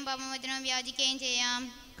കൃപയും പാപമോചനവും യാചിക്കുകയും ചെയ്യാം.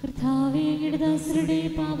 കർത്താവേ, ദാസരുടെ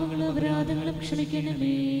പാപങ്ങളും അപരാധങ്ങളും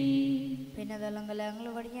ക്ഷമിക്കണമേ. പിന്നെ തലങ്കലങ്ങൾ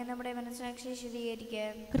വടിഞ്ഞ് നമ്മുടെ മനസ്സാക്ഷി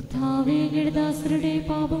ശുദ്ധീകരിക്കാം. കർത്താവേ, ദാസരുടെ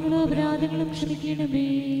പാപങ്ങളും അപരാധങ്ങളും ക്ഷമിക്കണമേ.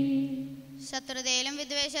 ശത്രുതയിലും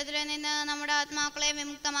വിദ്വേഷത്തിലും നിന്ന് നമ്മുടെ ആത്മാക്കളെ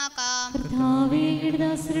വിമുക്തമാക്കാം. കർത്താവേ,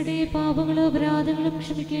 ദാസരുടെ പാപങ്ങളും അപരാധങ്ങളും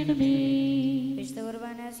ക്ഷമിക്കണമേ. വിശുദ്ധ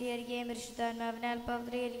കുർബാന സ്വീകരിക്കുകയും പരിശുദ്ധാത്മാവിനാൽ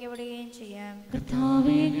പവിത്രീകരിക്കപ്പെടുകയും ചെയ്യാം.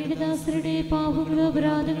 കർത്താവേ, ദാസരുടെ പാപങ്ങളും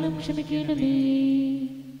അപരാധങ്ങളും ക്ഷമിക്കണമേ.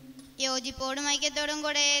 യോജിപ്പോടും ഐക്യത്തോടും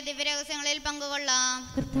കൂടെ ദിവ്യരഹസ്യങ്ങളിൽ പങ്കുകൊള്ളാം.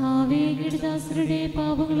 കർത്താവേ, ദാസരുടെ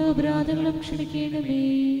പാപങ്ങളും അപരാധങ്ങളും ക്ഷമിക്കണമേ.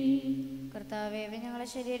 കർത്താവേ, ഞങ്ങളുടെ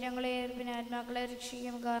ശരീരങ്ങളെ പിന്നെ ആത്മാക്കളെ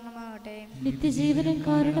രക്ഷിക്കും കാരണമാകട്ടെ, നിത്യജീവനം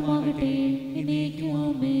കാരണമാകട്ടെ.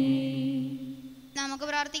 നമുക്ക്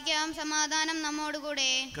പ്രാർത്ഥിക്കാം. സമാധാനം നമ്മോടുകൂടെ.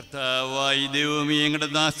 കർത്താവായി ദൈവമേ, ഞങ്ങളുടെ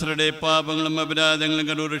ദാസരുടെ പാപങ്ങളും അപരാധങ്ങളും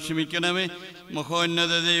കണ്ടു ക്ഷമിക്കണമേ.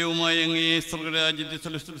 മഹോന്നത ദൈവമായി അങ്ങേ സ്വർഗരാജ്യത്തെ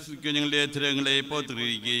സൃഷ്ടിക്കുകയും ഞങ്ങളുടെ അധരങ്ങളെ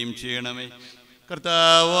പോത്രീകരിക്കുകയും ചെയ്യണമേ.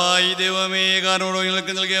 കർത്താവായി ദൈവമേ, കാരണോട്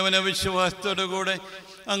ഞങ്ങൾക്ക് നൽകിയവന വിശ്വാസത്തോടു കൂടെ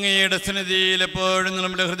അങ്ങയുടെ സന്നിധിയിൽ എപ്പോഴും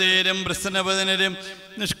നമ്മുടെ ഹൃദയരും പ്രസന്നപതനരും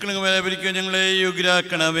നിഷ്കളങ്കമേലപരിക്കാൻ ഞങ്ങളെ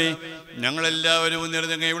യോഗ്യരാക്കണമേ. ഞങ്ങളെല്ലാവരും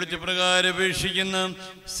ഉന്നതങ്ങെ വിളിച്ച പ്രകാരം അപേക്ഷിക്കുന്ന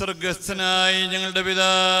സ്വർഗസ്ഥനായി ഞങ്ങളുടെ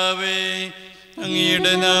പിതാവേ,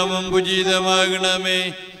 അങ്ങയുടെ നാമം പൂജിതമാകണമേ.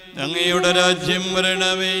 അങ്ങയുടെ രാജ്യം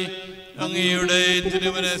വരണമേ. അങ്ങയുടെ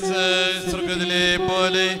തിരുമനസ്സ് സ്വർഗത്തിലെ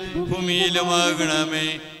പോലെ ഭൂമിയിലുമാകണമേ.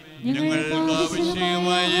 ഞങ്ങൾക്ക്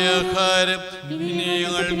ആവശ്യമായ ആഹാരം ഇനി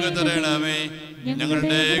ഞങ്ങൾക്ക് തരണമേ.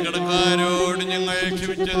 ഞങ്ങളുടെ കടക്കാരോട് ഞങ്ങൾ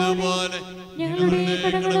ക്ഷമിച്ചതുപോലെ ഞങ്ങളുടെ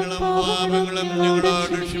കടകളും പാപങ്ങളും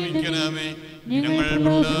ഞങ്ങളോട് ക്ഷമിക്കണമേ. ഞങ്ങൾ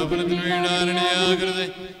പ്രലോഭനത്തിൽ വീഴാനിടയാകരുത്,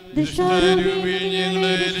 ദുഷ്ടരൂപിയിൽ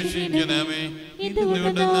ഞങ്ങളെ രക്ഷിക്കണമേ.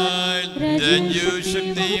 എന്തുകൊണ്ടെന്നാൽ രാജ്യവും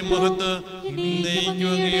ശക്തിയും മഹത്വം എന്നേക്കും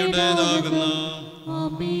അങ്ങയുടേതാകുന്നു.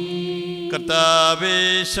 കർത്താവേ,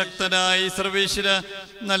 ശക്തനായി സർവേശ്വര,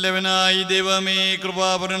 നല്ലവനായി ദൈവമേ,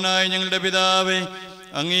 കൃപാപരനായി ഞങ്ങളുടെ പിതാവേ,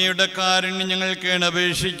 അങ്ങയുടെ കാരുണ്യം ഞങ്ങൾക്ക്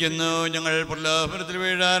അപേക്ഷിക്കുന്നു. ഞങ്ങൾ പ്രലോഭനത്തിൽ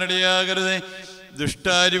വീഴാനിടയാകരുത്,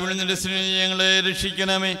 ദുഷ്ടാരൂപിയിൽ നിന്റെ സ്നേഹം ഞങ്ങളെ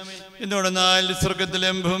രക്ഷിക്കണമേ. എന്തുകൊണ്ടെന്നാൽ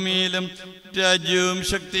സ്വർഗത്തിലും ഭൂമിയിലും രാജ്യവും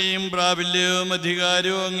ശക്തിയും പ്രാബല്യവും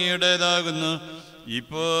അധികാരവും അങ്ങയുടേതാകുന്നു,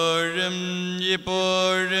 ഇപ്പോഴും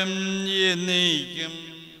എപ്പോഴും എന്നേക്കും.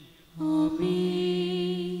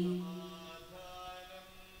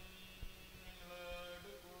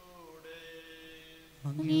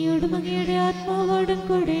 അങ്ങയോടും അങ്ങയുടെ ആത്മാവോടും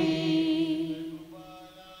കൂടെ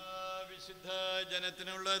വിശുദ്ധ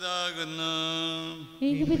ജനത്തിനുള്ളതാകുന്നു.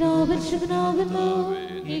 ഏകപിതാവ് പരിശുദ്ധനാകുന്നു,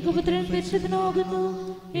 ഏകപുത്രൻ പരിശുദ്ധനാകുന്നു,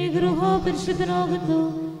 ഏകരൂഹ പരിശുദ്ധനാകുന്നു.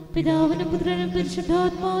 പിതാവിനും പുത്രനും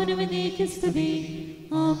പരിശുദ്ധാത്മാവിനും എന്നേക്കും സ്തുതി.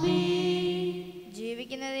 ആമേൻ.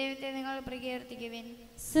 ജീവിക്കുന്ന ദൈവത്തെ നിങ്ങൾ പ്രകീർത്തിക്കുവിൻ.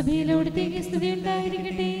 സഭയിൽ അവിടുത്തേക്ക് സ്തുതി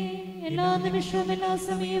ഉണ്ടായിരിക്കട്ടെ. എല്ലാ നിമിഷവും എല്ലാ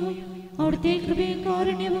സമയവും അവിടുത്തെ കൃപയും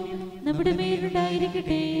കാരുണ്യവും നമ്മുടെ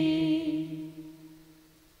മേലുണ്ടായിരിക്കട്ടെ.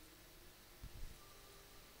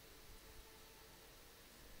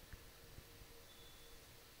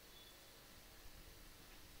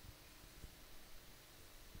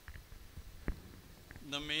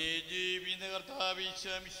 നമ്മെ ജീവിത കർത്താവ്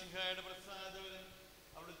ഈശോ മിശിഹായുടെ പ്രസാദവും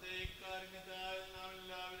അവിടുത്തെ കാരുണ്യത്താൽ നാം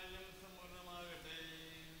എല്ലാവരിലും സമ്പൂർണ്ണമാകട്ടെ.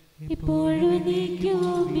 ഇപ്പോഴും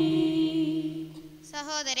എന്നേക്കുമാമേൻ.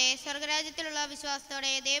 സഹോദരെ, സ്വർഗരാജ്യത്തിലുള്ള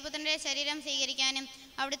വിശ്വാസത്തോടെ ദേവപുത്രന്റെ ശരീരം സ്വീകരിക്കാനും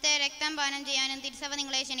അവിടുത്തെ രക്തം പാനം ചെയ്യാനും തിരുസഭ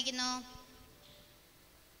നിങ്ങളെ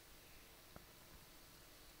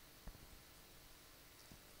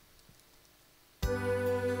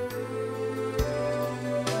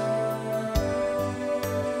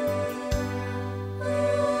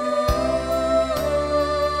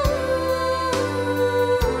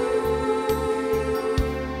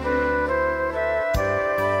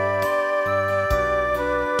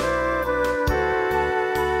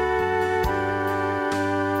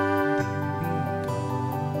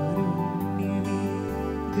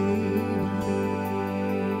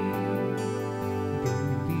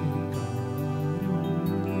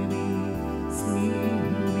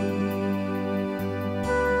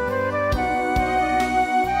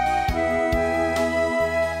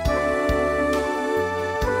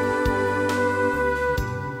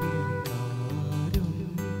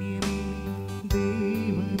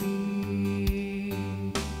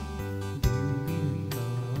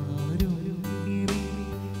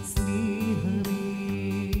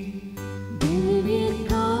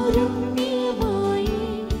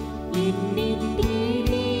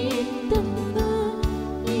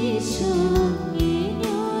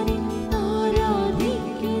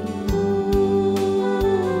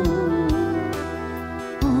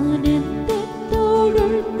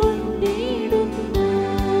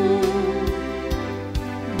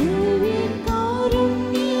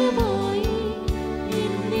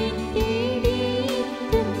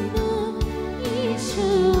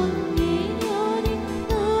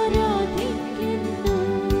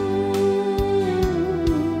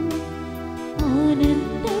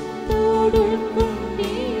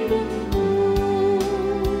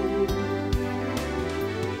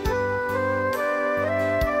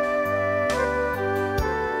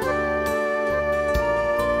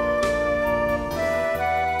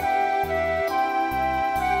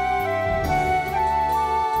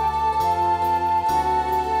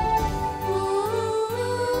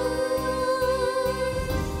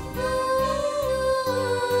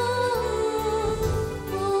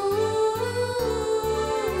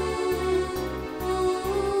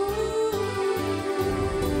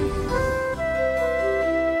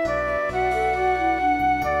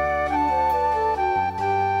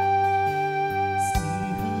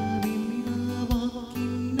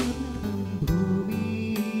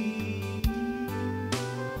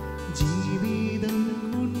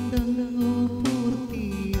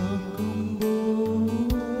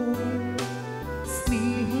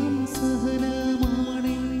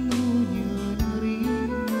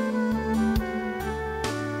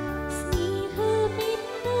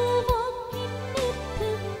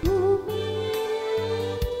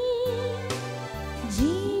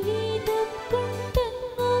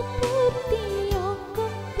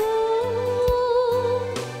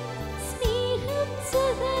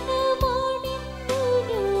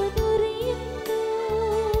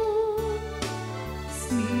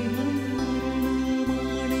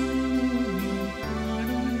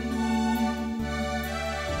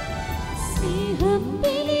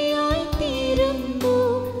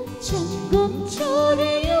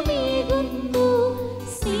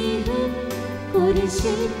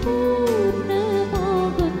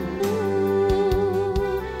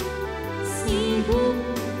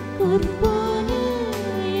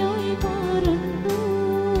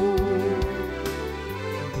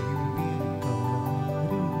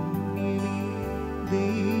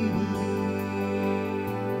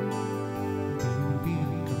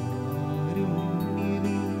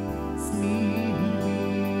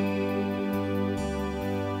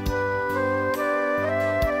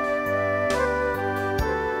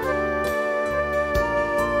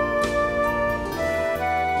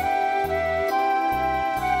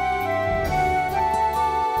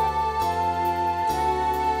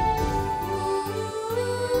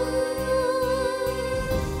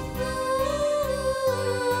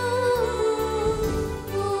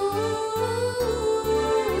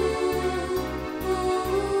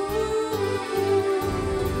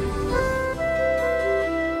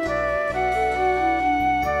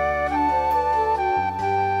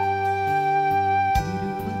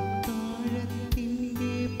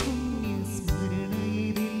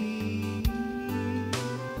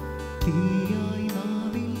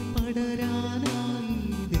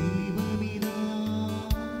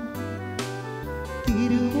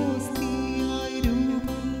തിരുവോസ്തിയായി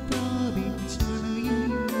രൂപം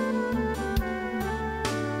പ്രാപിച്ചണയുന്നു.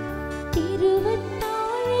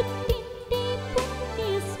 തിരുവത്താഴത്തിന്റെ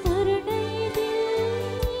പുണ്യസ്മരണയിൽ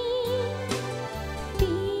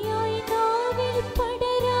തീയായി നാവിൽ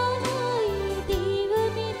പടരാനായി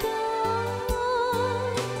ദൈവമിതാ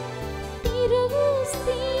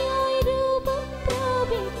തിരുവോസ്തിയായി രൂപം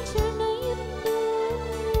പ്രാപിച്ചണയുന്നു.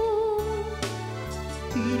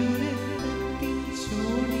 തിരുരക്തത്തിൻ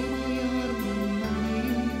ശോണിമയാർന്നു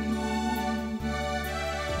നനയുന്നു.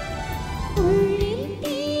 ഉള്ളിൽ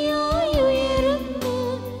തീയായി ഉയരുന്നു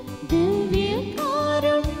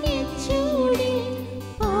ദിവ്യകാരുണ്യച്ചൂടിൽ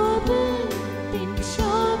പാപത്തിൻ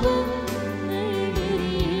ശാപങ്ങൾ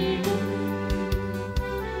എറിയണം.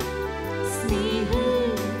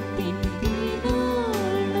 സ്നേഹത്തിൻ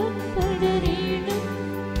തീനാളം പടരണം.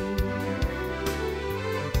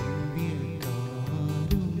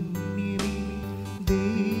 ദിവ്യകാരുണ്യമേ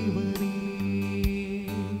ദൈവമേ,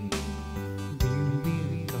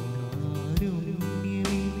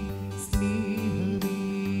 ദിവ്യകാരുണ്യമേ സ്നേഹമേ,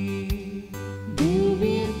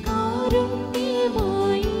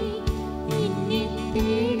 ദിവ്യകാരുണ്യമായി എന്നെ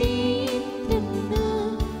തേടിയെത്തുന്ന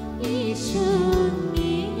ഈശോയെ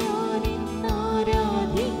ഞാനിന്ന്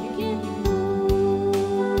ആരാധിക്കുന്നു.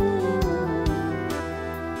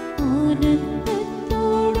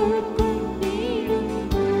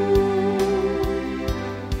 ആനന്ദത്തോടുൾക്കൊണ്ടിടുന്നു.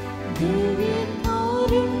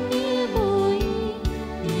 ദിവ്യകാരുണ്യമായി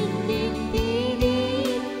എന്നെ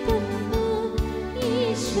തേടിയെത്തുന്ന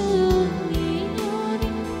ഈശോയെ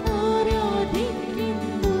ഞാനിന്ന്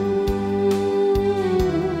ആരാധിക്കുന്നു.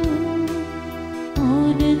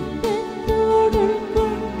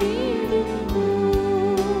 ആനന്ദത്തോടുൾക്കൊണ്ടിടുന്നു.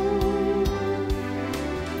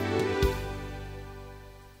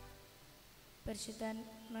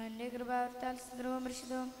 പരിശുദ്ധാത്മാവിന്റെ കൃപാവർത്താൽ സുദ്രവവും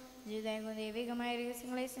പരിശുദ്ധവും ജീവിതവും ദൈവികമായ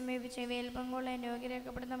രഹസ്യങ്ങളെ സമീപിച്ച് ഇവയിൽ പങ്കുകൊള്ളാൻ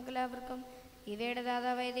യോഗ്യരാക്കപ്പെടുന്ന നമുക്കെല്ലാവർക്കും ഇവയുടെ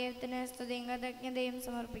ദാതാവായ ദൈവത്തിന് സ്തുതിയും കൃതജ്ഞതയും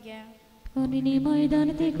സമർപ്പിക്കാം. കരുണീയമായ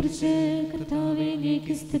ദാനത്തെക്കുറിച്ച് കർത്താവേ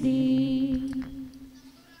അങ്ങേക്ക് സ്തുതി.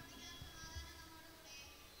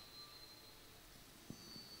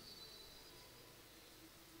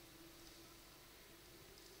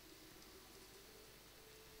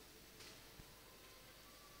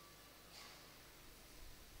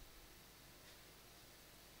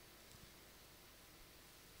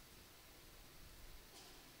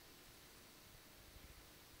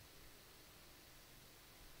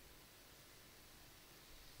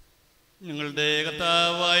 ഞങ്ങളുടെ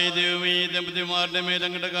കർത്താവായ ദൈവമേ, ദമ്പതിമാരുടെ മേൽ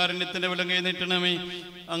അങ്ങയുടെ കാരുണ്യത്തിന്റെ വിലങ്ങை നീട്ടണമേ.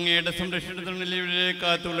 അങ്ങയുടെ സംരക്ഷണത്തിൽ ഇവരെ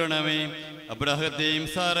കാത്തുകൊള്ളണമേ. അബ്രാഹത്തെയും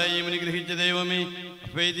സാറായെയും അനുഗ്രഹിച്ച ദൈവമേ,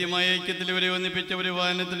 അഭേദ്യമായ ഐക്യത്തിൽ ഇവരെ ഒന്നിപ്പിച്ച ഒരു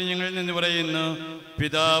വാഹനത്തിൽ ഞങ്ങൾ നിന്ന് പറയുന്നു.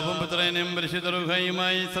 പിതാവും പുത്രനും പരിശുദ്ധ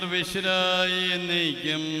റൂഹായുമായി സർവേശ്വരായി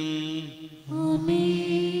എന്നേക്കും.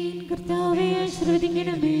 ആമേൻ. കർത്താവേ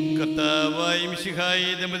ആശീർവദിക്കണമേ. കർത്താവായി മിശിഹായി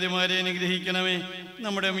ദമ്പതിമാരെ അനുഗ്രഹിക്കണമേ.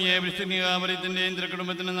 നമ്മുടെ മിയാമറിയത്തിന്റെയും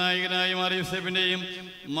കുടുംബത്തിന്റെ നായകനായ മാർ യോസേഫിന്റെയും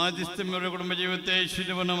മാധ്യസ്ഥരുടെ കുടുംബജീവിതത്തെ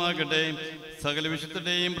ഐശ്വര്യപൂർണ്ണമാക്കട്ടെ. സകല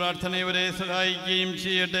വിശുദ്ധരുടെയും പ്രാർത്ഥന ഇവരെ സഹായിക്കുകയും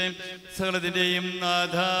ചെയ്യട്ടെ. സകലത്തിന്റെയും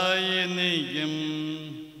നാഥായി എന്നേക്കും.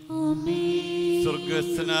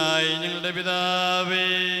 സ്വർഗസ്ഥനായ ഞങ്ങളുടെ പിതാവേ,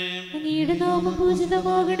 അങ്ങയുടെ നാമം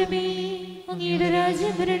പൂജിതമാകണമേ. അങ്ങയുടെ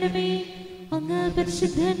രാജ്യം വരണമേ. അങ്ങ്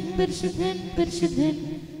പരിശുദ്ധൻ പരിശുദ്ധൻ പരിശുദ്ധൻ.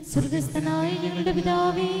 സ്വർഗസ്ഥനായ ഞങ്ങളുടെ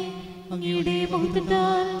പിതാവേ, അങ്ങയുടെ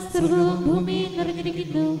മഹത്വത്താൽ സ്വർഗവും ഭൂമിയും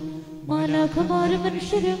നിറഞ്ഞിരിക്കുന്നു. മാലാഖമാരും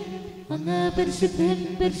മനുഷ്യരും അങ്ങ് പരിശുദ്ധൻ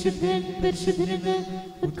പരിശുദ്ധൻ പരിശുദ്ധനെന്ന്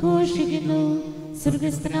ഉദ്ഘോഷിക്കുന്നു.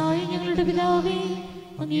 സ്വർഗസ്ഥനായ ഞങ്ങളുടെ പിതാവേ,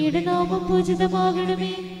 അങ്ങയുടെ നാമം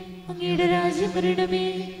പൂജിതമാകണമേ. അങ്ങയുടെ രാജ്യം വരണമേ.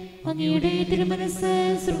 അങ്ങയുടെ തിരുമനസ്സ്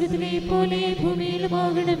സ്വർഗത്തിലെ പോലെ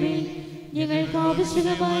ഭൂമിയിലുമാകണമേ. ഞങ്ങൾക്ക്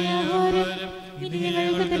ആവശ്യമായ ആഹാരം ഇനി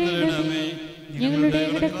ഞങ്ങൾക്ക് തരണമേ. ഞങ്ങളുടെ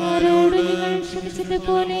കടക്കാരോട് ഞങ്ങൾ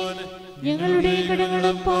ക്ഷമിച്ചതുപോലെ ഞങ്ങളുടെ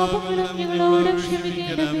കടങ്ങളും പാപങ്ങളും ഞങ്ങളോട്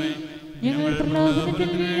ക്ഷമിക്കണമേ. ഞങ്ങൾ പ്രലോഭനത്തിൽ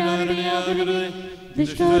വീഴാനിടയാകരുതേ.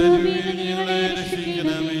 ദുഷ്ടാരൂപിയിൽ നിന്ന് ഞങ്ങളെ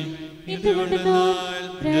രക്ഷിക്കണമേ. എന്തുകൊണ്ടെന്നാൽ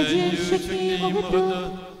രാജ്യവും ശക്തിയും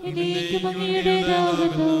മഹത്വവും എന്നേക്കും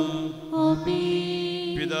അങ്ങയുടേതാകുന്നു.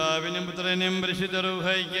 ആമേൻ. പിതാവിനും പുത്രനും പരിശുദ്ധ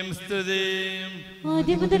റൂഹായിക്കും സ്തുതി.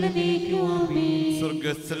 ആദ്യം മുതൽ എന്നേക്കും ആമേൻ.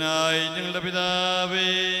 സ്വർഗസ്ഥനായ ഞങ്ങളുടെ പിതാവേ,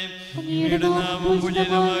 അങ്ങയുടെ നാമം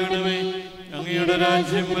പൂജിതമാകണമേ. അങ്ങയുടെ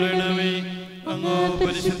രാജ്യം വരണമേ. അങ്ങ്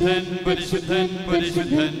പരിശുദ്ധൻ പരിശുദ്ധൻ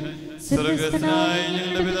പരിശുദ്ധൻ. സ്വർഗസ്ഥനായ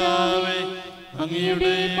ഞങ്ങളുടെ പിതാവേ,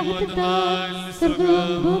 അങ്ങയുടെ മഹത്വത്താൽ സ്വർഗ്ഗവും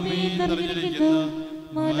ഭൂമിയും നിറഞ്ഞിരിക്കുന്നു.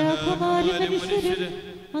 മാലാഖമാരും മനുഷ്യരും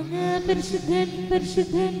അങ്ങ് പരിശുദ്ധൻ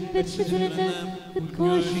പരിശുദ്ധൻ പരിശുദ്ധനെന്ന്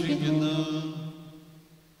ഉദ്ഘോഷിക്കുന്നു.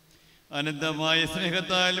 അനന്തമായ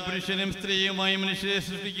സ്നേഹത്താൽ പുരുഷനും സ്ത്രീയുമായി മനുഷ്യരെ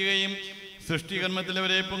സൃഷ്ടിക്കുകയും സൃഷ്ടികർമ്മത്തിൽ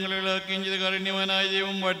അവരെ പങ്കാളികളാക്കുകയും ചെയ്ത കാരുണ്യവാനായ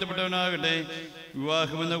ദൈവം വാഴ്ത്തപ്പെട്ടവനാകട്ടെ.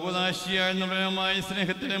 വിവാഹമെന്ന കൂദാശിയായ നിർമ്മലമായ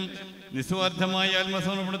സ്നേഹത്തിലും നിസ്വാർത്ഥമായ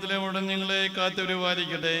ആത്മസമർപ്പണത്തിലും അവിടെ നിങ്ങളെ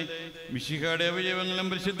കാത്തുപരിപാലിക്കട്ടെ. മിശിഹായുടെ അവയവങ്ങളും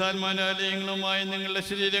പരിശുദ്ധാത്മാനാലയങ്ങളുമായ നിങ്ങളുടെ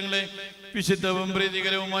ശരീരങ്ങളെ വിശുദ്ധവും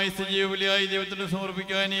പ്രീതികരവുമായി സജീവബലിയായി ദൈവത്തിന്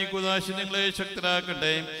സമർപ്പിക്കാൻ ഈ കൂദാശി നിങ്ങളെ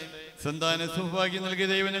ശക്തരാക്കട്ടെ. സന്താന സൗഭാഗ്യം നൽകിയ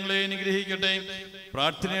ദൈവം നിങ്ങളെ അനുഗ്രഹിക്കട്ടെ.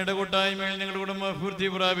 പ്രാർത്ഥനയുടെ കൂട്ടായ്മയിൽ നിങ്ങളുടെ കുടുംബ അഭിവൃദ്ധി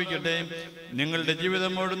പ്രാപിക്കട്ടെ. നിങ്ങളുടെ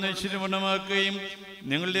ജീവിതം അവിടുന്ന് ഐശ്വര്യപൂർണ്ണമാക്കുകയും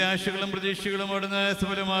നിങ്ങളുടെ ആശകളും പ്രതീക്ഷകളും അവിടുന്ന്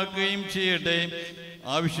സഫലമാക്കുകയും ചെയ്യട്ടെ.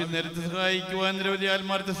 ആവശ്യം നേരത്തെ സഹായിക്കുവാൻ നിരവധി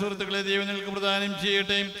ആത്മാർത്ഥ സുഹൃത്തുക്കളെ ദൈവം നിങ്ങൾക്ക് പ്രദാനം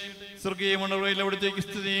ചെയ്യട്ടെ. സ്വർഗീയ മണവറയിൽ അവിടുത്തേക്ക്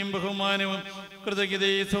സ്തുതിയും ബഹുമാനവും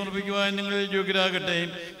കൃതജ്ഞതയും സമർപ്പിക്കുവാൻ നിങ്ങൾ യോഗ്യരാകട്ടെ.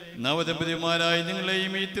 നവദമ്പതിമാരായ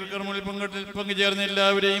നിങ്ങളെയും ഈ തിരുക്കർമ്മങ്ങളിൽ പങ്കുചേർന്ന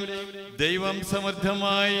എല്ലാവരെയും ദൈവം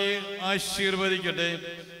സമർത്ഥമായി ആശീർവദിക്കട്ടെ.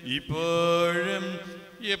 ഇപ്പോഴും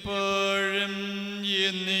എപ്പോഴും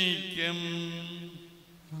എന്നേക്കും.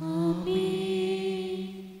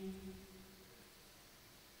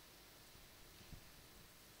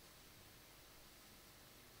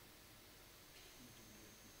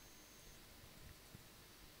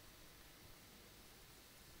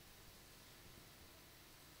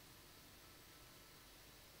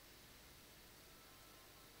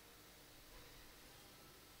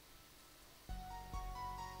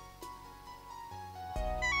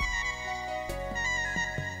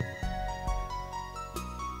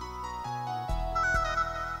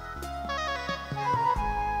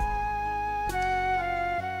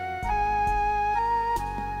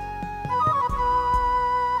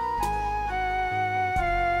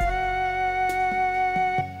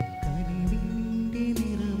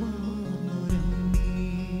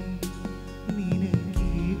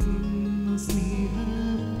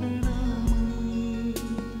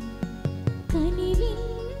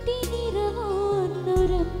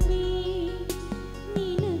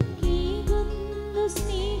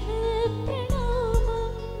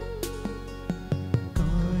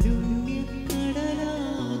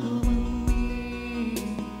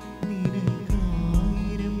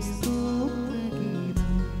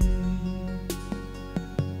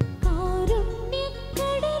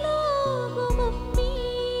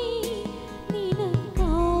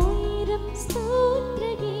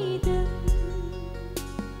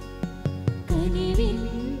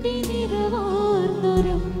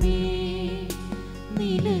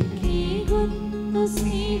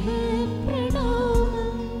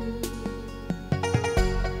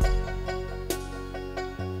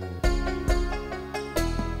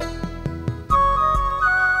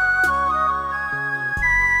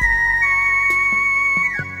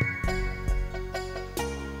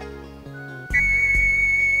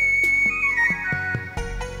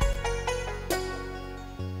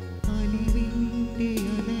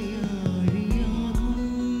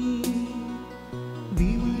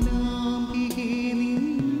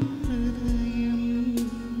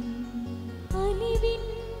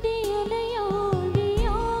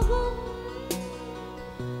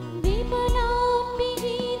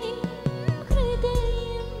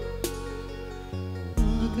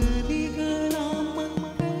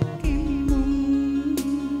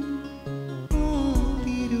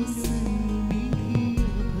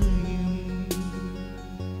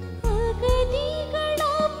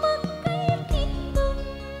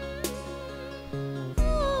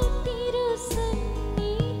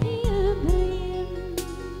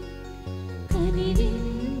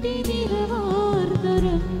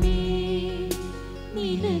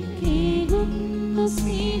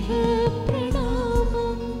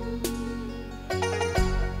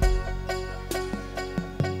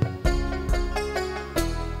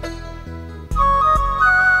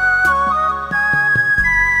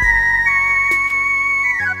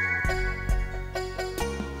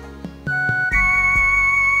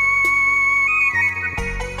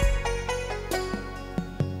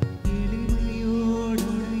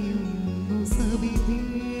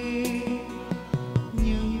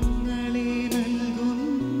 ഞങ്ങളെ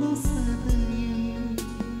നൽകുന്നു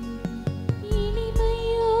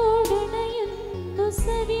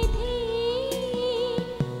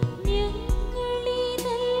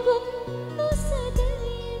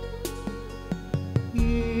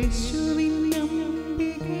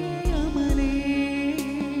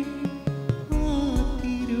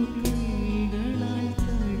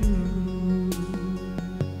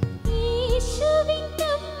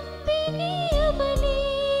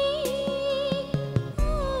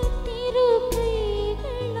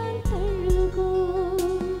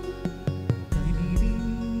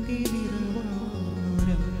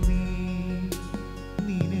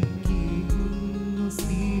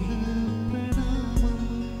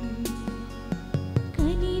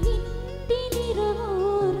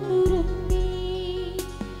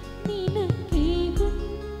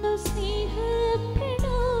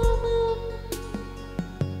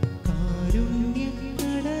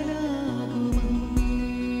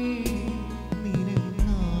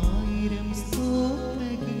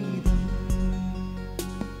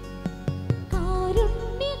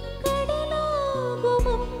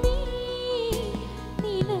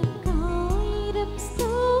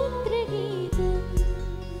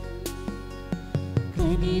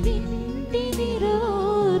കനിവിൻ്റെ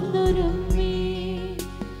നിറവാർന്നൊരമ്മേ,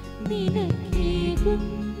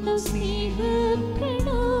 നിനക്കേകുന്നു സ്നേഹപ്രണാമം.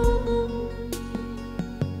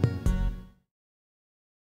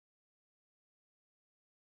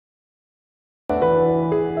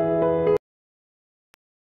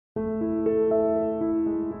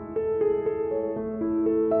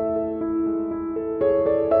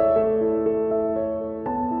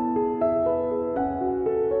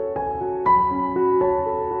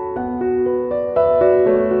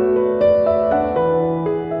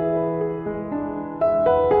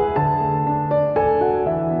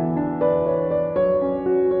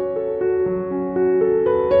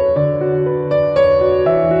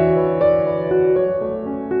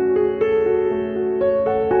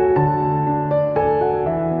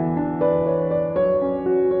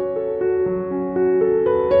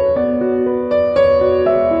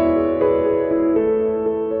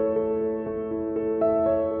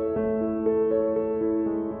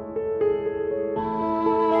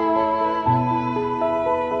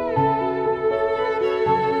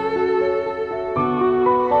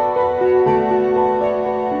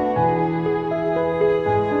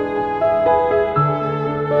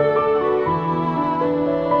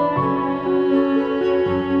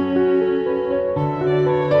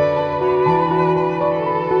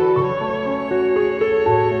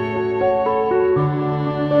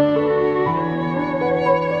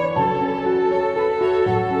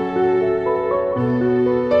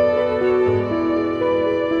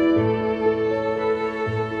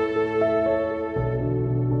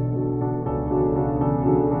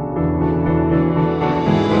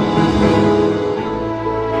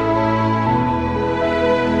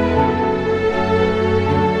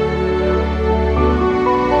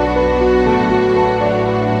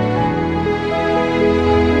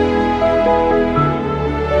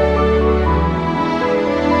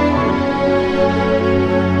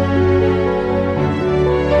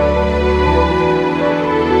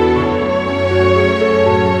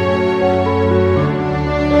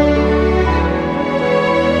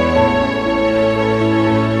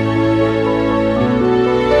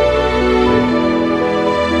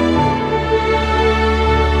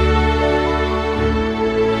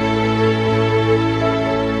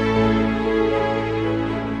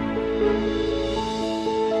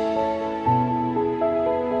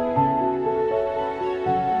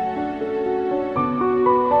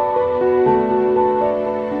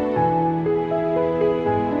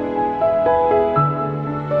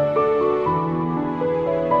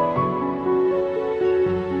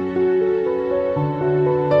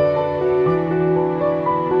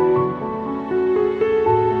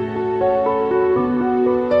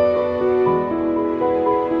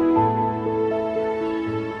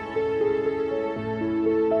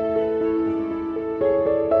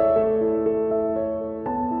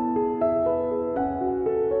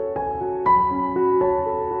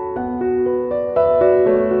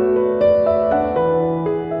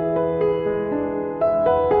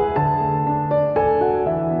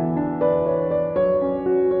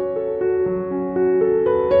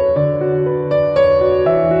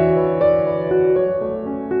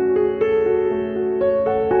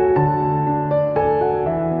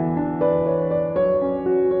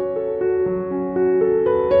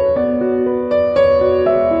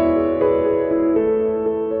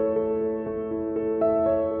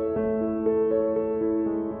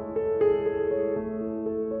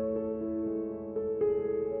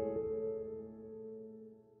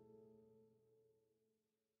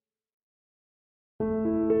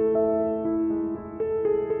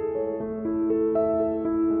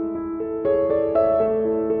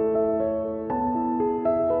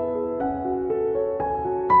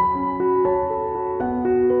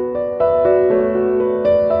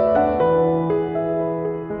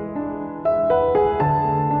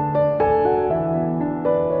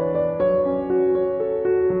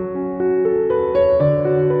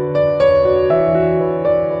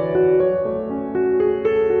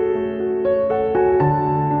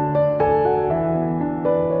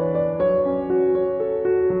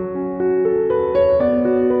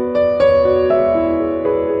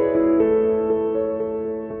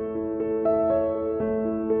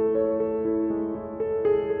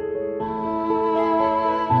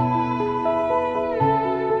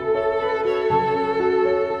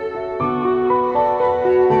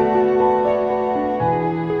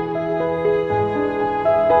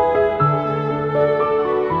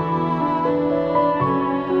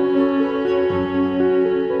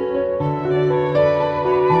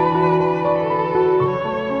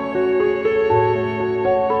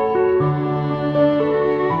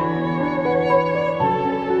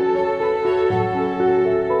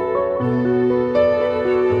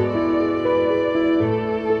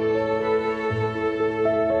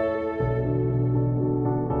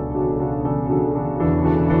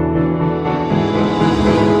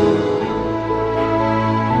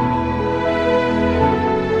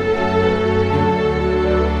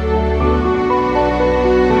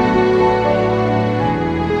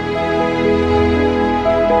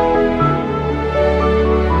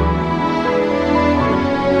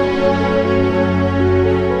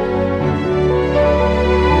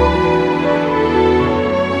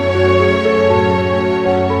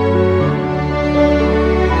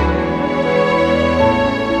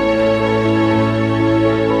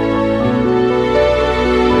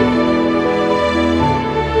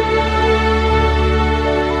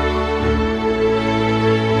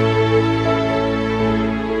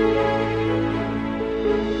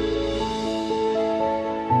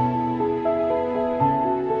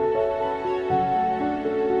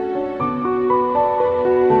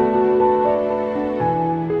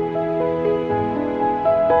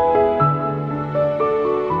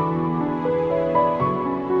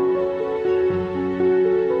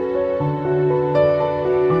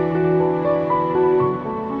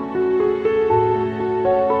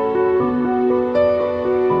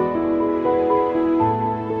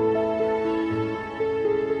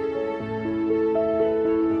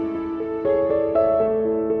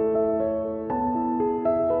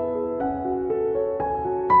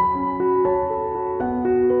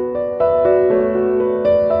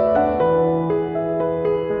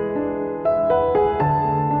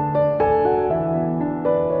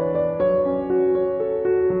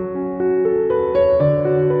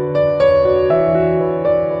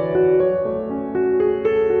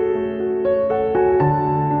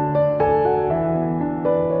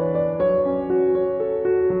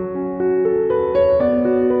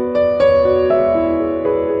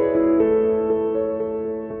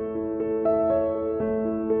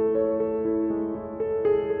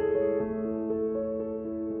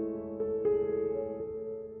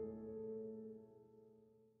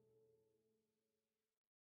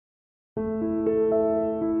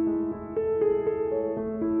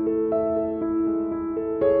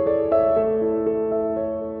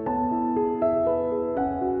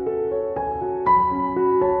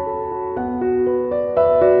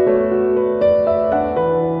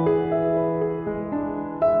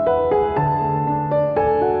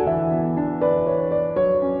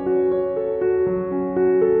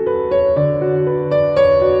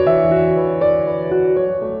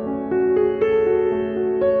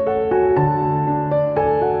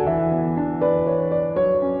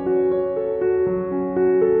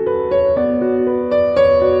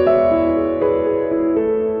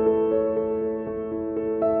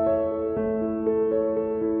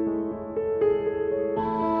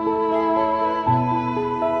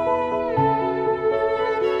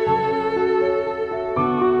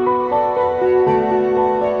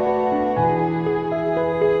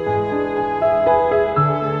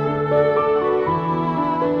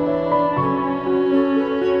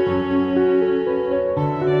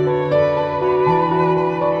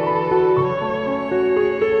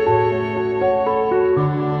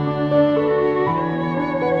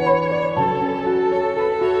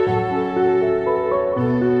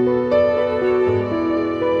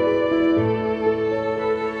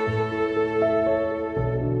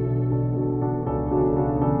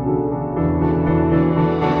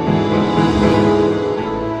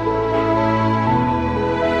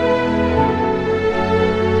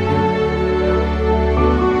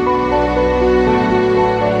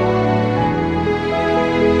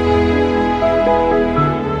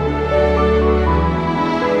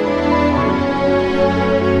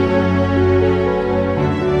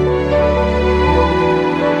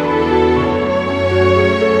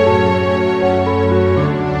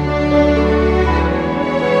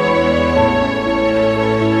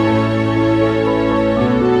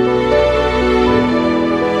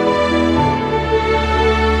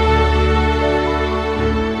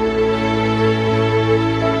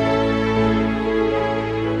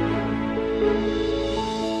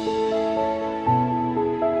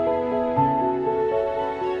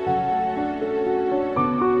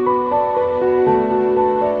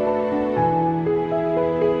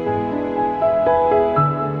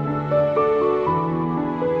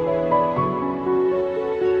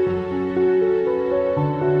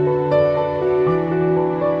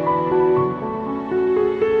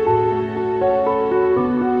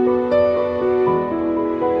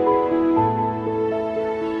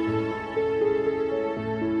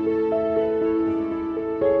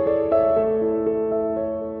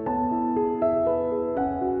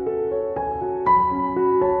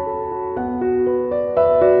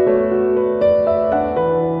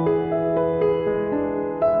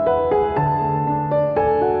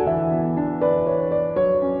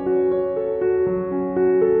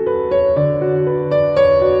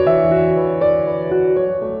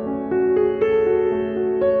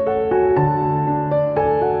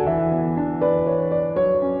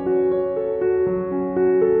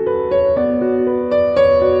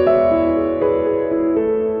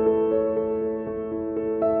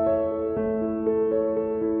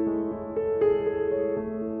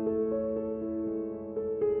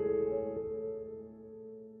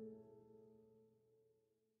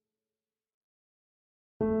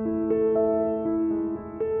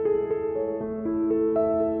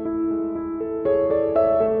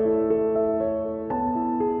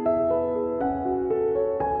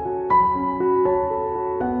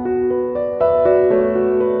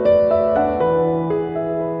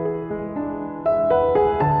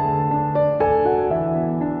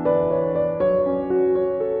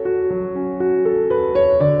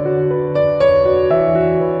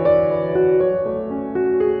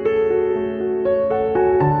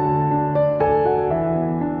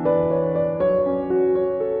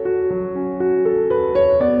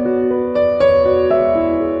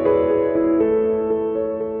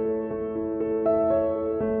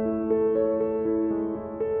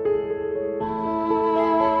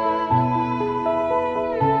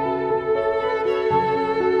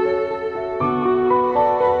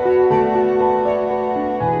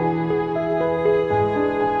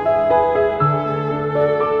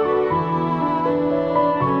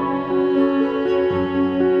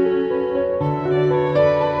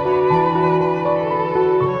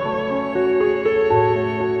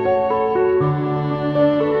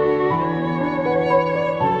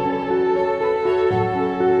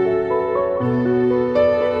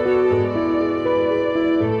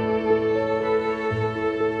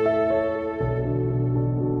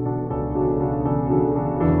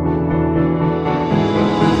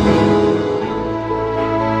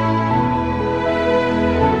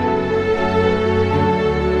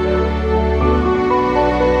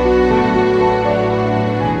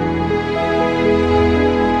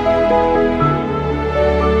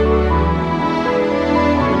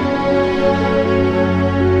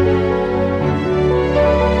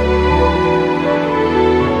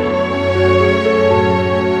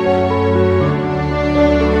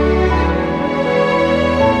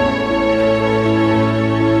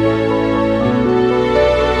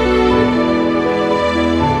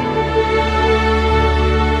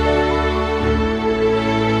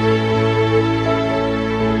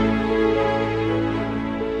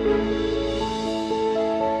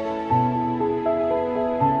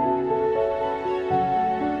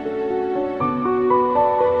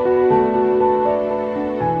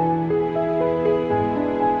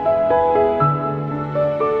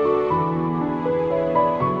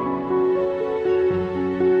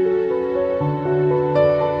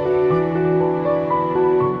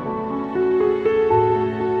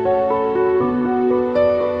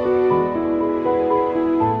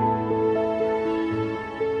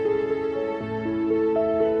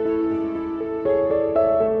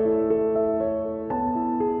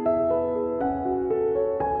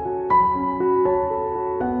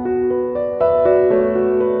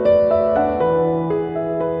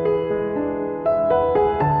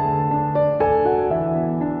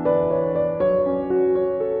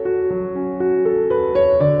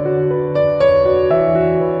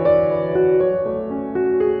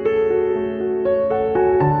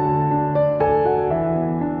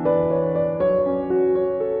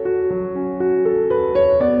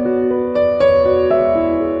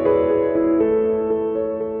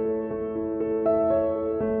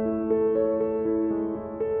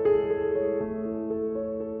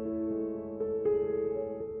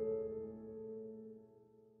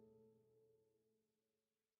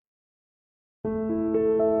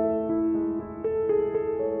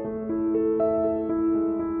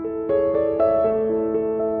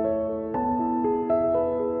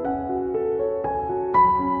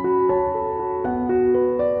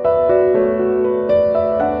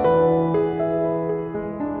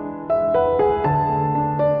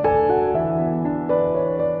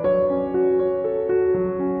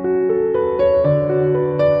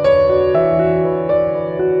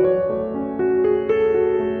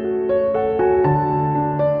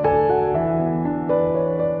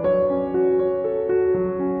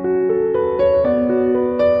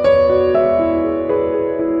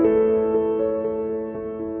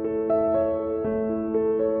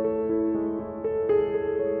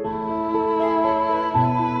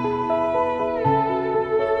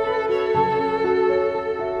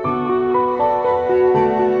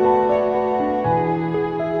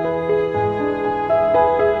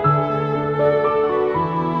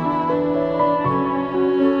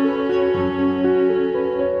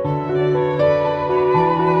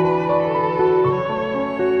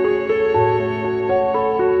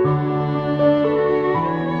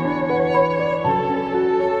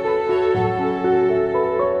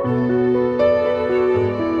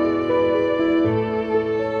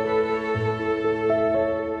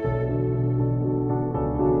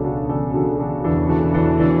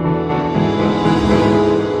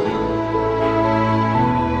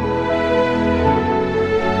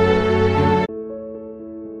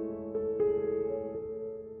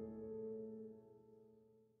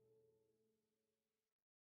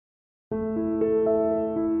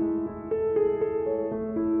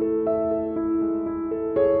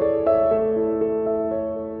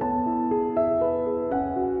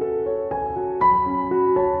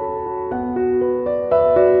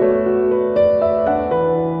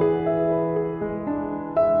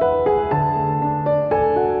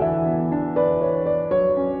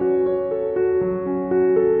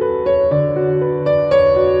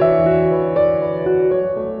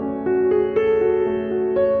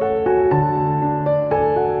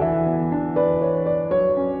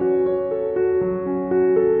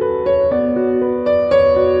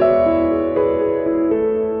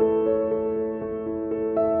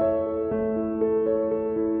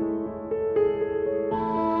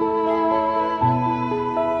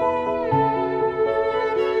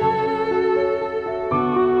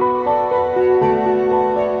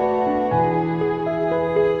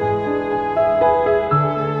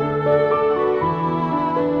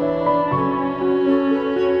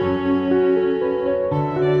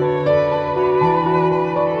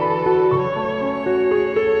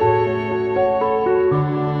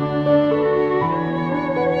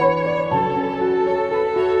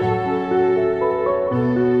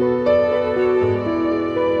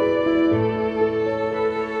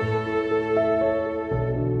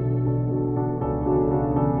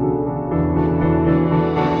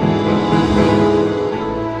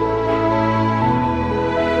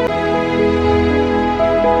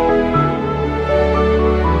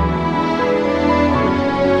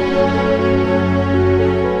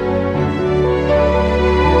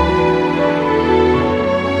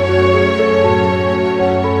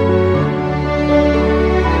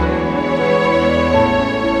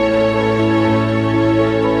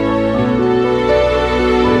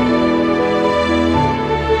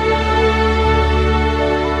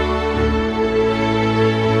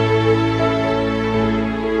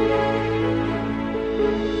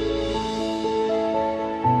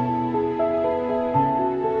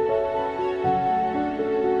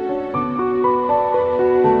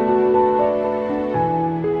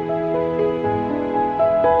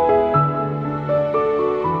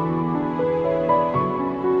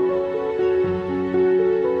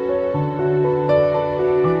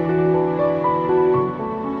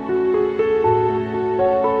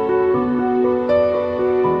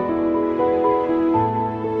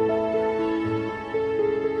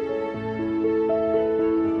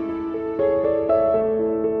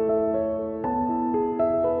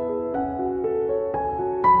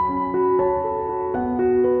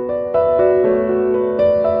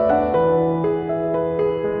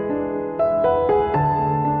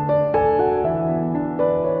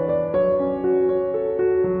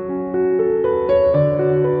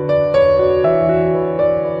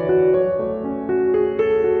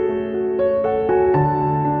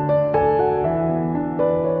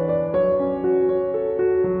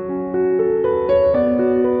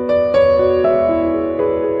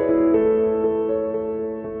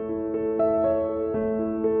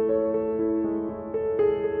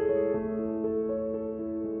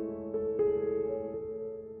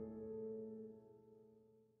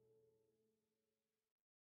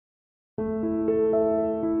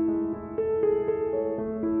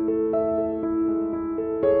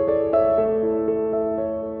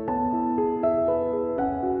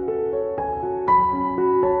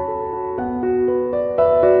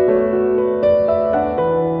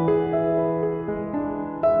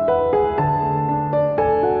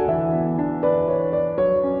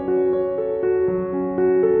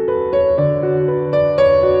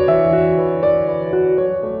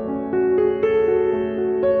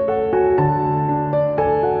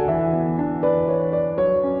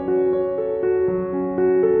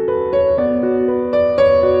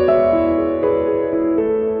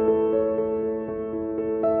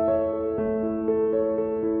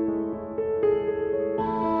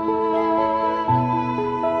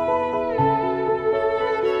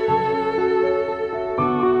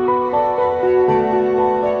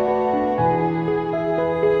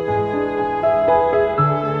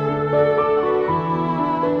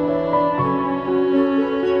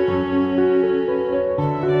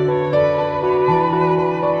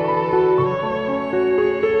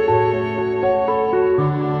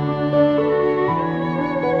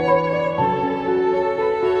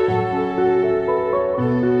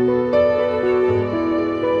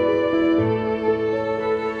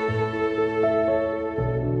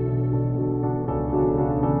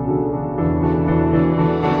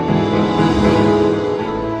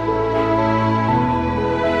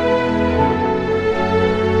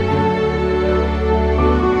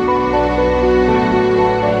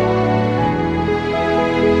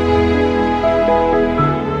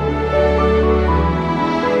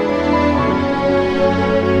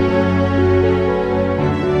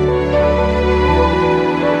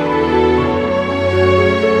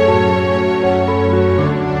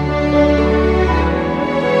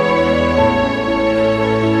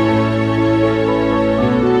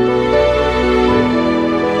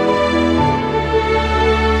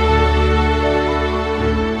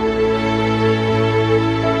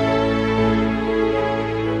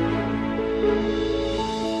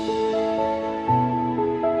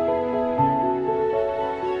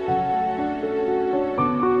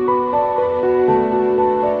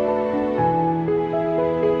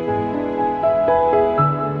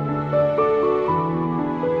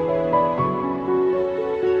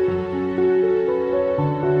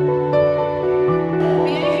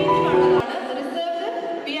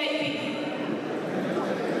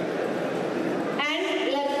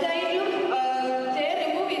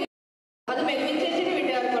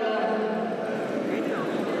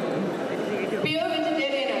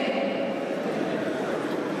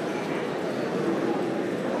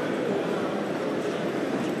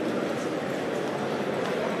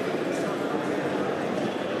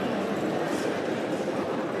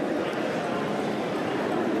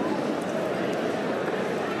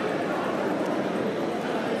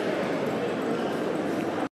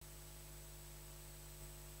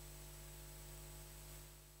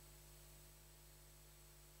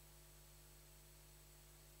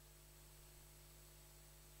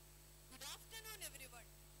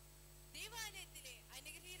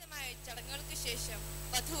 ചടങ്ങുകൾക്ക് ശേഷം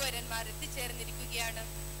വധൂവരന്മാർ എത്തിച്ചേർന്നിരിക്കുകയാണ്.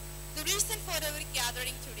 The reason for our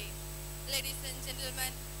gathering today, ladies and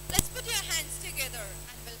gentlemen, let's put your hands together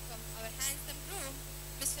and welcome our handsome groom,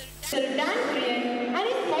 Mr. Dan Kurian and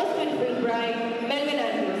his most beautiful bride, Melvin.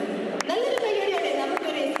 നല്ലൊരു കൈയ്യടിയോടെ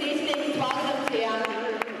നമുക്കൊരു സ്റ്റേജിലേക്ക് സ്വാഗതം ചെയ്യാം.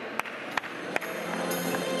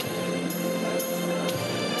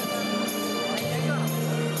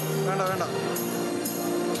 വേണ്ട വേണ്ട.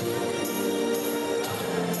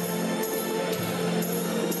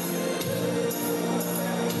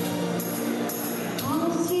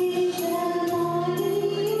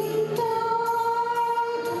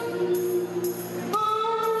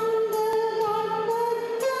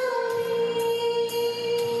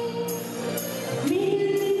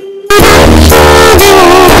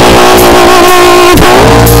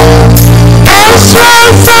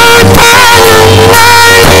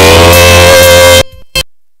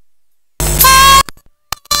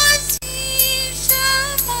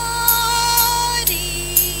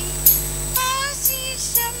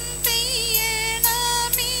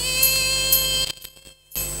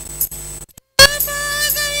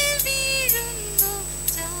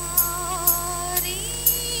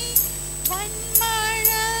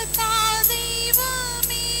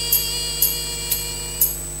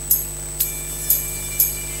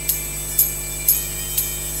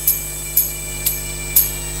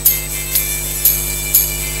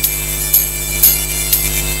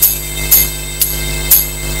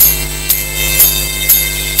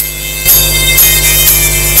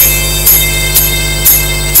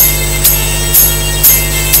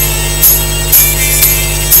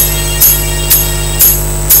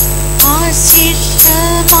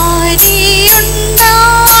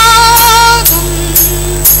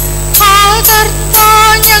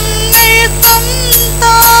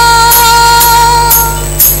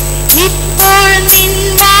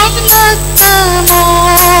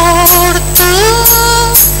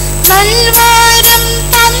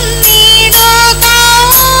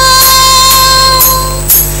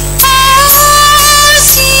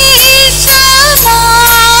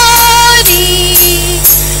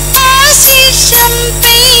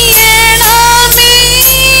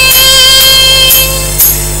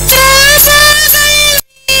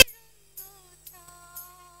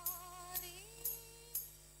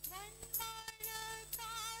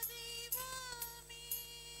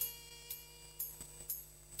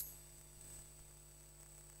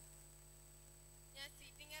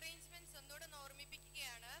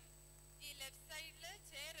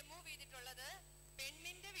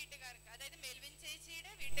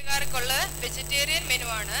 വെജിറ്റേറിയൻ മെനു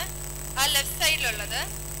ആണ് ആ ലെഫ്റ്റ് സൈഡിലുള്ളത്.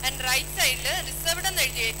 ആൻഡ് റൈറ്റ് സൈഡിൽ റിസർവ്ഡ് എന്ന്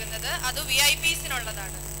എഴുതിയിരിക്കുന്നത് അത്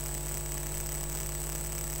VIPസിനുള്ളതാണ്.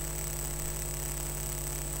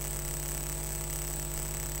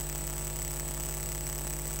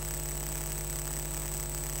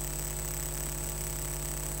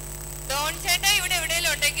 ഡോൺ ചേട്ടായി ഇവിടെ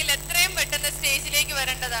എവിടെയെങ്കിലും ഉണ്ടെങ്കിൽ എത്രയും പെട്ടെന്ന് സ്റ്റേജിലേക്ക്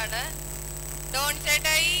വരേണ്ടതാണ്. ഡോൺ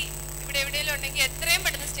ചേട്ടായി ഇവിടെ എവിടെയെങ്കിലും ഉണ്ടെങ്കിൽ എത്രയും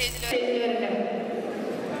പെട്ടെന്ന് സ്റ്റേജിൽ വരേണ്ടത്.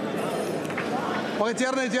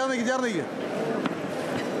 ചേർന്നേക്ക്.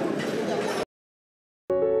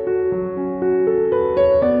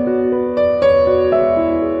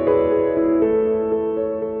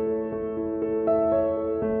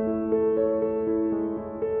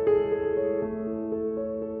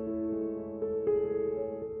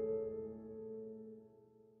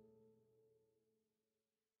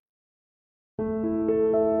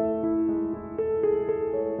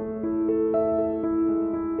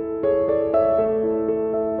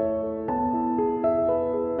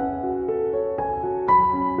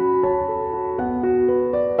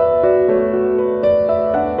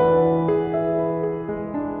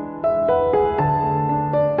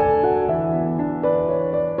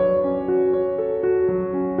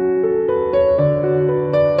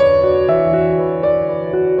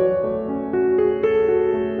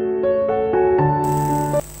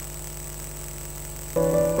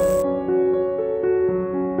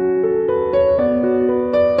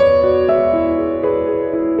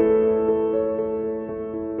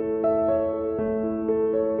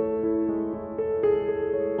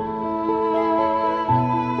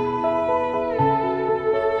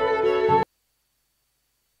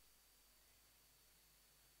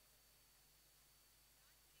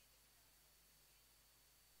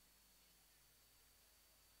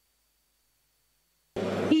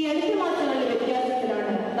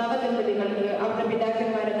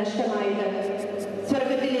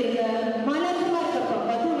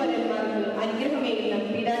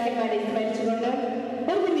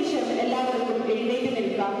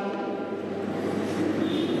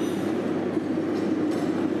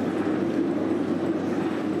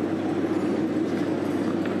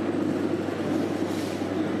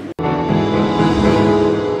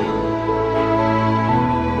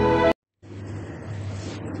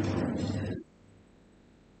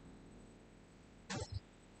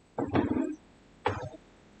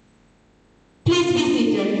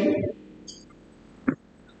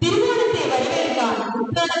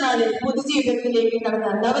 പിറന്നാളിൽ പുതുജീവിതത്തിലേക്ക് കടന്ന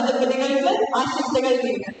നവദമ്പതികൾക്ക് ആശംസകൾ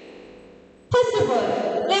നേരുന്നു. First of all,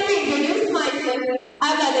 let me introduce myself.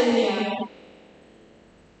 I'm Adanya.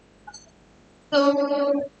 So,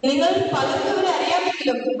 നിങ്ങൾ പലർക്കും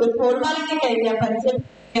അറിയാമെങ്കിലും ഒരു ഫോർമാലിറ്റി കഴിഞ്ഞാൽ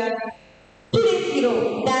പരിചയപ്പെടുത്തിയാണ്. Today's hero,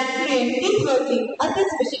 Dan Kurian, is working as a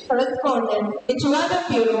special correspondent in Toronto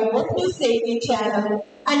Bureau of News 18 Channel,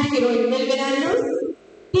 and heroine Melvin Andrews,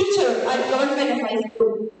 teacher at Government High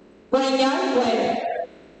School, Kurian.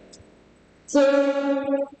 So,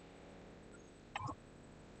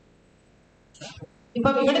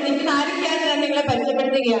 ഇപ്പം ഇവിടെ നിൽക്കുന്ന ആരൊക്കെയാണെന്ന് നിങ്ങളെ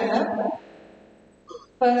പരിചയപ്പെടുത്തുകയാണ്.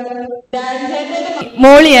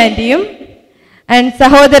 മോളി ആന്റിയും ആൻഡ്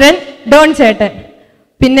സഹോദരൻ ഡോൺ ചേട്ടൻ.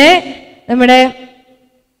 പിന്നെ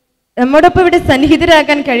നമ്മോടൊപ്പം ഇവിടെ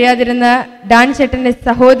സന്നിഹിതരാകാൻ കഴിയാതിരുന്ന ഡാൻ ചേട്ടന്റെ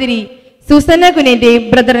സഹോദരി സൂസന്ന കുനിന്റെയും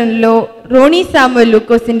ബ്രദറിനല്ലോ റോണി സാമുവൽ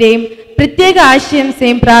ലൂക്കോസിന്റെയും പ്രത്യേക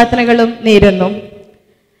ആശംസയും പ്രാർത്ഥനകളും നേരുന്നു.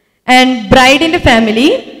 ആൻഡ് ബ്രൈഡിന്റെ ഫാമിലി,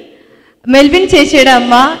 മെൽവിൻ ചേച്ചിയുടെ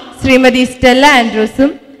അമ്മ ശ്രീമതി സ്റ്റെല്ല ആൻഡ്രൂസും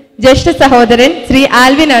ജ്യേഷ്ഠ സഹോദരൻ Shri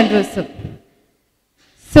Alvin ആൻഡ്രൂസും.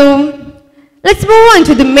 So let's move on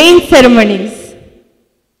to the main ceremonies.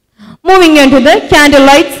 Moving on to the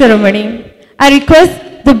candlelight ceremony, I request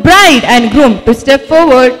the bride and groom to step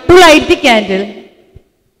forward to light the candle.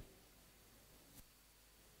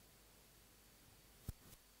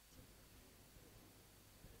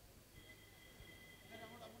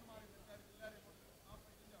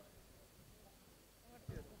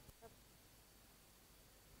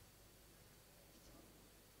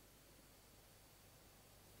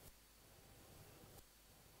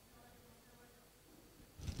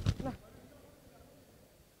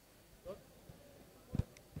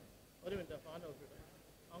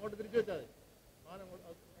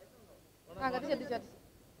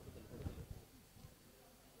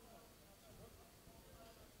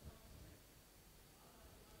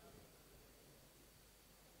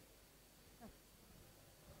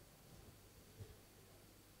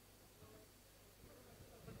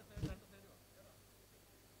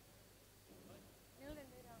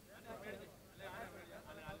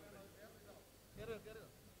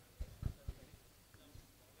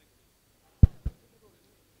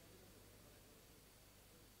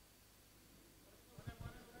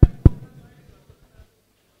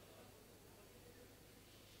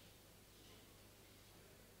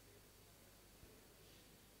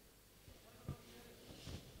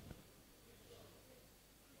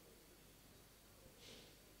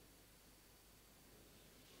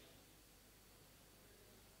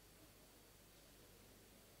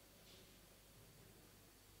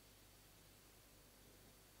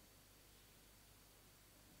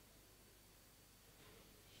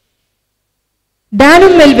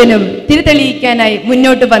 ഡാനും മെൽവിനും തിരിതെളിയിക്കാനായി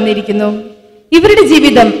മുന്നോട്ട് വന്നിരിക്കുന്നു. ഇവരുടെ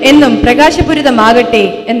ജീവിതം എന്നും പ്രകാശപൂരിതമാകട്ടെ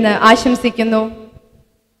എന്ന് ആശംസിക്കുന്നു.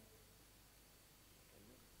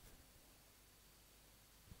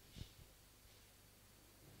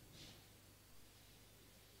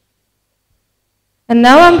 And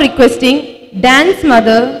now I'm requesting Dan's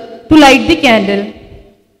mother to light the candle.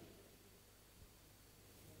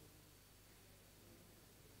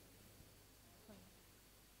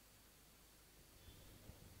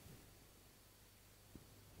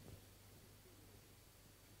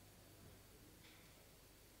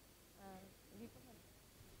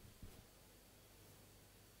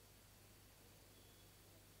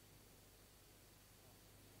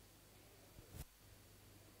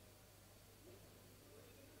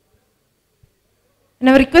 And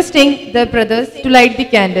I'm requesting the brothers to light the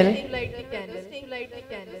candle.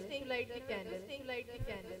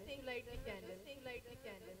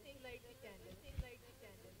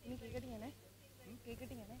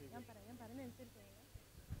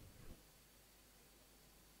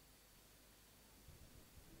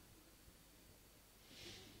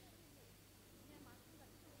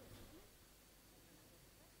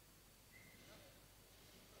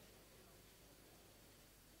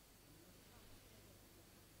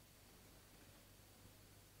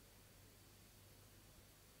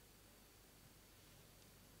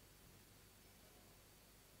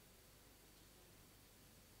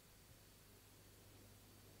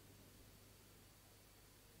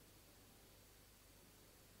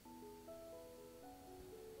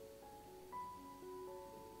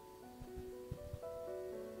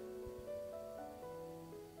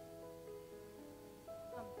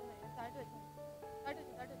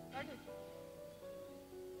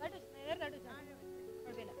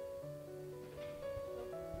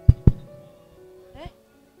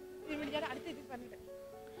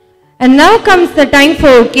 And now comes the time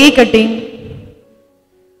for cake cutting.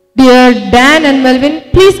 Dear Dan and Melvin,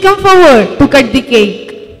 please come forward to cut the cake.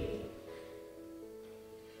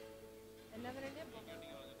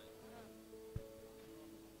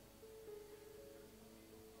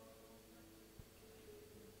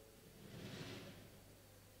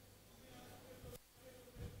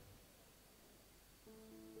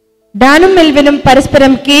 ഡാനും മെൽവിനും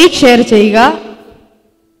പരസ്പരം cake share ചെയ്യുക.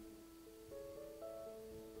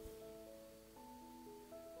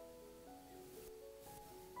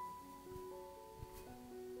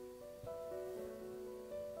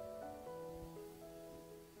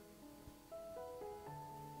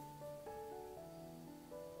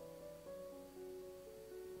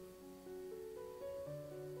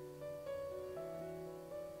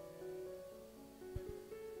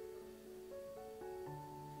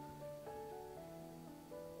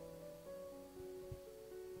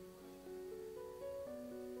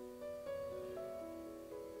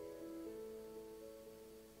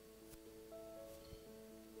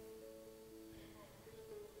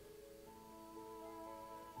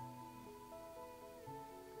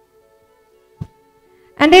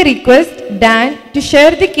 And I request Dan to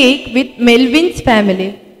share the cake with Melvin's family.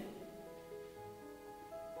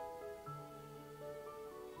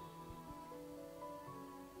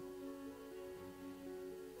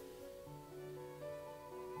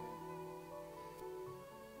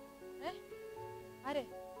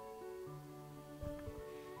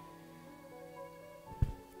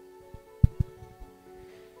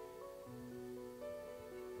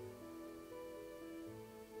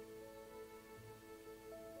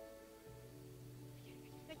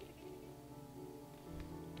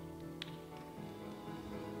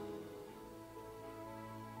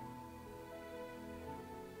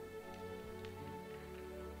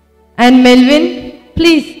 And Melvin,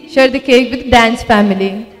 please share the cake with Dan's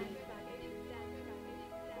family.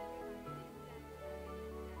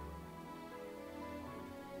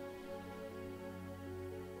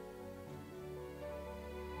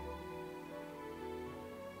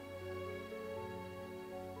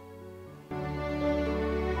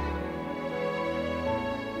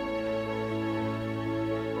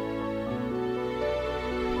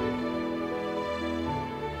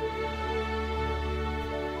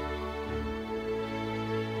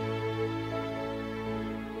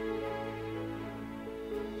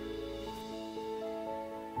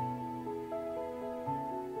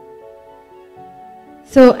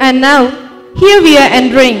 So, and now, here we are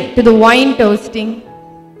entering to the wine toasting.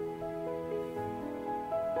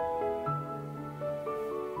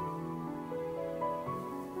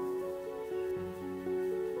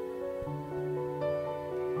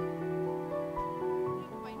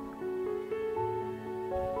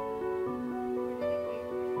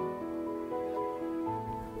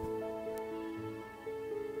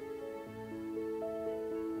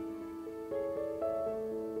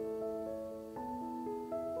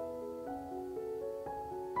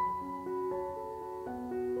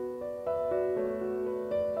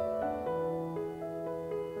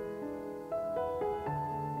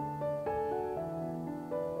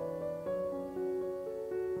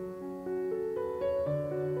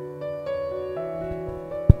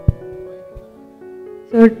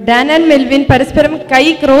 So, Dan and Melvin പരസ്പരം കൈ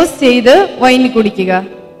cross ചെയ്ത് wine കുടിക്കുക.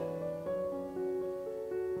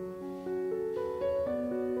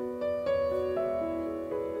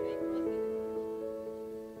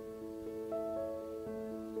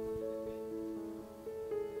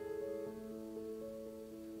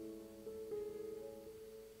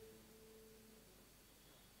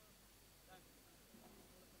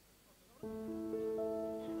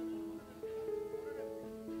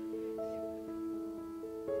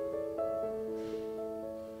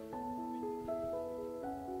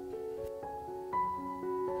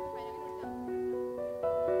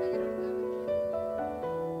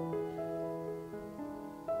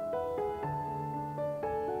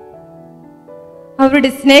 അവരുടെ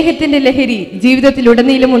സ്നേഹത്തിന്റെ ലഹരി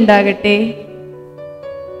ജീവിതത്തിലുടനീളം ഉണ്ടാകട്ടെ.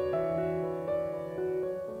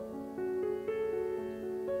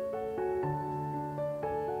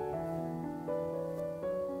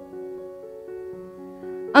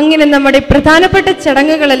 അങ്ങനെ നമ്മുടെ പ്രധാനപ്പെട്ട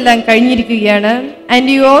ചടങ്ങുകളെല്ലാം കഴിഞ്ഞിരിക്കുകയാണ്.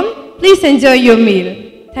 And you all please enjoy your meal.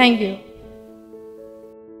 Thank you.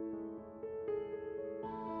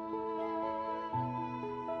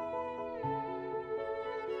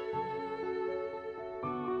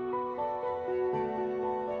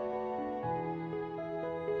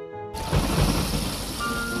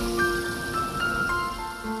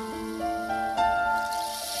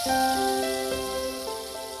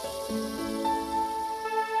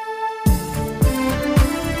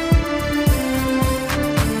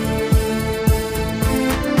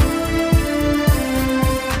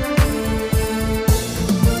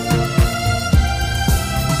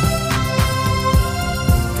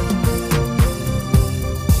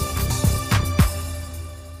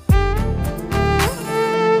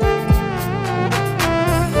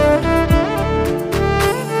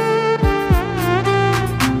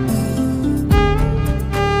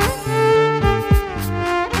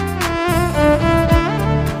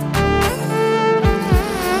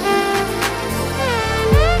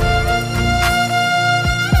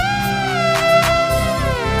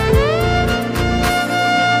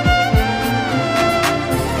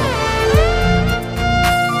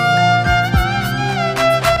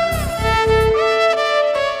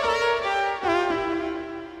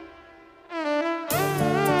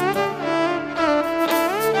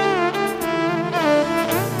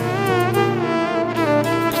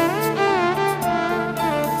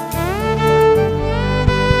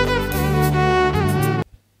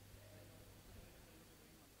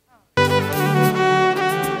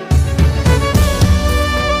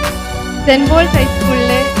 Saint Paul's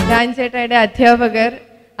ഹൈസ്കൂളിലെ രാജേട്ടയുടെ അധ്യാപകർ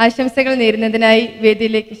ആശംസകൾ നേരുന്നതിനായി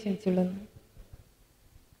വേദിയിലേക്ക് ക്ഷണിച്ചുകൊള്ളുന്നു.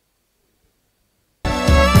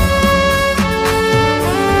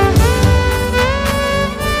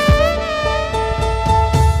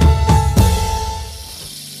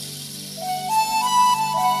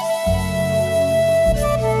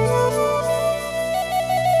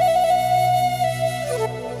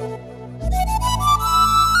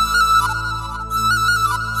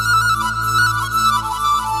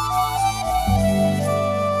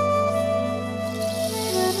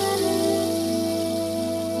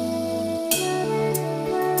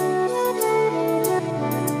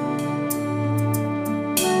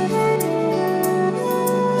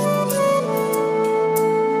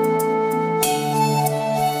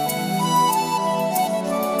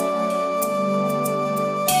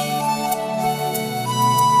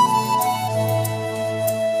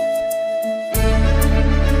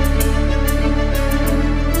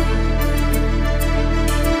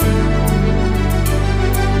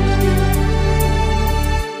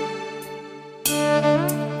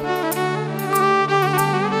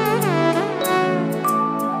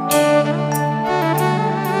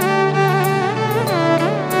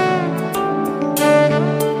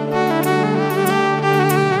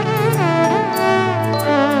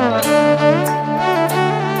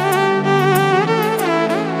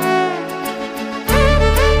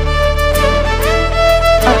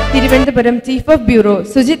 Thiruvananthapuram chief of bureau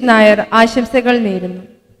Sujith Nair ആശംസകൾ നേരുന്നു.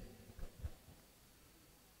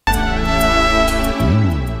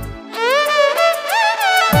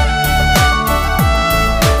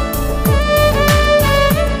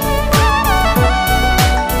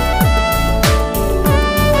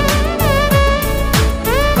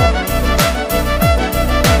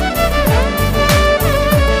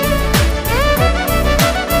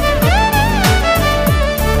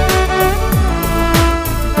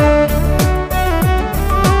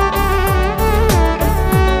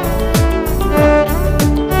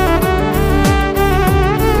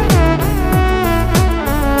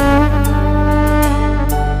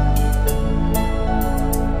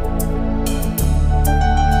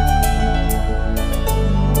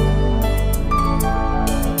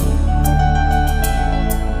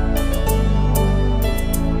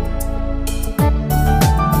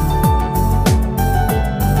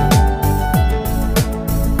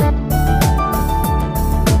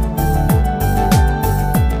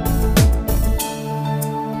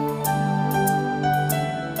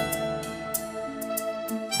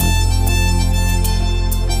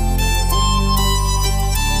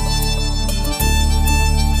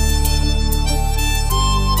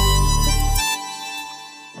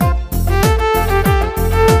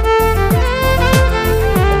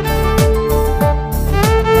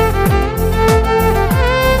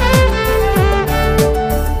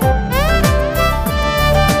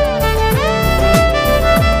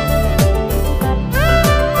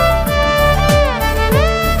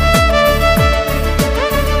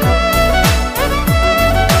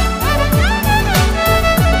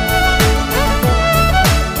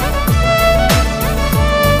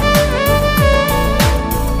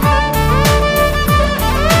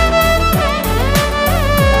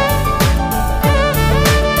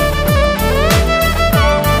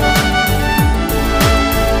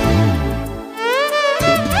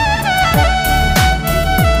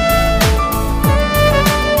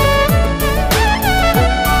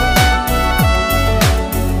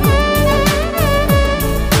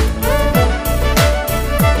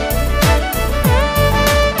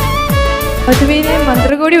 വധുവിനെ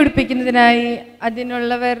മന്ത്രകോടി ഉടുപ്പിക്കുന്നതിനായി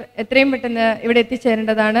അതിനുള്ളവർ എത്രയും പെട്ടെന്ന് ഇവിടെ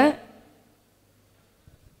എത്തിച്ചേരേണ്ടതാണ്.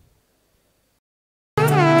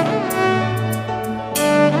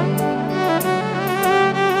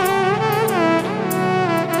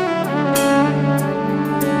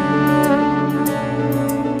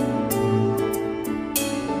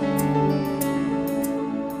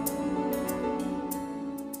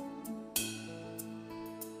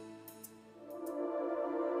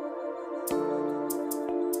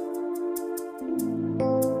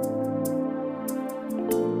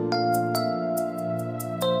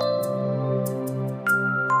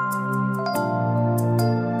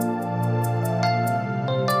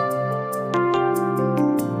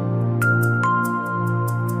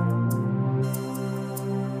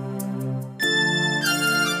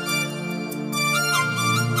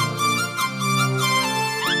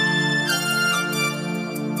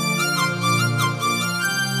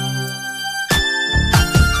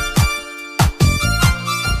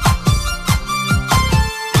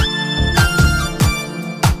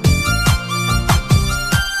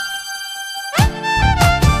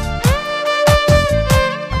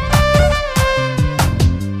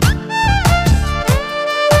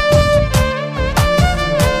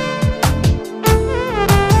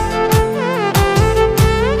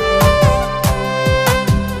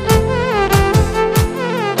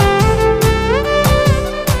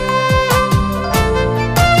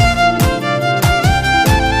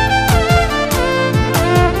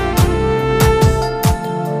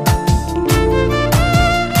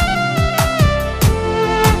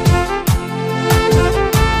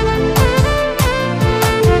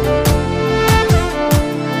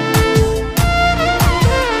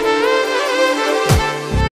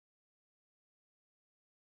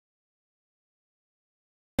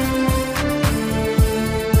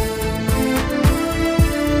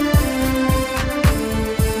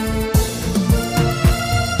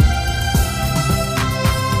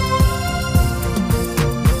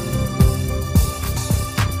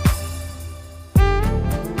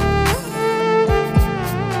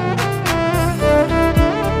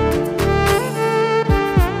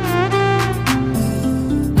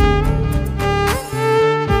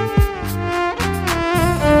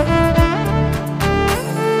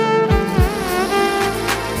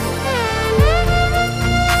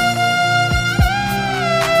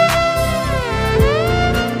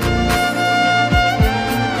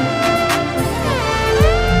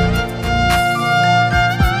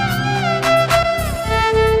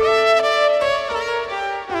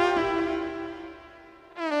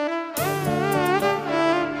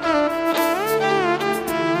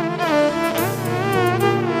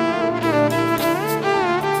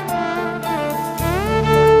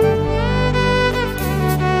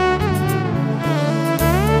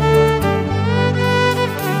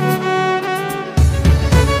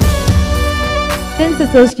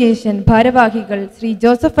 അസോസിയേഷൻ ഭാരവാഹികൾ ശ്രീ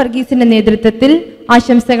ജോസഫ് വർഗീസിന്റെ നേതൃത്വത്തിൽ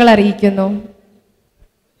ആശംസകൾ അറിയിക്കുന്നു.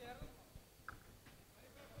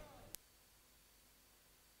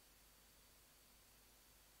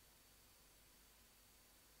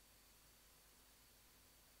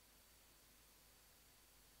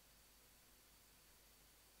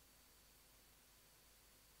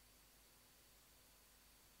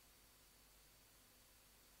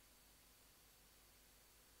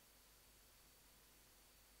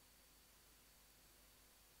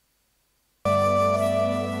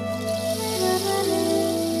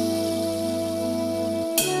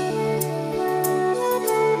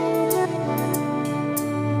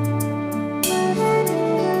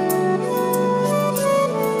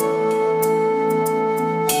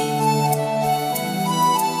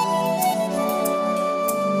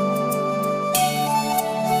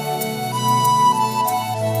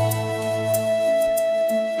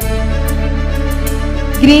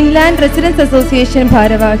 ഗ്രീൻലാൻഡ് റെസിഡൻസ് അസോസിയേഷൻ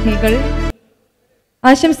ഭാരവാഹികൾ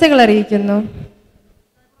ആശംസകൾ അറിയിക്കുന്നു.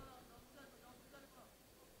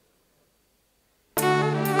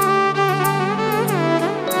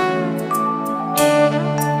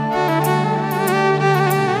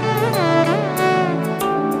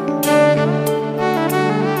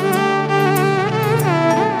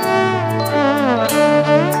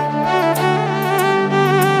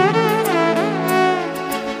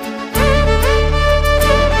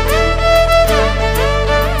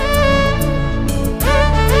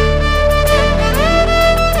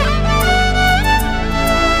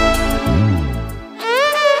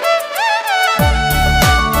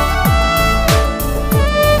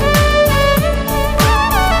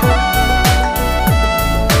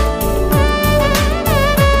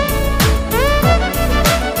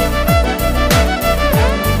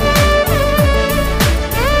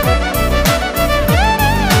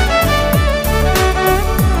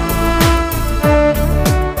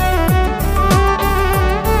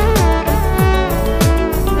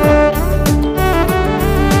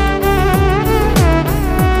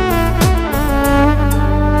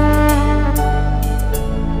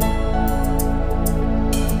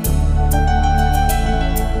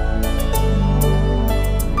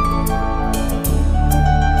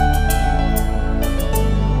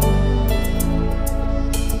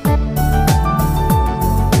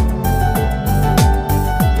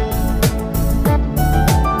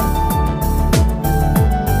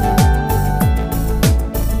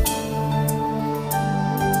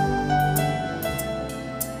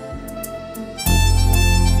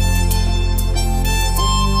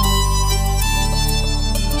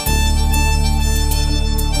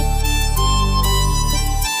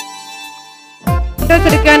 ഫോട്ടോസ്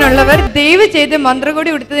എടുക്കാനുള്ളവർ ദയവ് ചെയ്ത്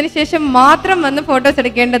മന്ത്രകോടി ഉടുത്തതിന് ശേഷം മാത്രം വന്ന് ഫോട്ടോസ്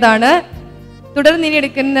എടുക്കേണ്ടതാണ്. തുടർന്ന് ഇനി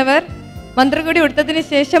എടുക്കുന്നവർ മന്ത്രകോടി ഉടുത്തതിന്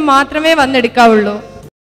ശേഷം മാത്രമേ വന്നെടുക്കാവുള്ളൂ.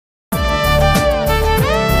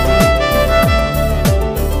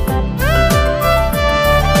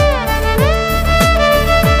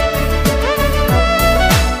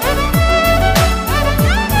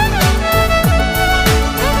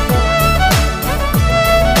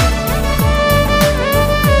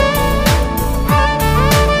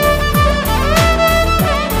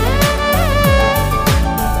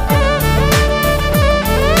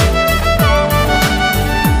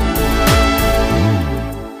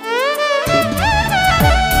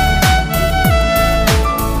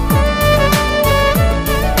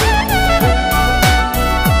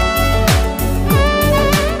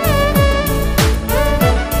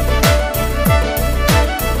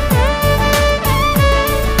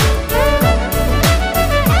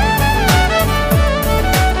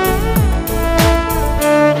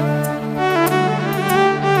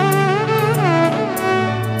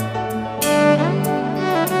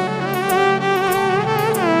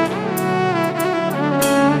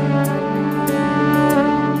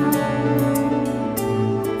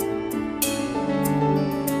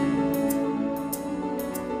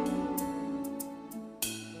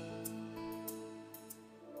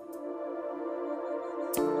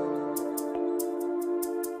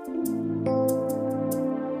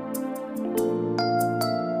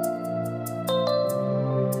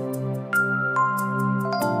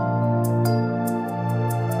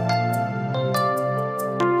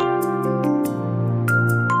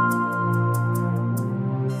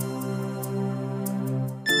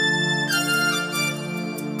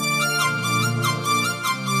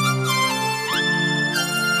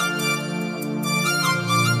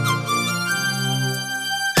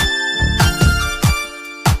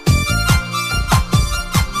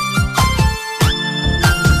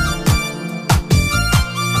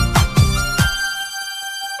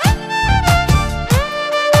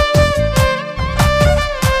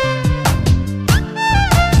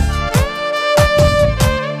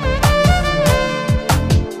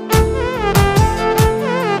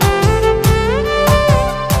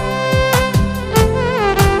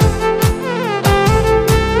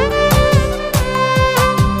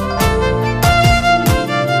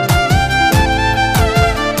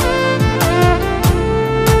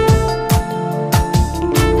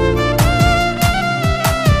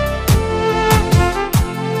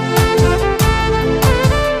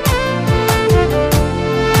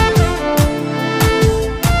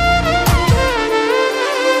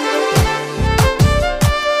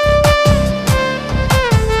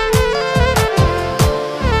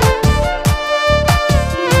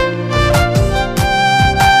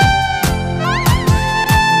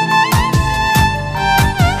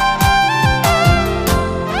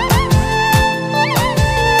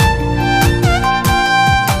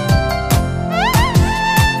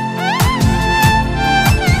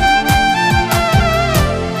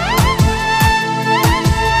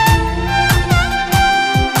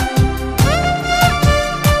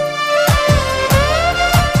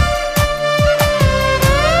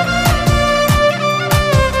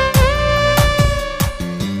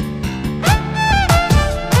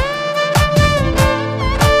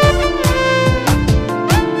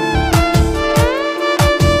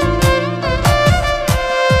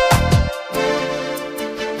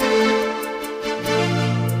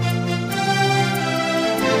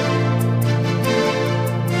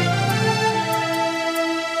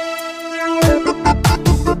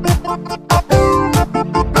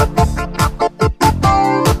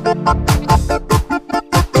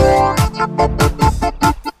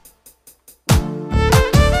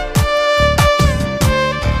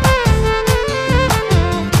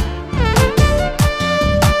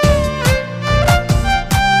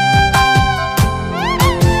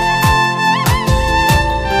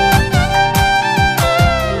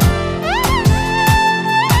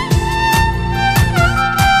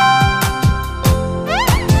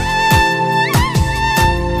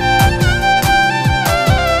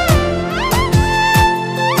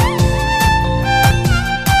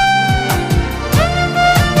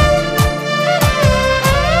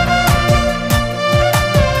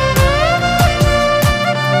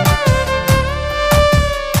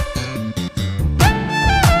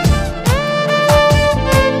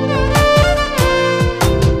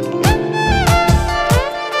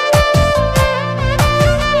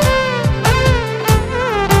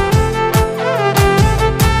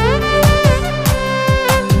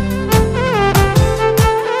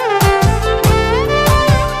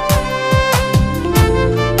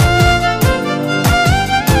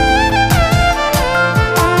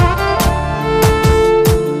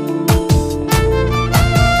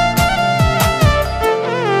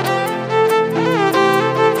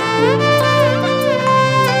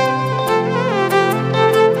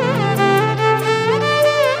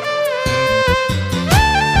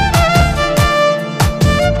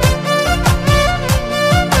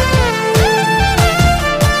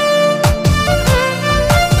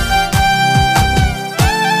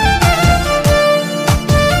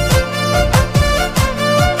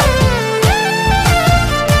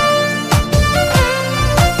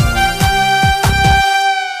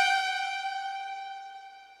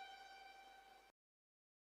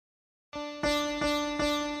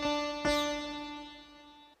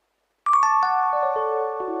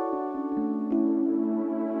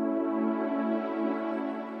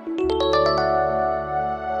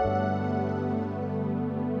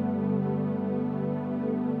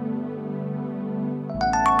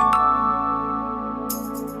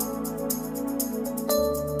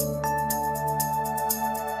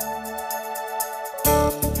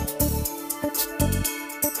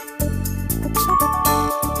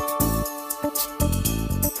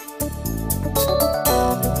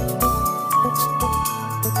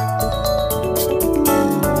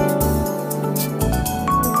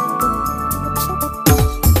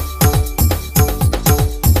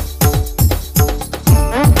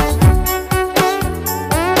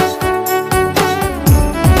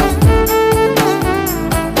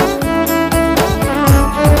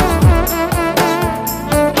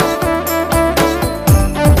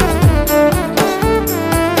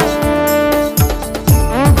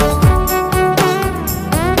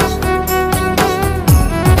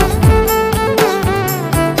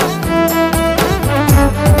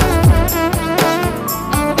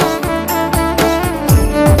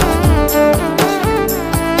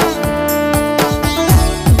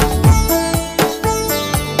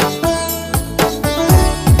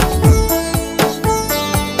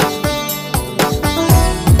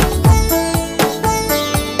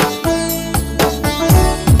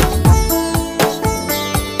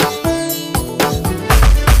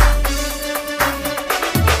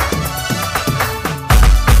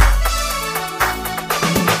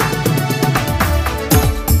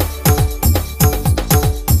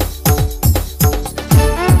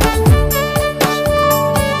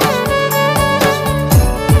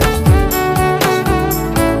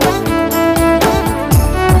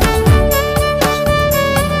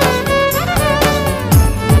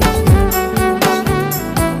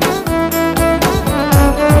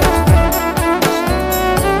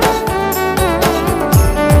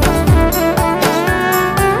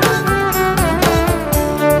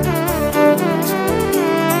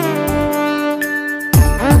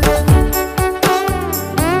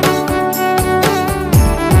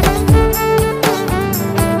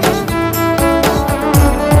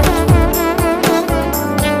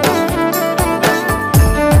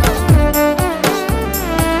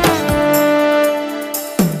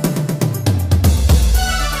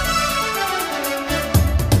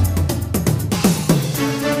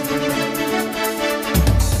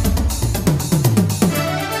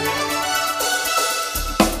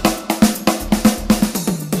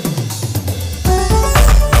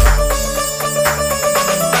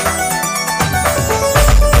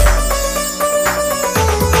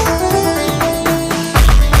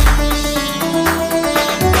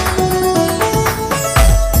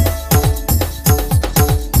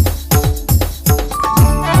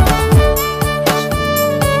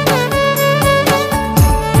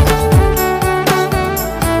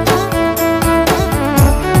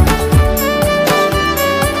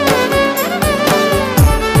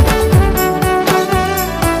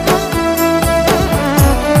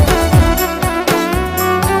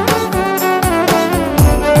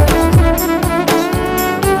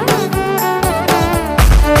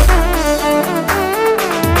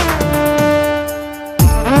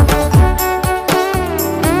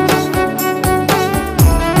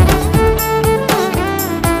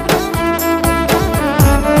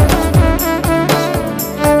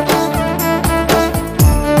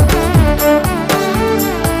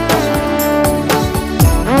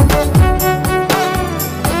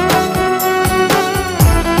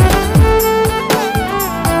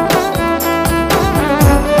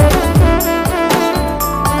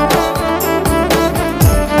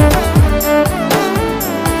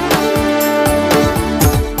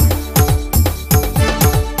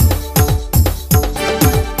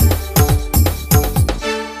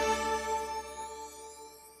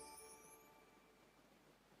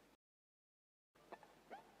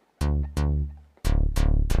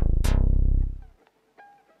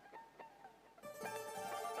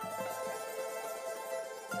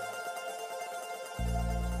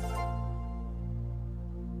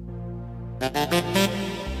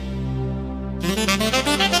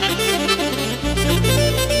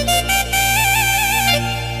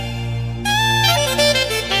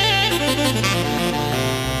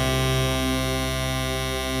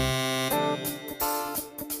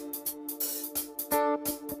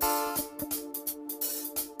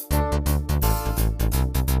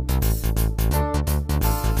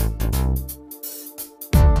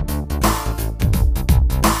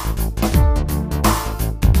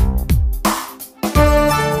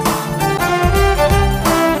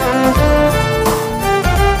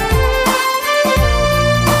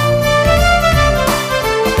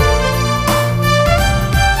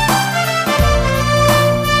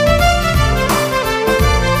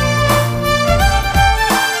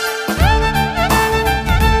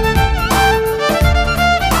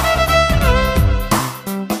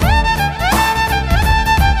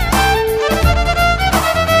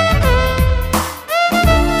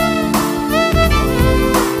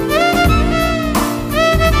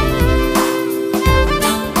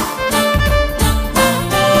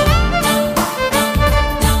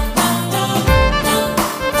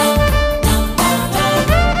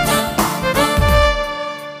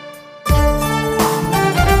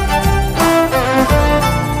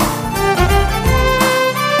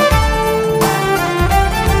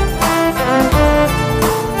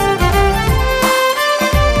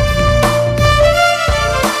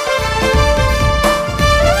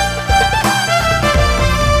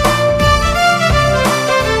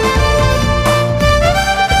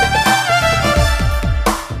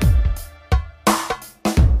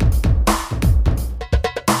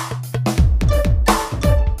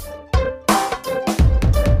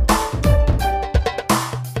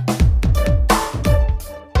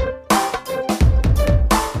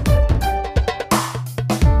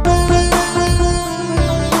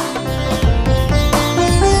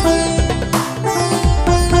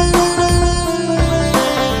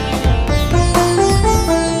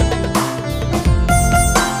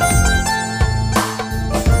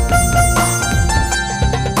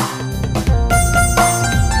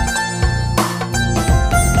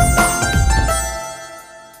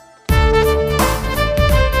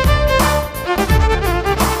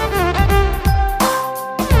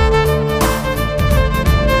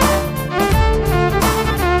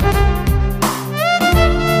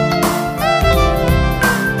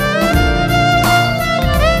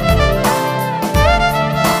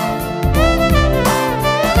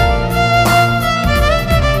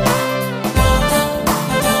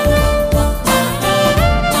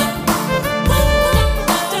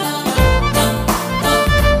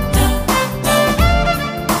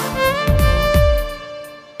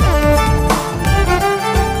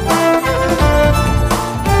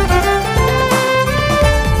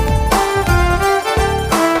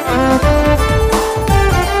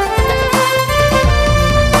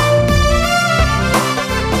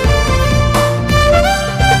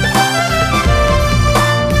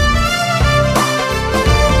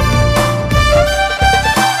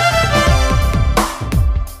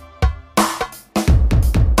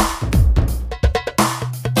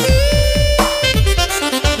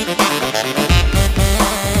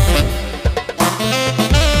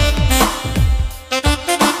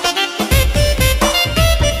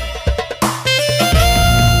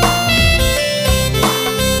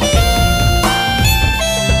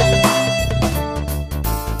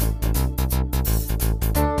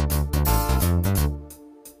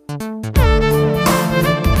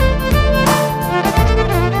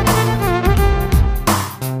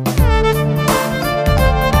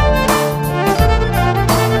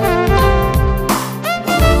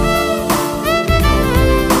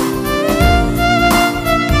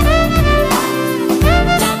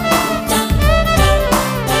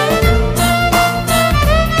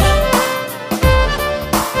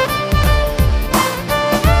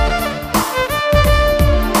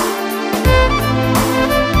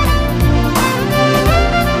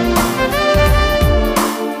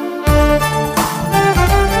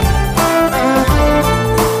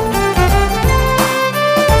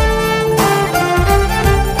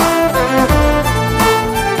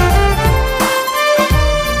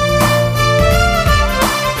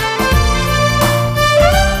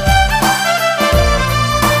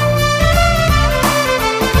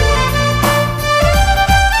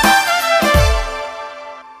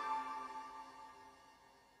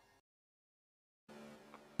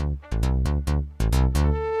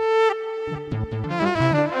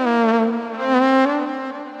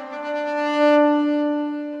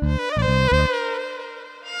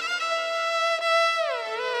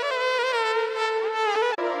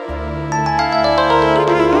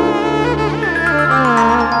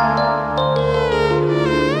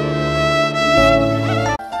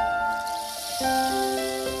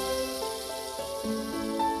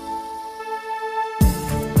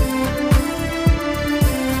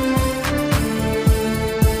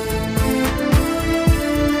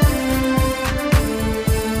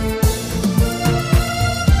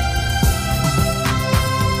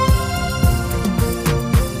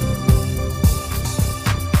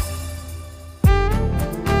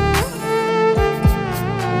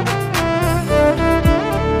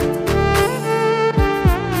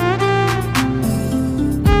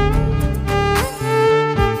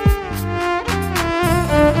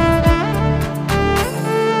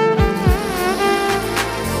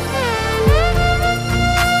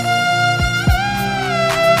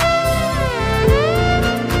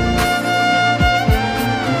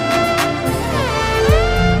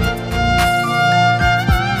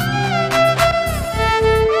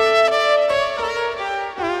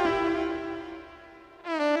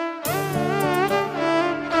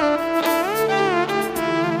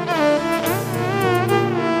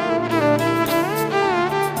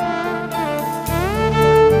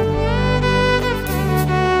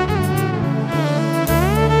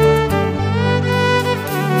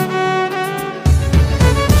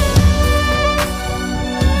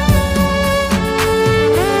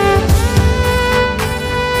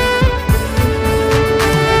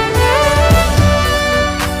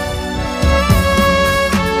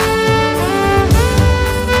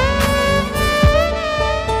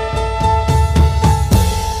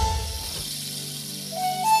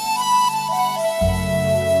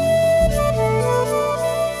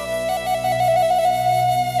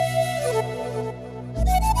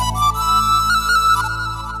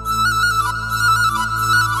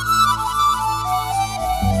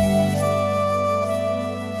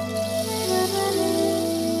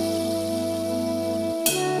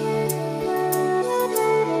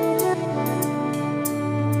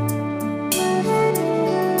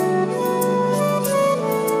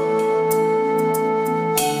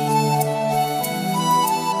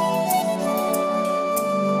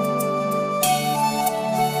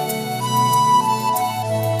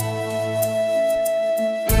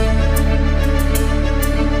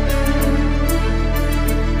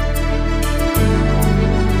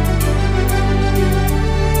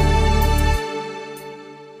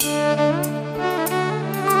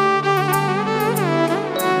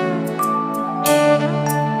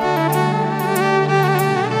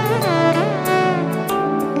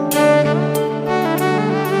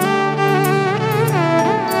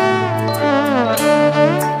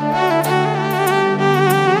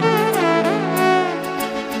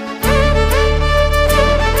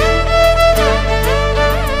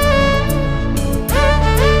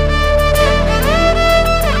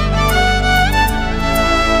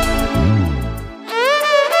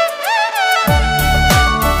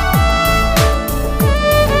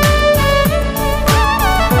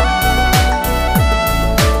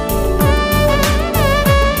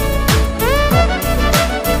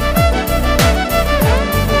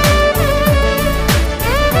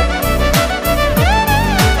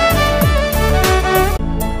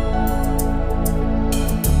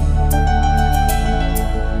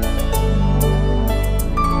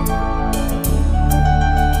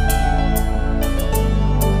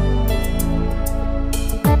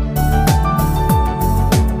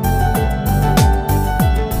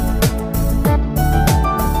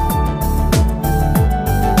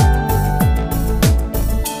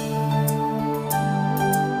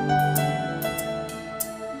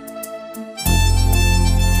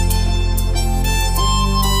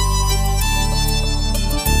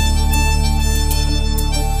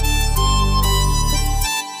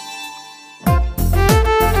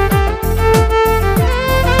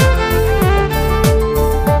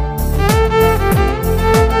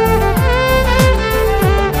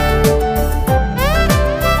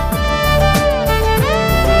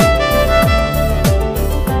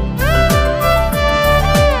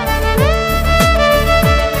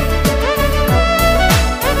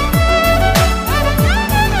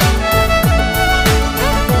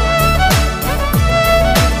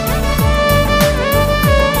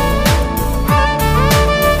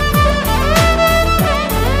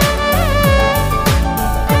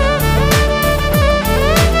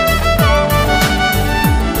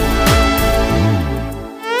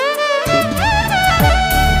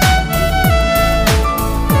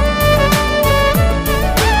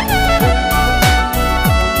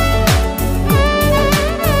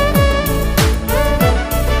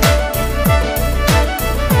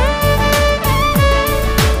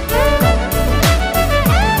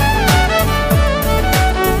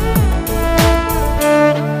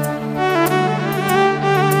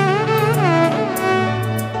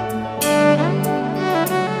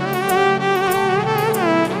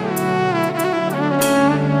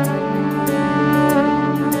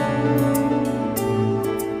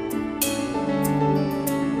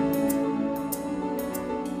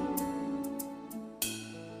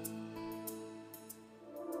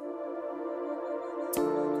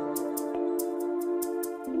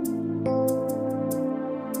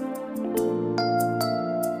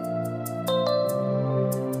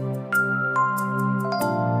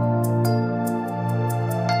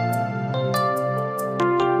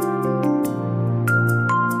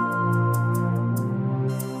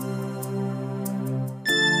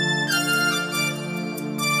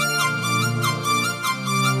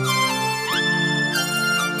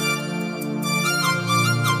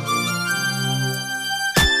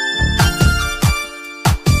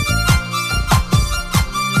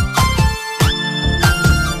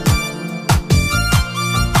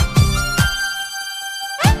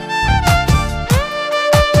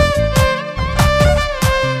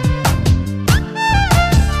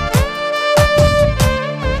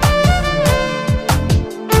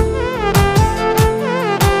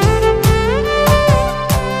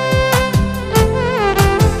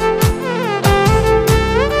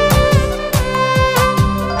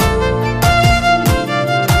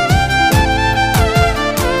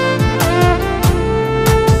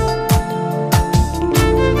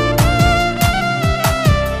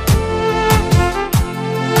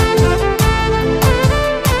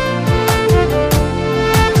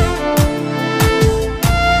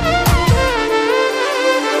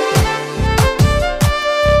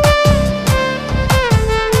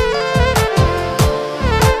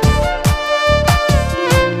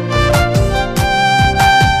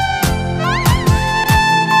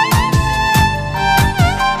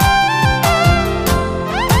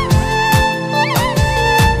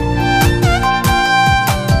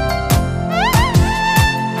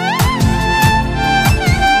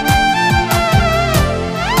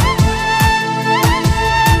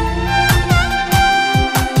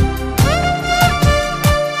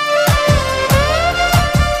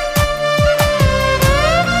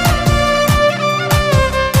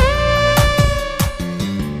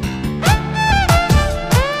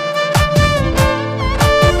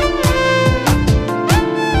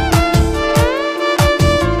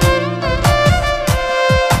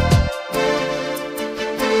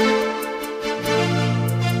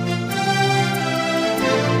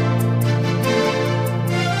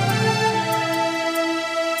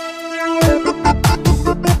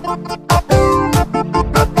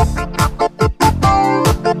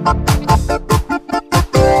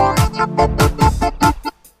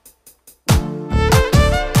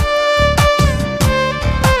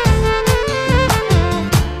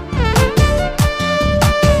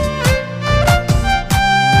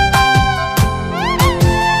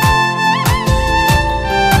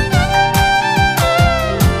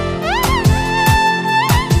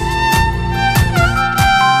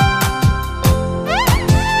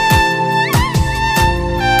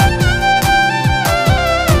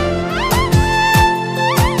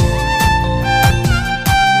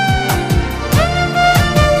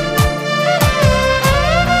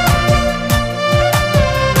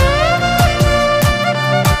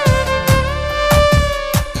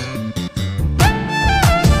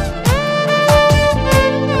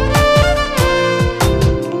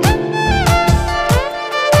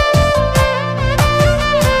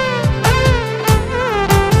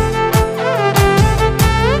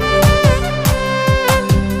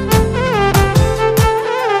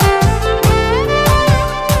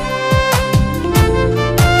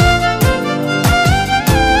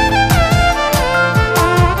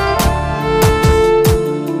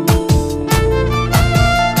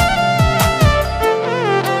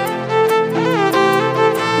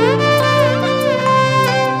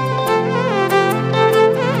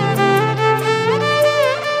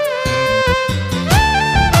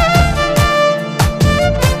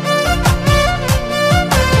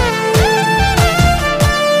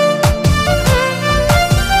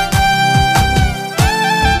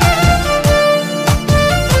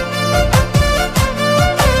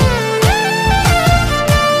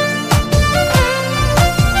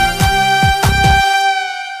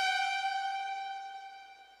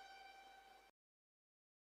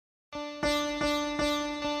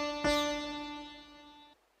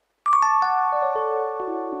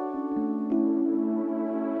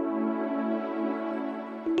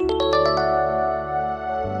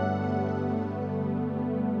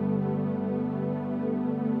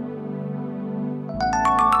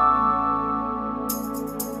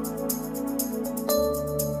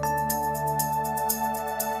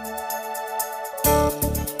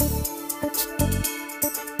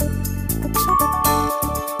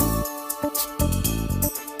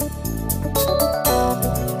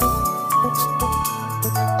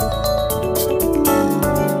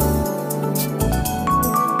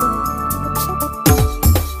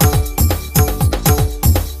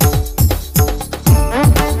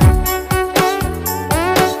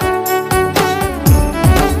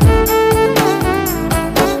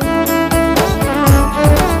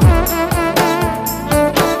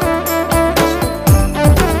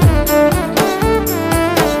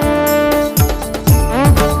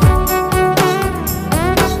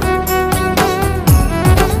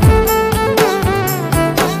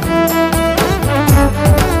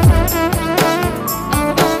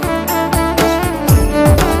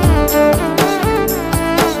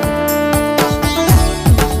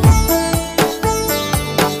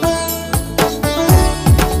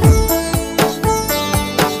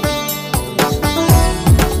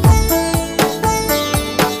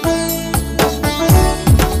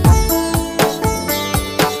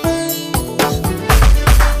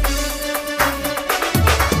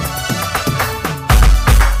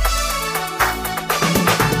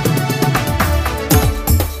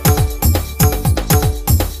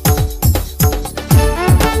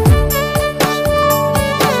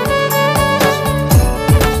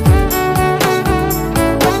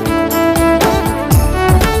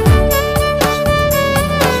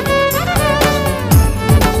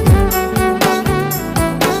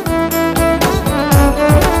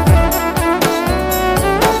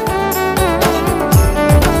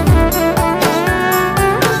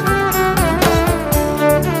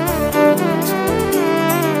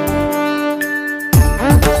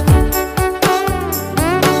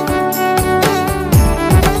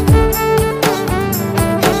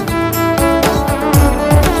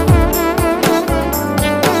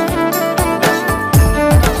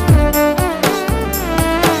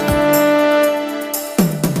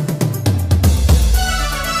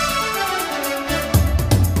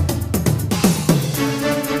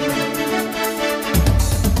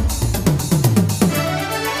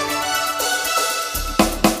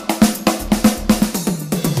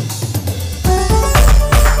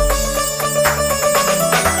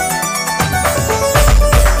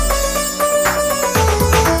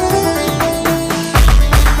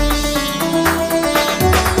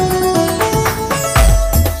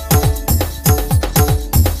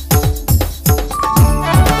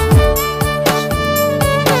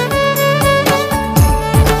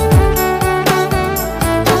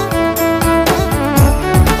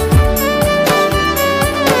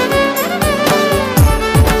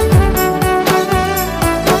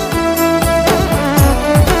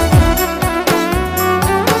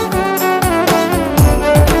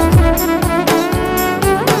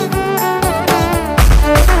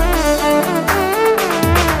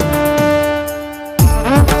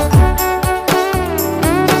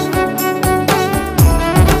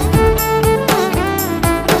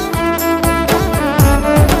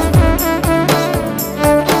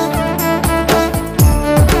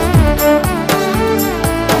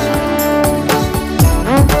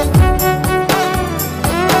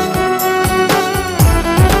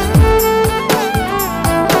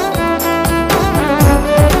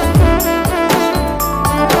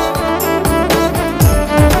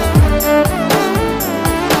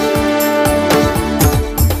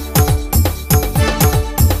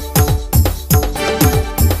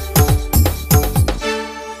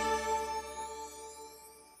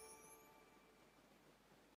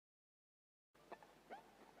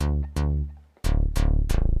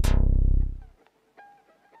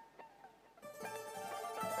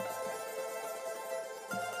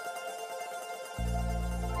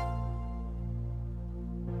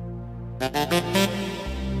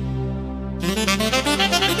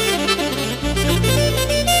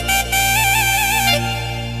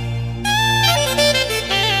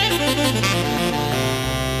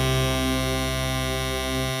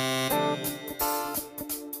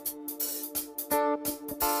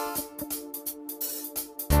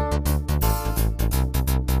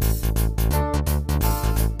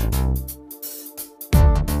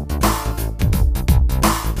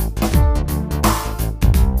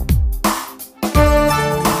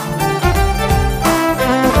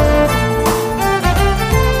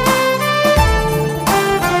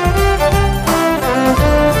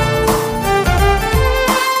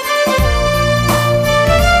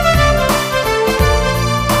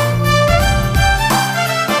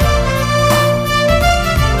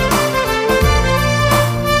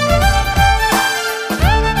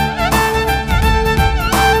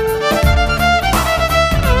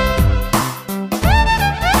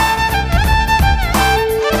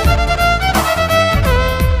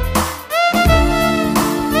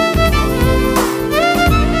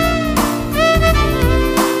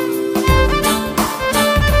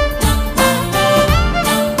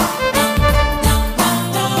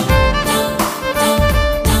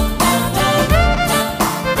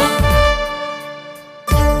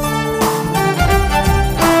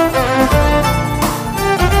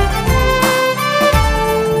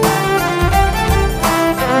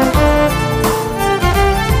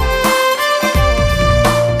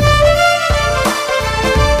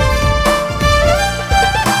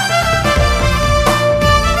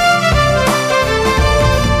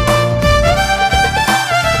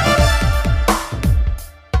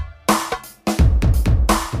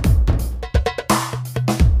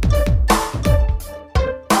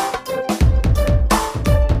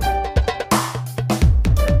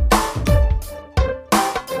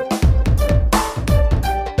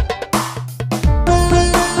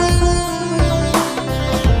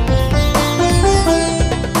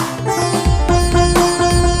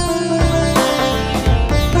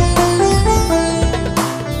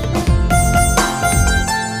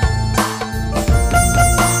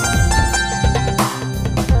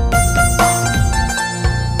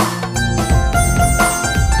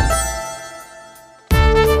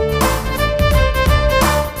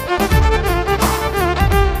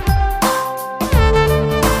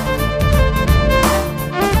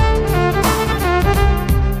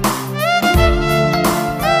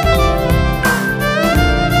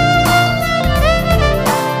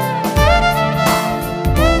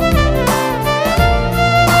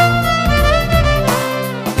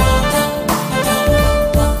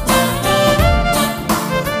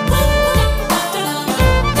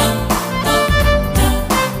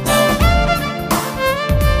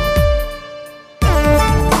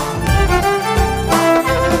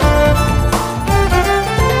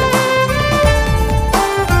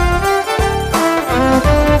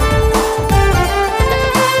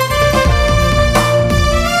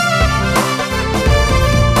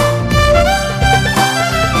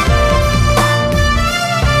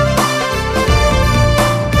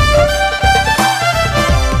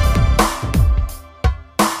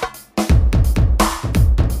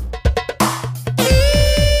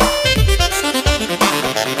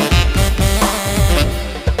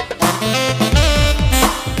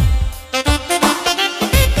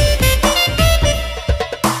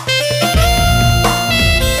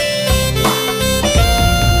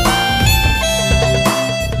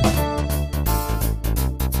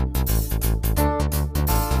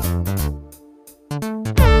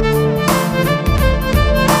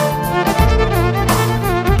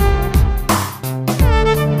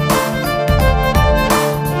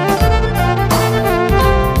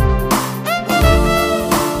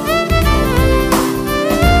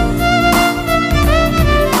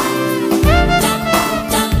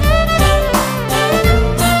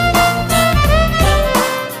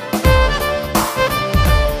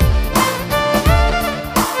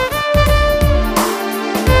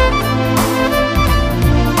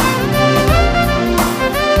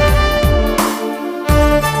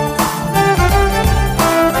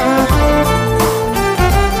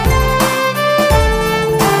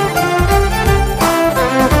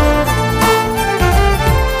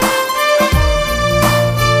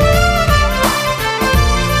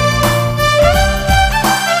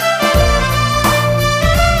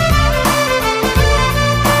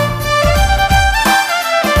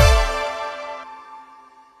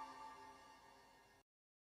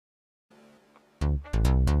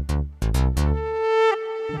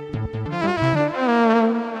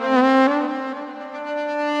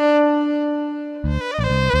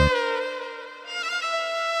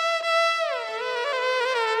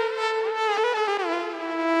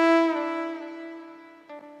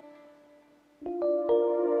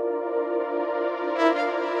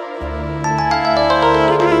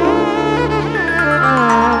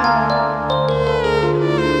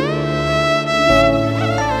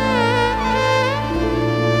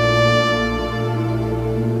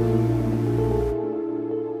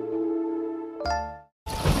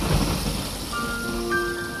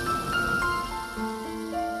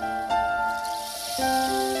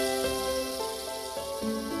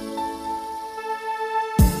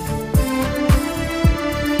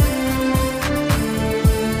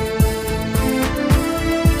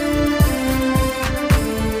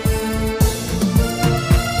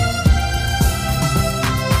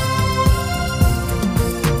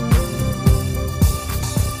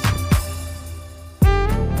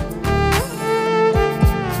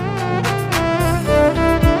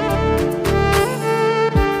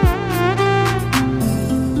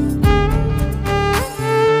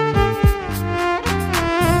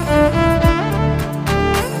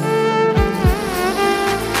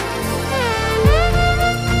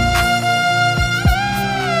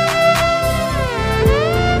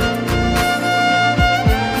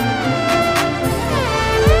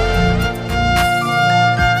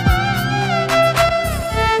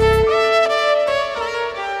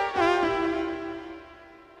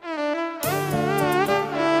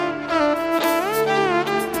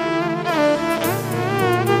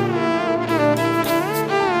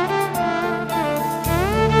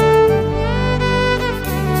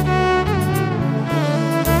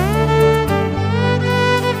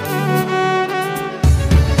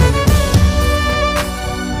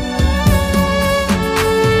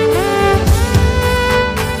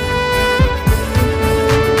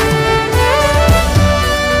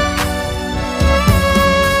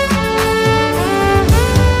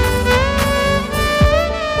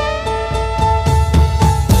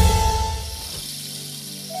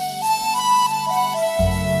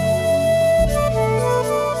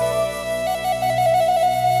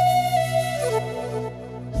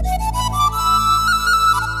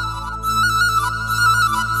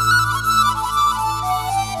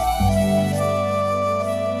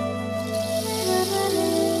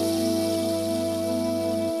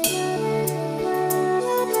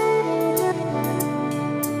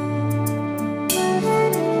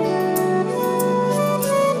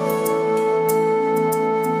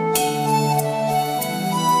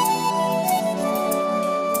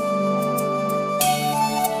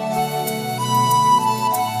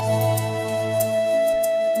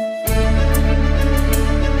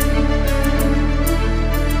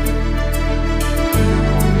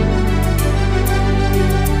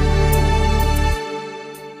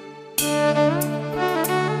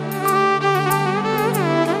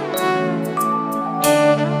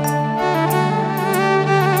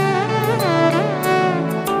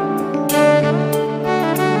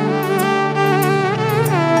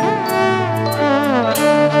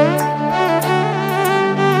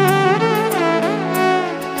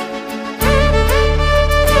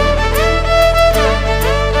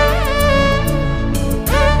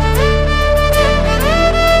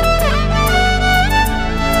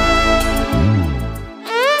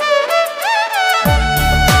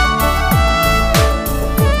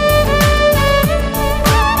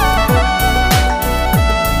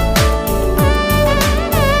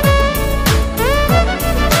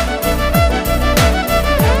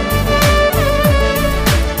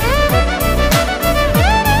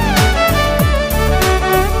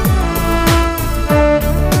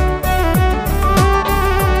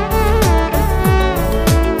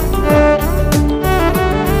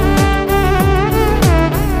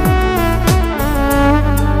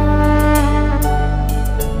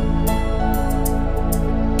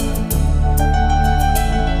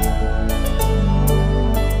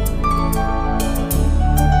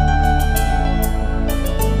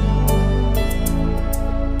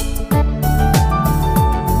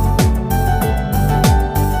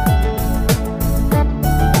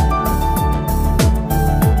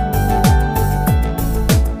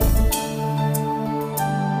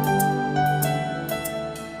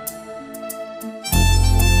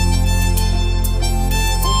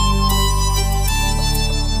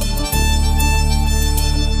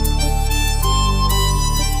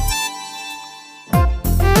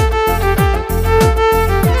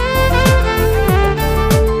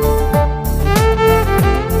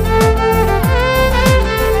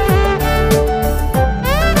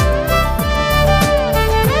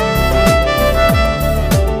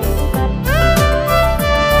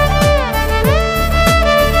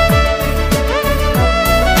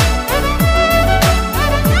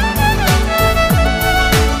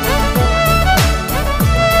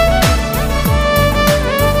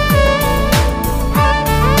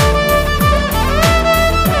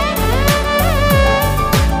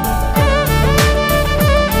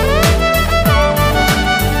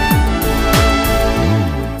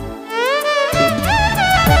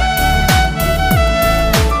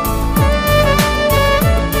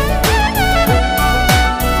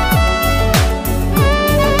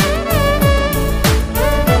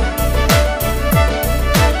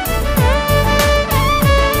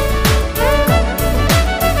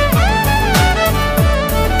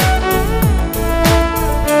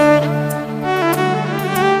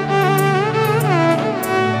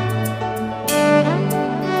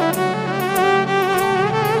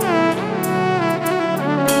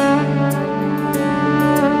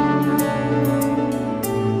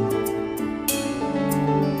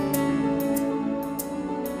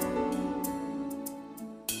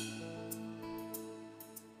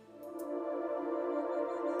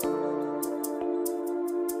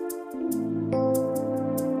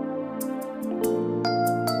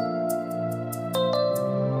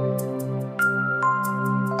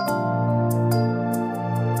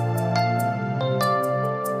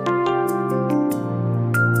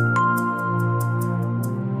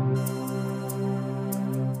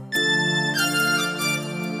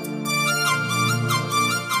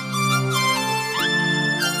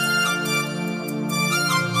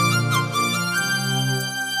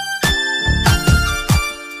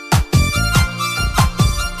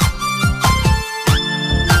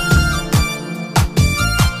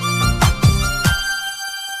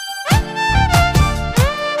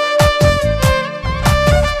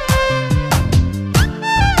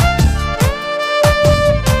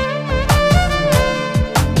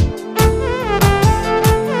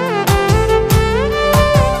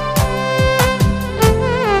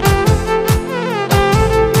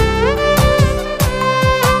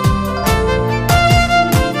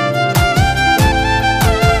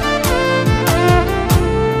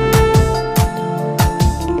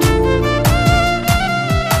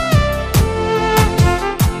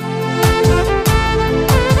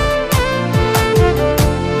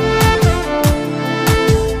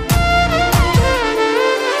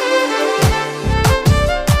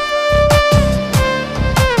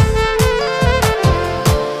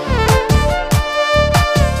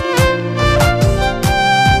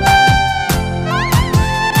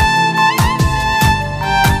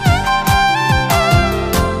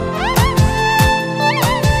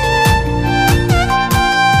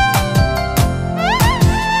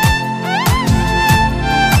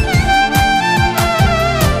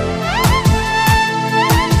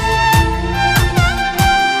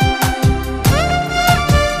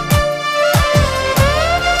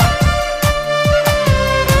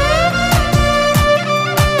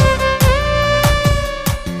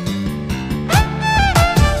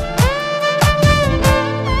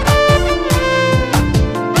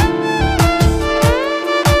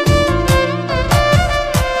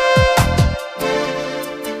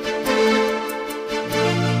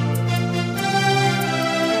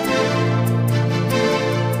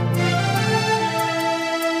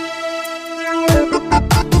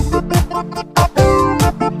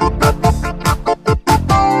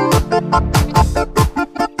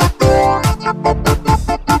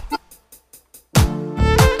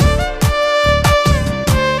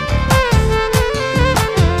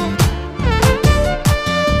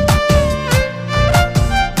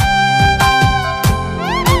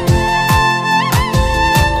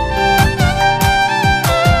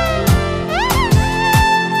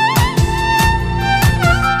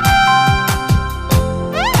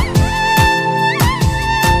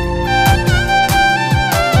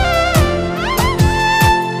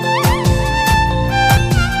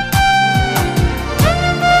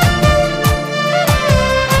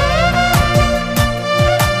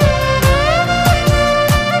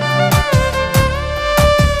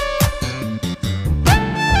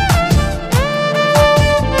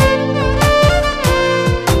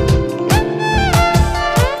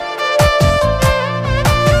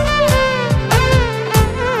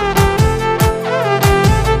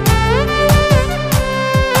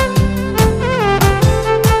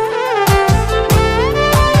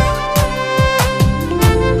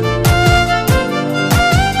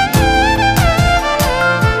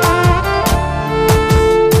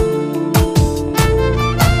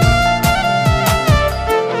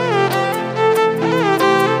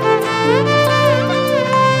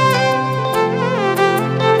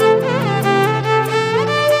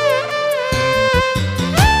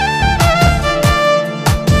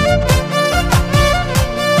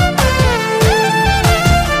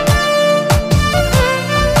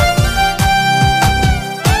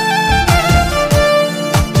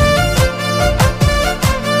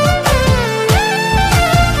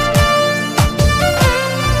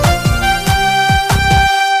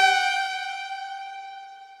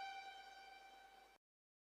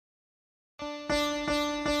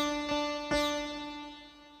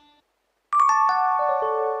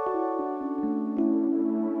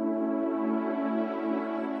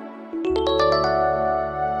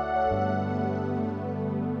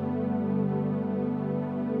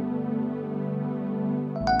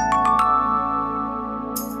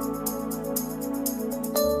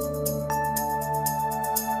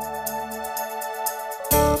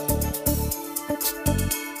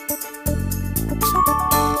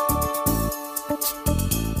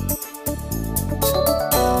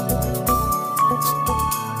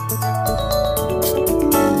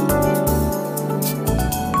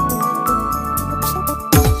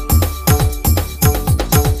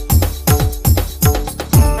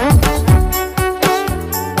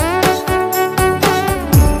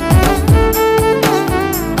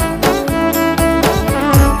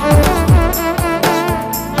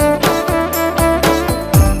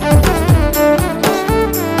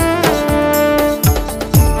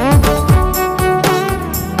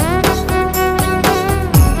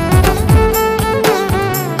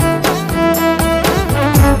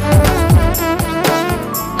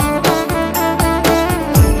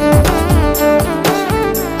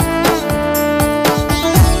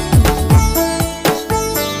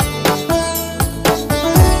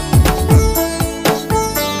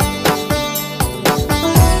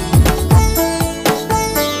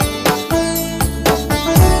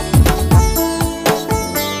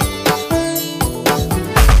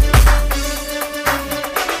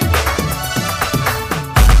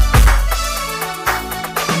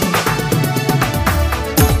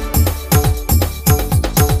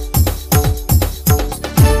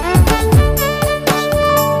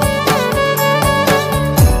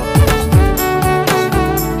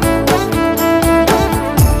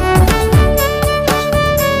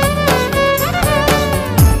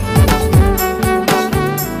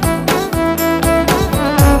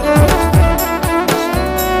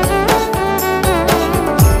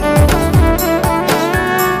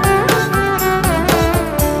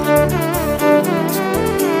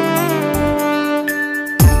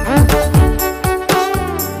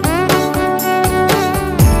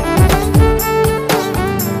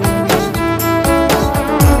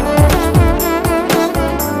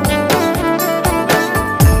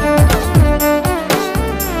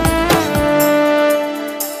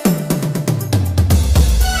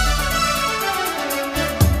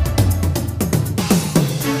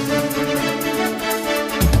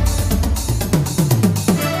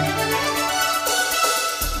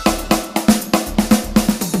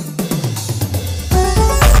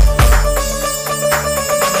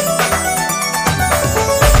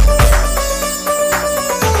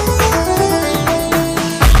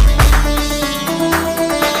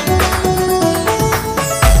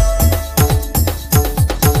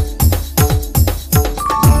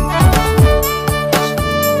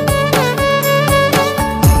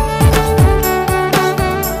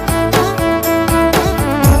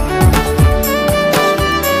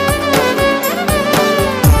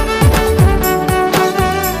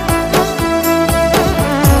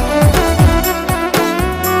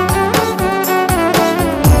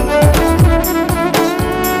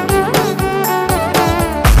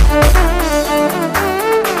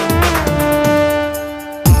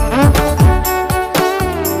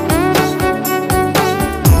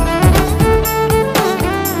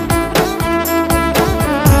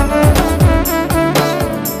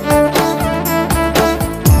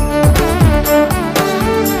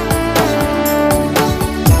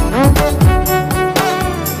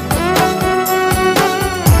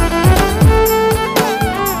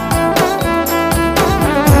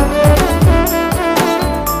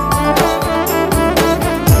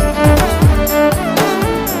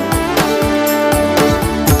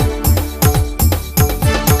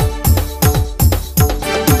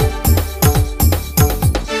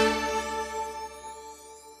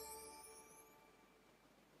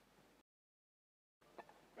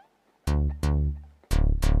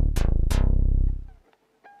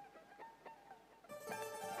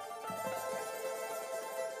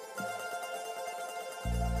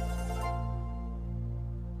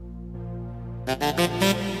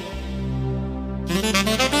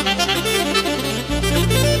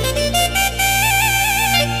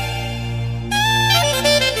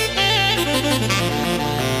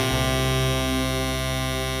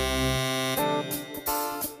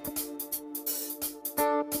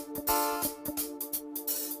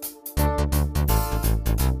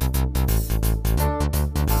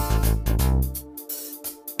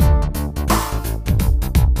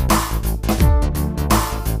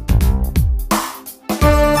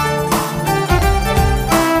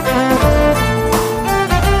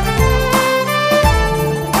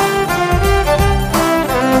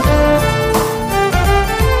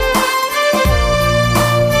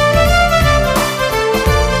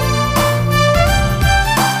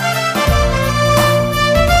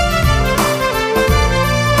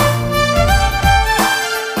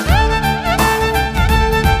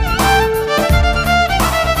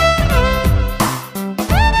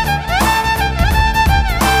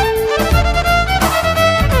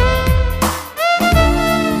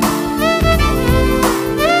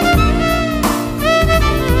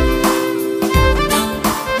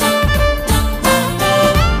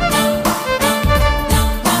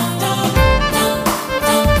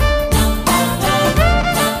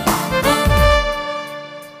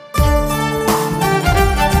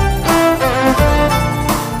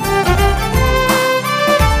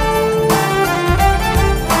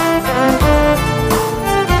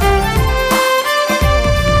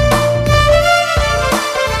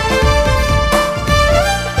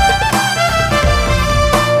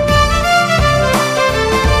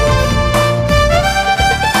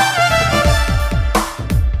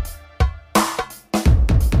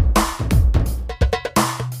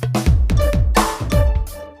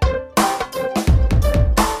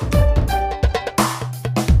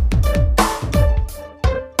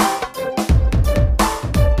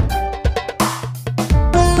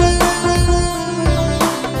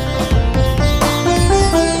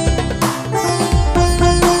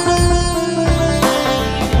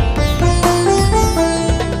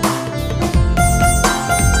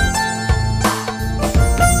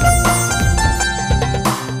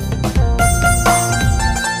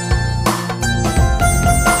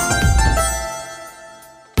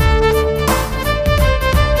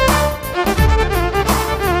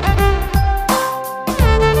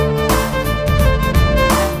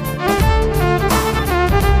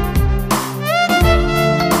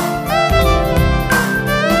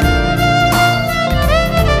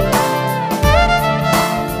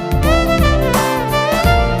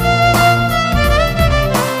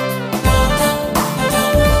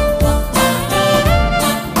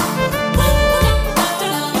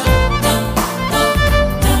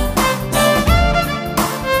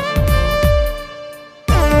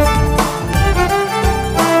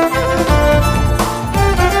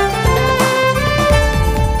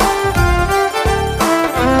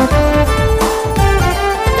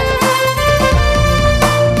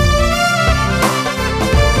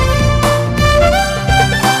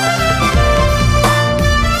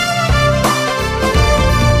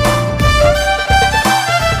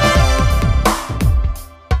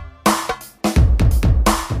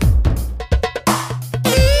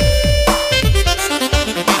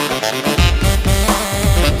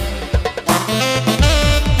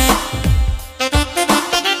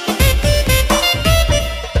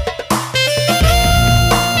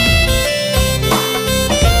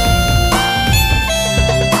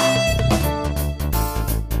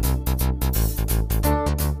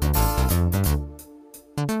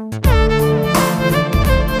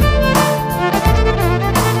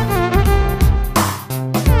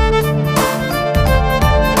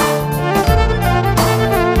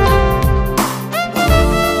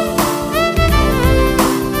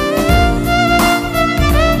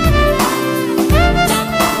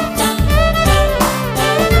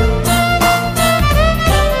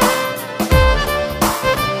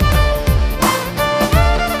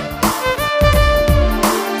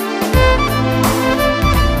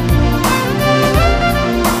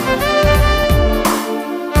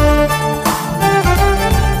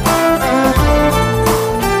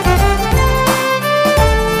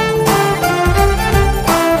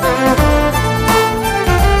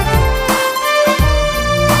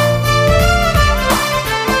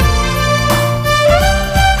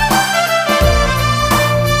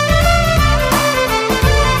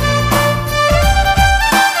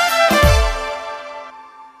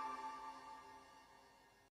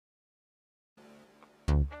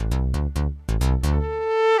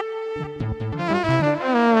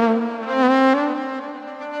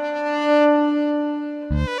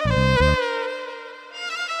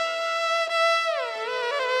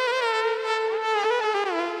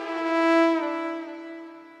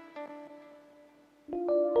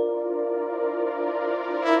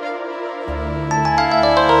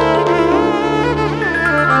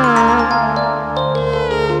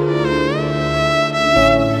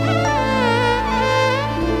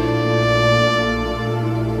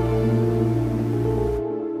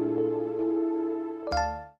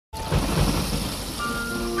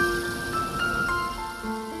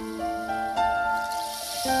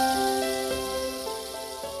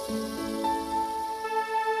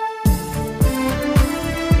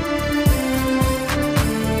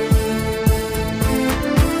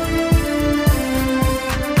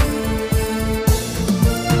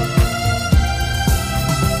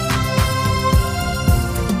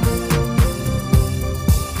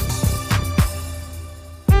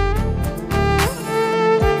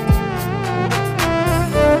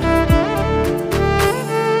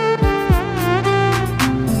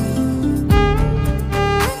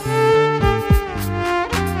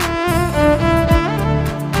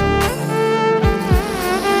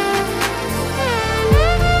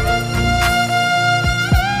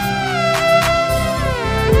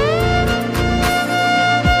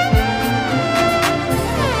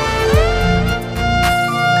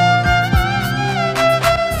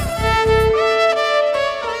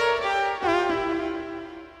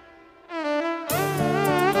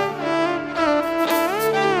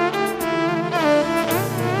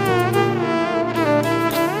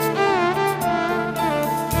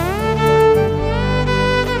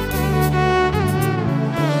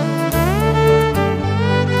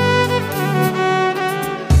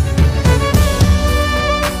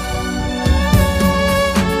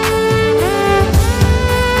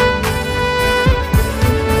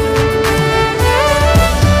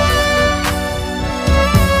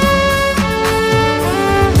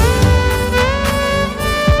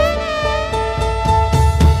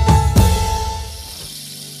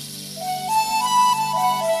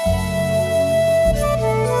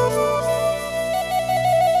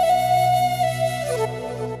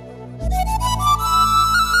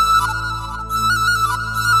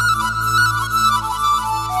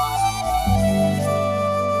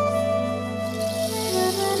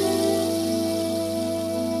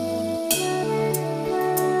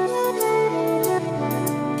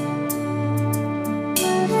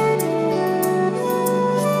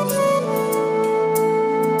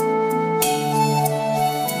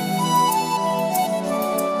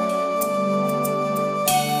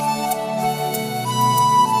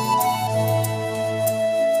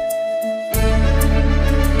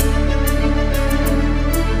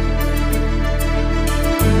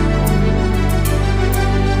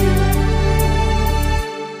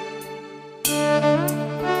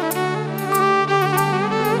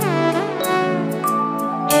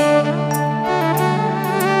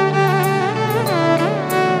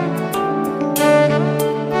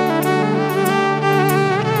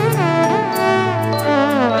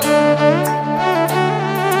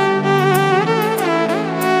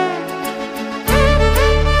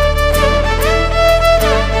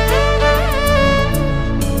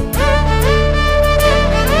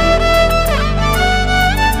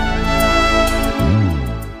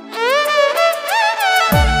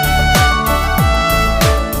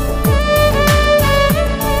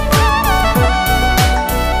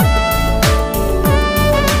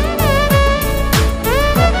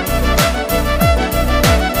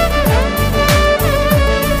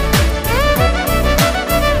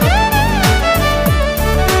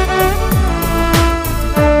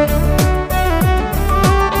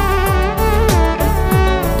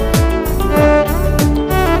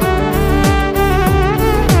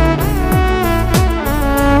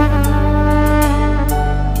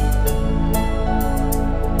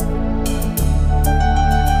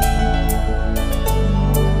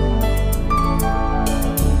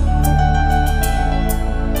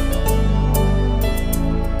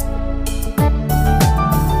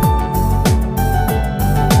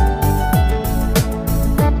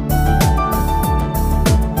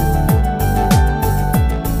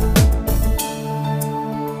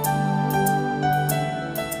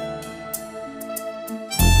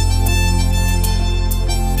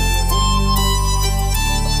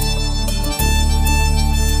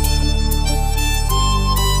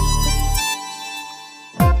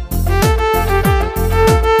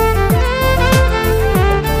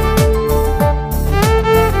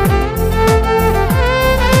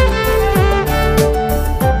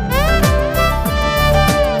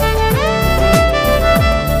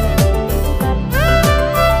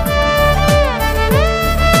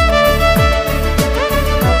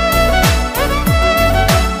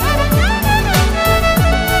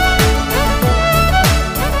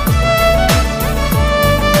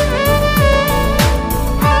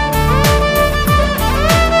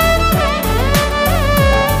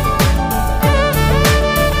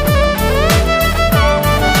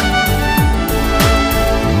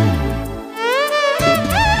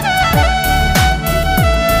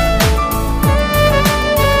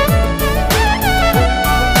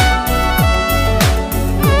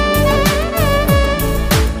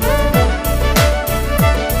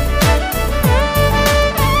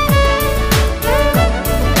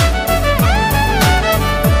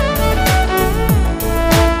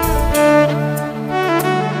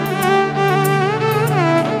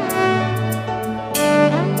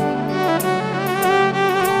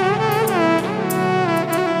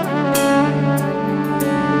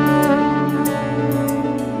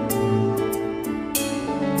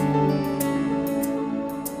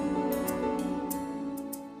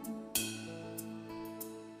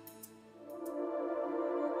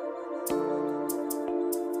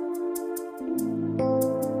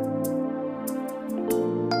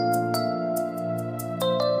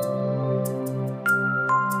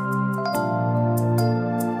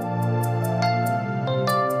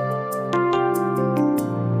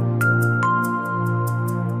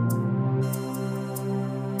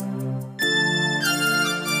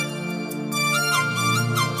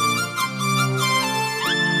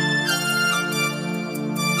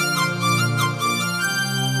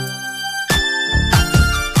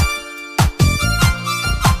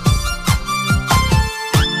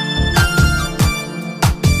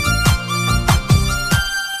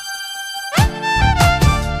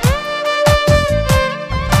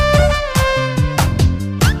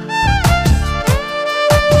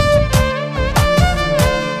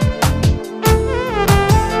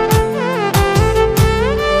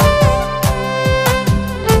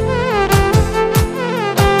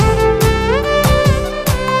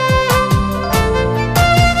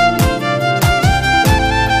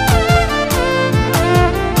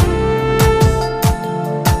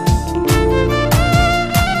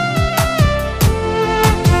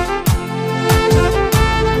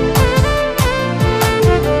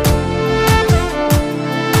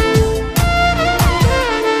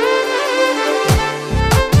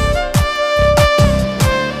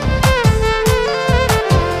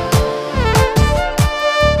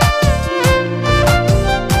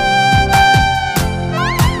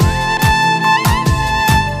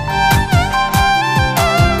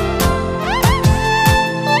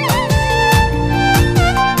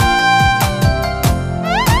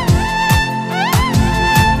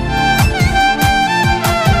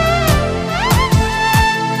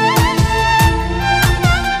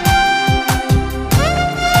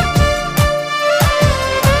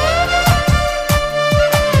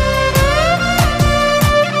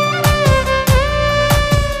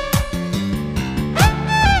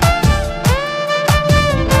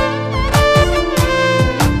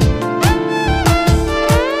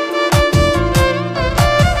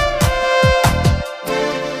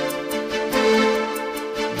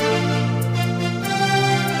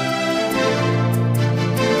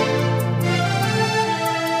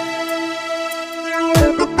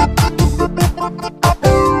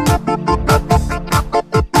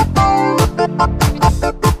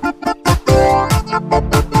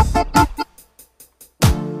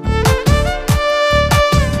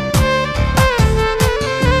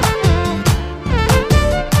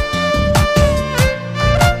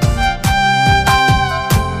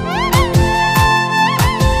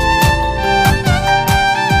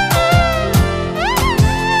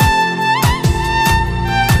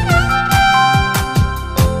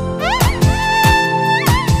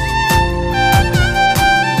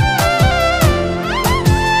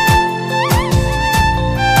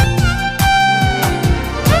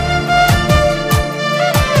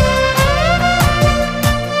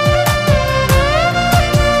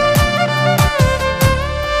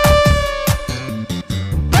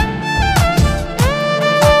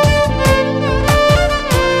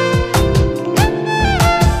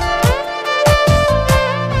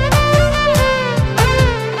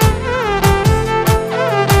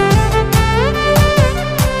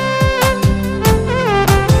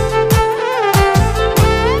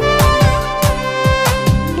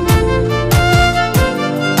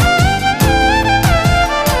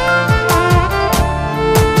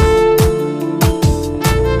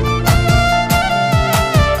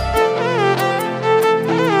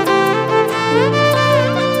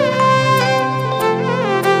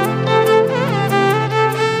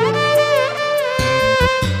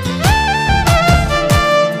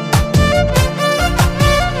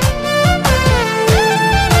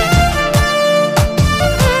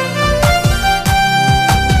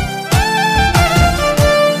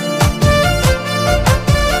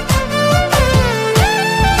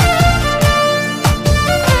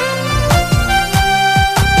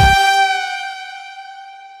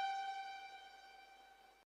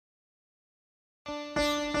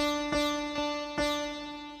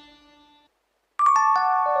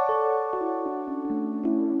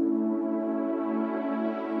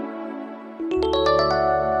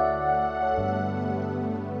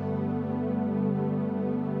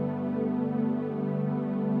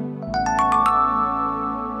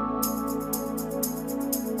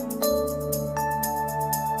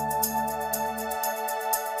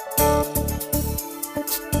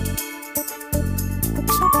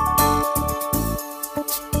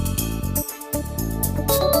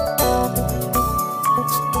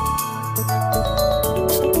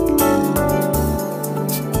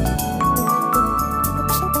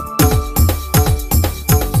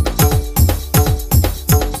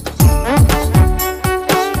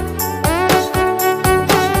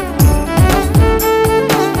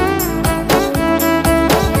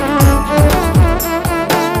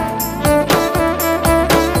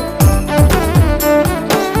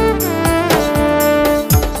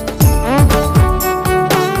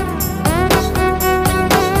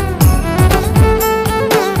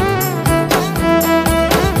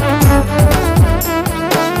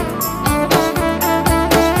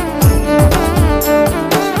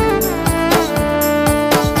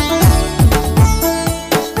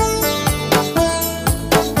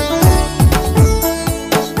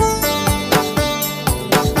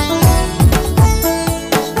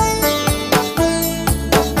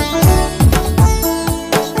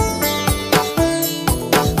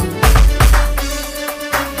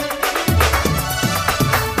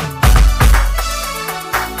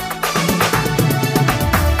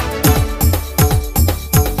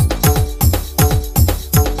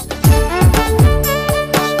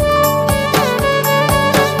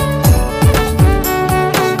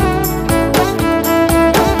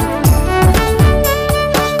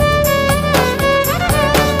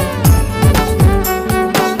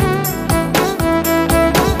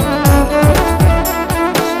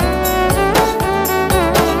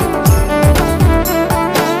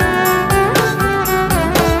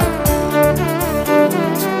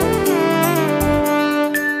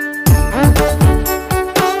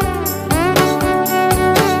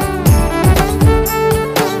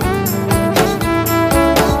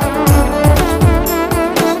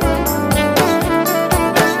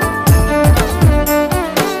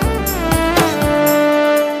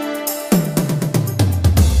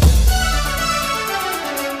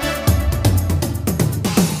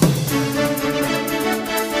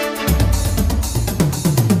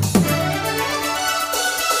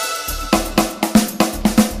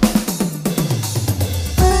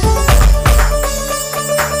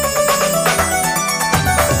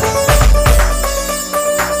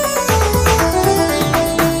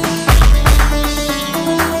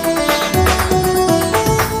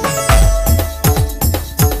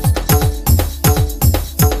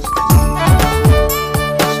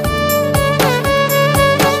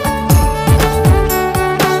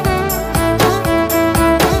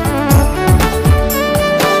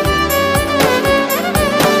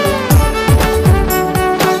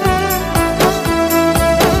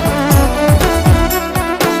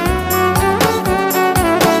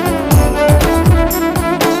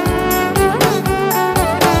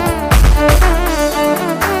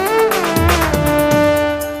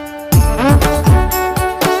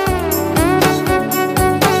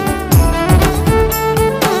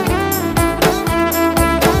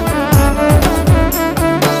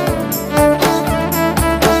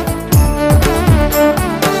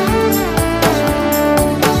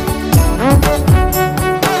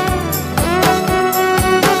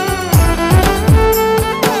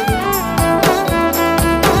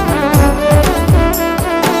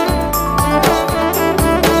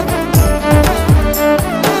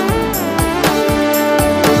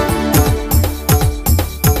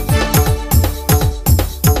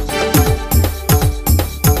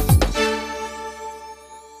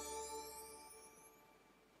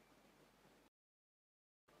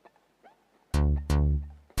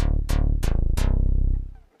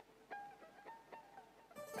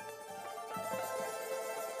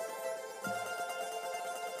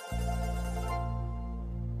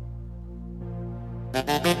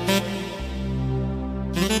 Thank you.